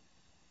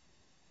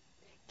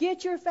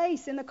 Get your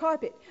face in the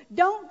carpet.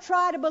 Don't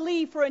try to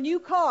believe for a new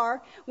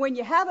car when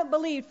you haven't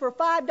believed for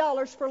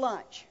 $5 for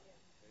lunch.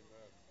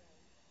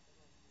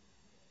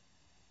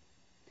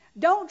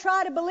 Don't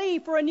try to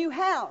believe for a new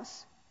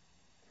house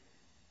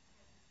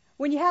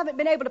when you haven't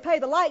been able to pay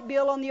the light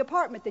bill on the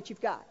apartment that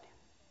you've got.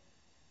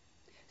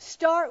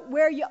 Start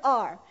where you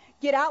are.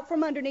 Get out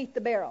from underneath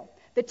the barrel.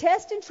 The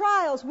tests and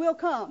trials will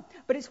come,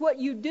 but it's what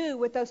you do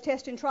with those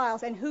tests and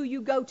trials and who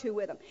you go to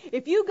with them.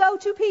 If you go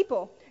to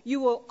people, you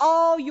will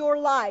all your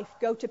life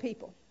go to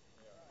people.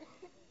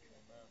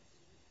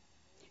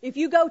 If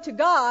you go to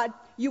God,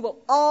 you will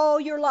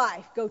all your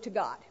life go to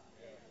God.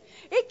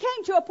 It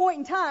came to a point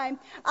in time,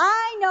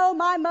 I know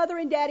my mother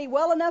and daddy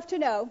well enough to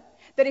know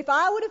that if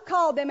I would have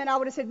called them and I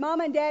would have said,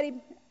 Mama and Daddy,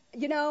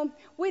 you know,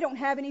 we don't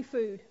have any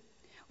food.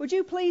 Would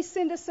you please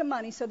send us some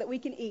money so that we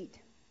can eat?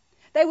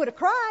 They would have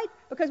cried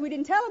because we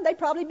didn't tell them. They'd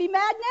probably be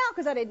mad now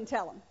because I didn't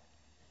tell them.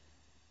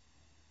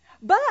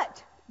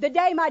 But the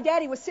day my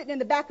daddy was sitting in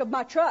the back of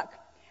my truck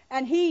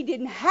and he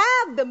didn't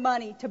have the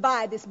money to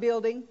buy this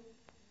building,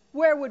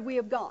 where would we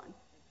have gone?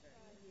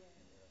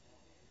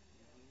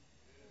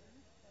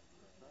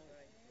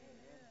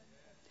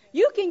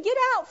 You can get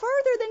out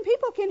further than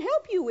people can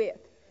help you with.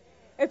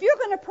 If you're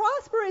going to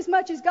prosper as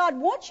much as God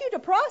wants you to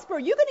prosper,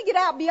 you're going to get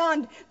out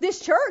beyond this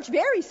church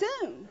very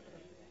soon.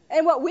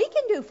 And what we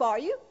can do for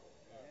you.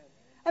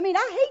 I mean,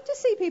 I hate to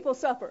see people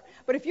suffer.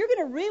 But if you're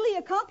going to really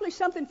accomplish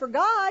something for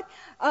God,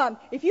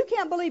 if you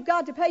can't believe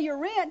God to pay your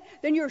rent,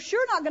 then you're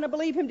sure not going to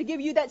believe Him to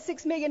give you that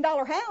 $6 million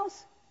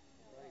house.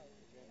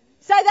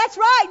 Say, that's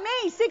right,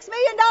 me, $6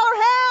 million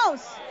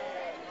house.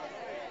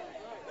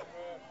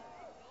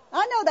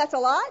 I know that's a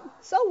lot.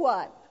 So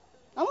what?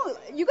 You're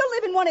going to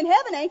live in one in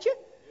heaven, ain't you?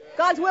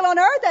 God's will on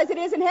earth as it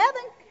is in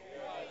heaven.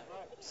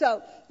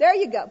 So, there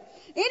you go.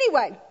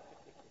 Anyway,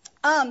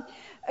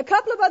 a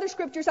couple of other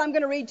scriptures I'm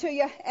going to read to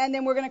you, and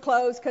then we're going to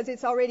close because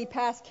it's already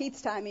past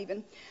Keith's time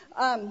even.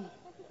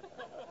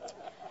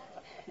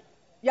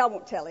 Y'all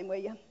won't tell him, will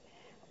you?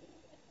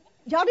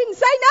 Y'all didn't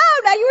say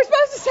no. Now, you were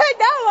supposed to say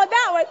no on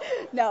that one.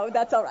 No,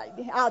 that's all right.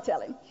 I'll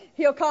tell him.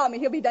 He'll call me.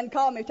 He'll be done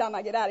calling me by the time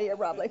I get out of here,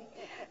 probably.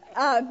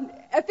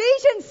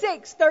 Ephesians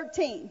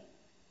 6:13.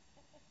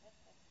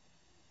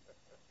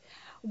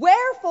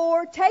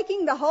 Wherefore,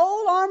 taking the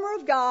whole armor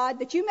of God,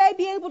 that you may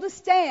be able to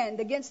stand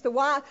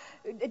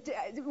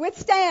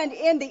withstand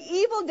in the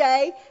evil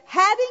day,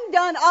 having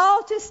done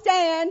all to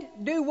stand,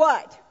 do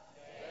what?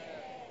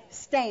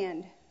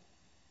 Stand.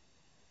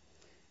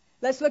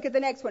 Let's look at the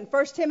next one.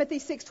 1 Timothy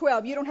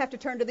 6:12. You don't have to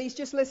turn to these.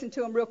 Just listen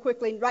to them real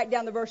quickly and write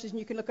down the verses, and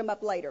you can look them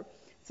up later,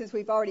 since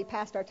we've already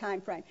passed our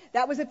time frame.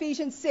 That was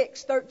Ephesians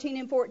 6:13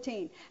 and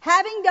 14.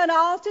 Having done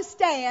all to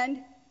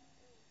stand,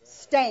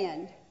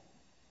 stand.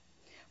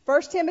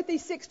 1 Timothy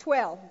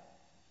 6:12.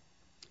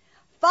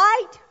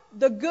 Fight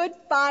the good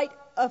fight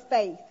of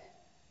faith.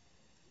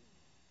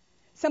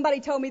 Somebody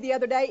told me the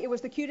other day, it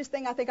was the cutest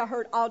thing I think I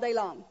heard all day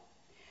long.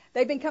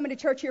 They've been coming to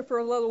church here for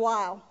a little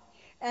while.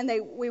 And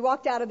we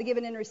walked out of the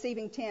giving and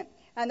receiving tent.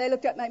 And they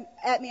looked at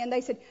me and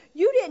they said,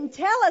 you didn't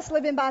tell us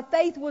living by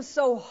faith was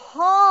so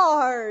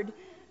hard.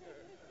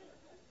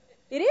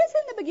 It is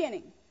in the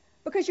beginning.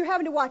 Because you're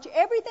having to watch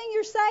everything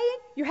you're saying.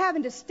 You're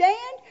having to stand.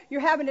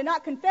 You're having to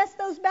not confess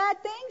those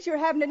bad things. You're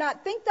having to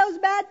not think those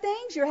bad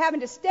things. You're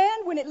having to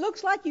stand when it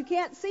looks like you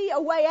can't see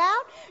a way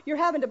out. You're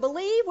having to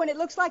believe when it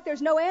looks like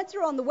there's no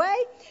answer on the way.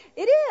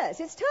 It is.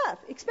 It's tough,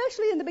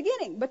 especially in the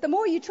beginning. But the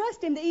more you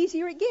trust Him, the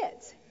easier it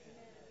gets.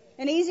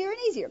 And easier and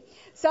easier.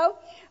 So,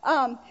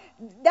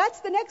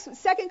 that's the next one.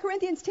 2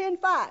 Corinthians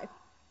 10:5.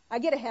 I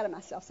get ahead of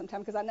myself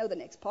sometimes because I know the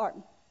next part.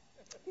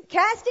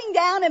 Casting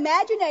down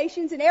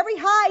imaginations and every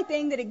high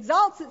thing that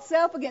exalts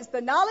itself against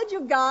the knowledge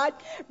of God,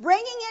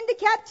 bringing into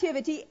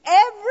captivity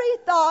every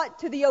thought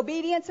to the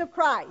obedience of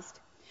Christ.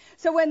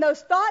 So when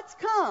those thoughts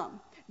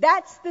come,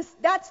 that's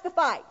the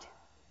fight.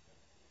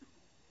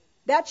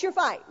 That's your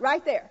fight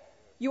right there.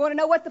 You want to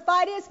know what the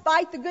fight is?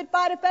 Fight the good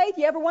fight of faith.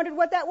 You ever wondered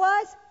what that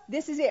was?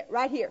 This is it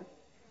right here.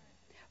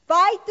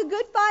 Fight the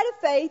good fight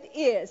of faith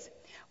is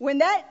when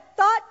that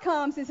thought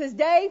comes and says,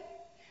 Dave,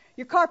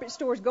 your carpet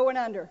store is going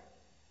under.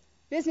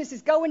 Business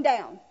is going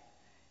down.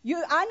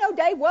 I know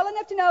Dave well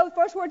enough to know the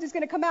first words that's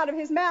going to come out of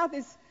his mouth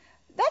is,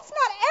 that's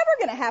not ever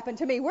going to happen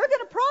to me. We're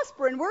going to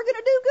prosper and we're going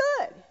to do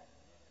good.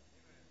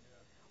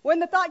 When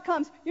the thought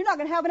comes, you're not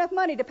going to have enough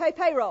money to pay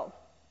payroll.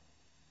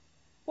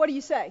 What do you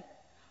say?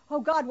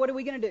 Oh God, what are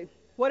we going to do?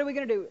 What are we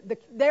going to do?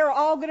 They're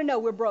all going to know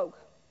we're broke.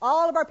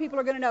 All of our people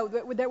are going to know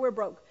that we're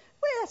broke.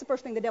 Well, that's the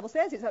first thing the devil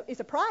says. It's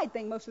a pride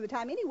thing most of the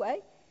time anyway.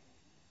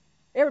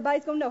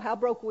 Everybody's going to know how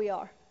broke we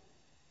are.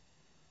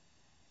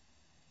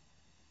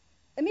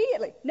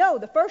 Immediately. No,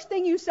 the first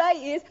thing you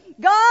say is,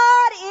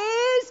 God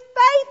is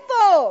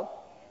faithful.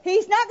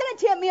 He's not going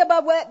to tempt me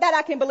above that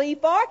I can believe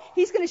for.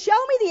 He's going to show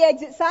me the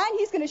exit sign.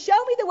 He's going to show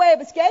me the way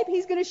of escape.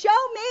 He's going to show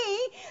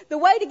me the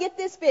way to get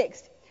this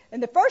fixed.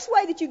 And the first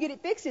way that you get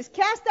it fixed is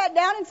cast that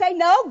down and say,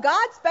 no,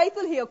 God's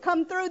faithful. He'll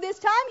come through this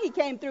time. He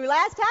came through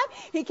last time.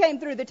 He came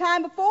through the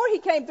time before. He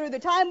came through the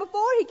time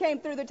before. He came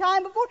through the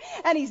time before.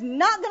 And He's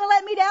not going to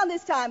let me down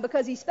this time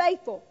because He's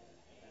faithful.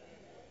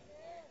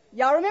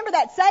 Y'all remember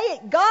that? Say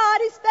it.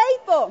 God is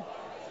faithful.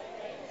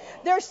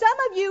 There's some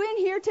of you in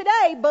here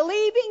today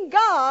believing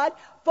God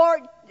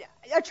for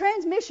a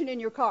transmission in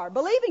your car,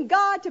 believing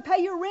God to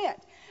pay your rent.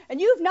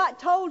 And you've not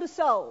told a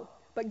soul,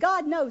 but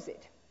God knows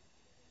it.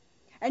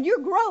 And you're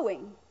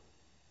growing.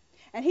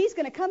 And He's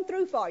going to come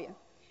through for you.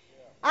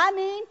 I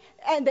mean,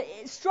 and the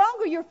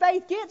stronger your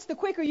faith gets, the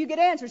quicker you get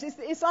answers.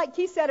 It's like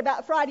he said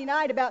about Friday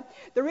night about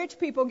the rich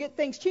people get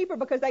things cheaper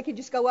because they can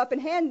just go up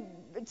and hand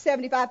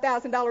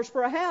 $75,000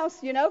 for a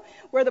house, you know,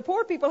 where the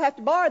poor people have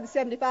to borrow the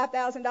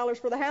 $75,000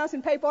 for the house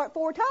and pay for it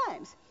 4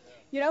 times.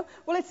 You know,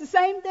 well, it's the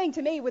same thing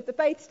to me with the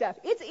faith stuff.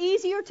 It's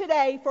easier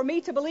today for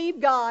me to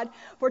believe God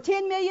for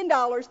 $10 million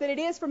than it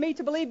is for me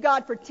to believe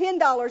God for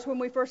 $10 when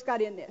we first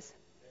got in this.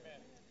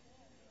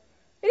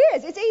 It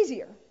is. It's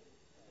easier.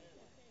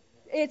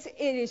 It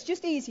is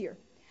just easier.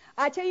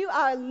 I tell you,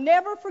 I'll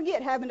never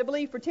forget having to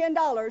believe for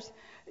 $10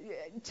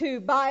 to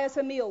buy us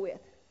a meal with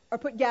or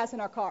put gas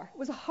in our car. It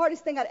was the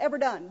hardest thing I'd ever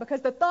done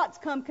because the thoughts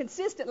come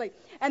consistently.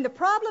 And the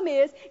problem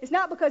is, it's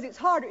not because it's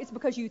harder, it's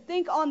because you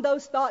think on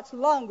those thoughts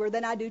longer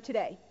than I do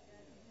today.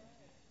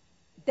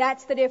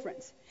 That's the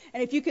difference.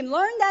 And if you can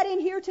learn that in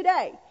here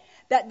today,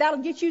 that'll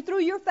get you through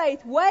your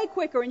faith way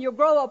quicker and you'll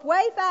grow up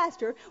way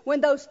faster.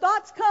 When those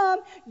thoughts come,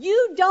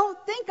 you don't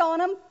think on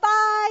them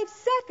 5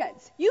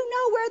 seconds. You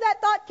know where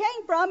that thought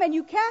came from and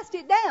you cast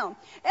it down.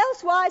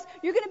 Elsewise,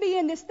 you're going to be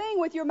in this thing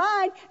with your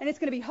mind and it's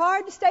going to be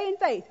hard to stay in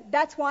faith.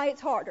 That's why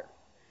it's harder.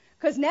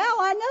 Because now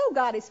I know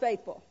God is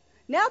faithful.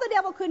 Now the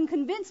devil couldn't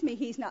convince me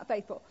He's not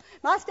faithful.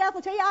 My staff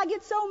will tell you I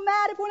get so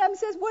mad if one of them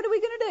says, "What are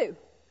we going to do?"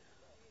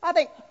 I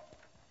think,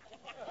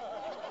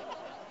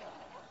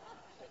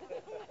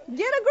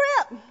 get a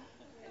grip.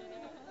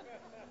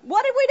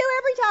 What did we do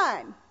every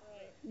time?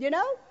 You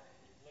know?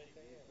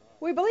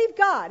 We believe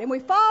God and we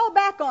fall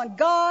back on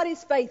God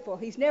is faithful.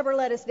 He's never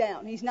let us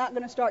down. He's not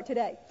going to start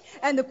today.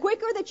 And the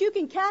quicker that you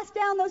can cast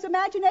down those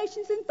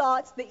imaginations and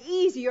thoughts, the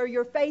easier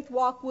your faith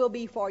walk will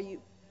be for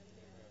you.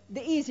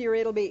 The easier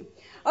it'll be.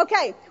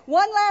 Okay,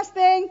 one last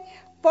thing.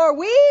 For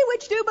we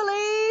which do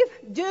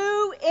believe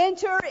do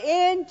enter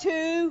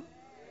into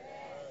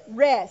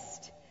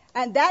rest.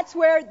 And that's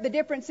where the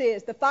difference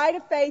is. The fight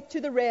of faith to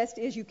the rest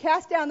is you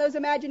cast down those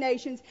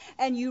imaginations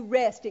and you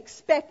rest,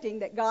 expecting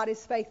that God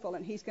is faithful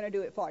and He's going to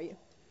do it for you.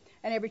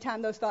 And every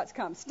time those thoughts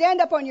come, stand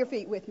up on your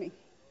feet with me.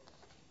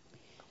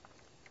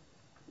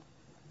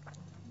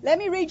 Let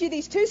me read you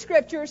these 2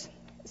 scriptures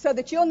so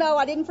that you'll know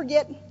I didn't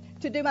forget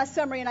to do my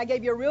summary and I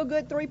gave you a real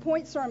good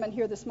 3-point sermon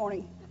here this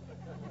morning.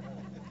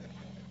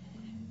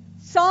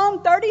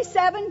 Psalm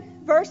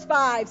 37 verse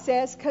 5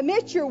 says,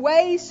 "Commit your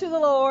ways to the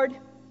Lord.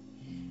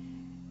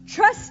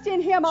 Trust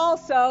in Him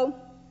also,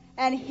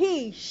 and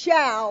He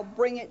shall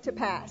bring it to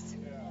pass."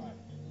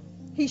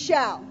 He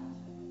shall.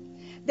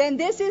 Then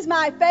this is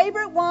my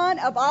favorite one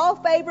of all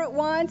favorite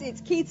ones.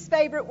 It's Keith's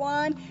favorite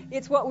one.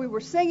 It's what we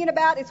were singing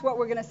about. It's what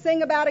we're going to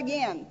sing about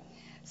again.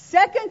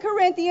 2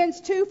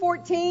 Corinthians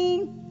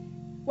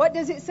 2:14. What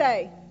does it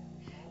say?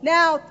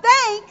 "Now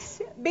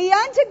thanks be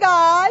unto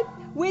God,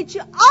 which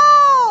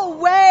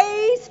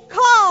always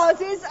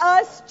causes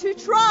us to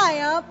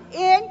triumph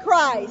in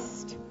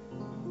Christ."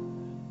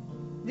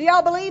 Do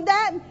y'all believe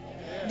that?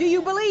 Yes. Do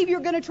you believe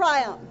you're going to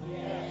triumph?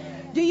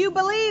 Yes. Do you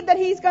believe that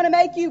He's going to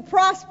make you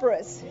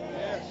prosperous?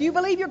 Yes. Do you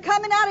believe you're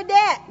coming out of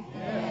debt?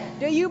 Yes.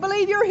 Do you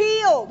believe you're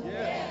healed?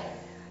 Yes.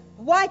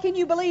 Why can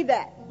you believe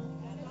that?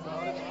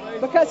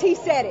 Because He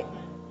said it.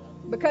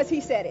 Because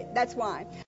He said it. That's why.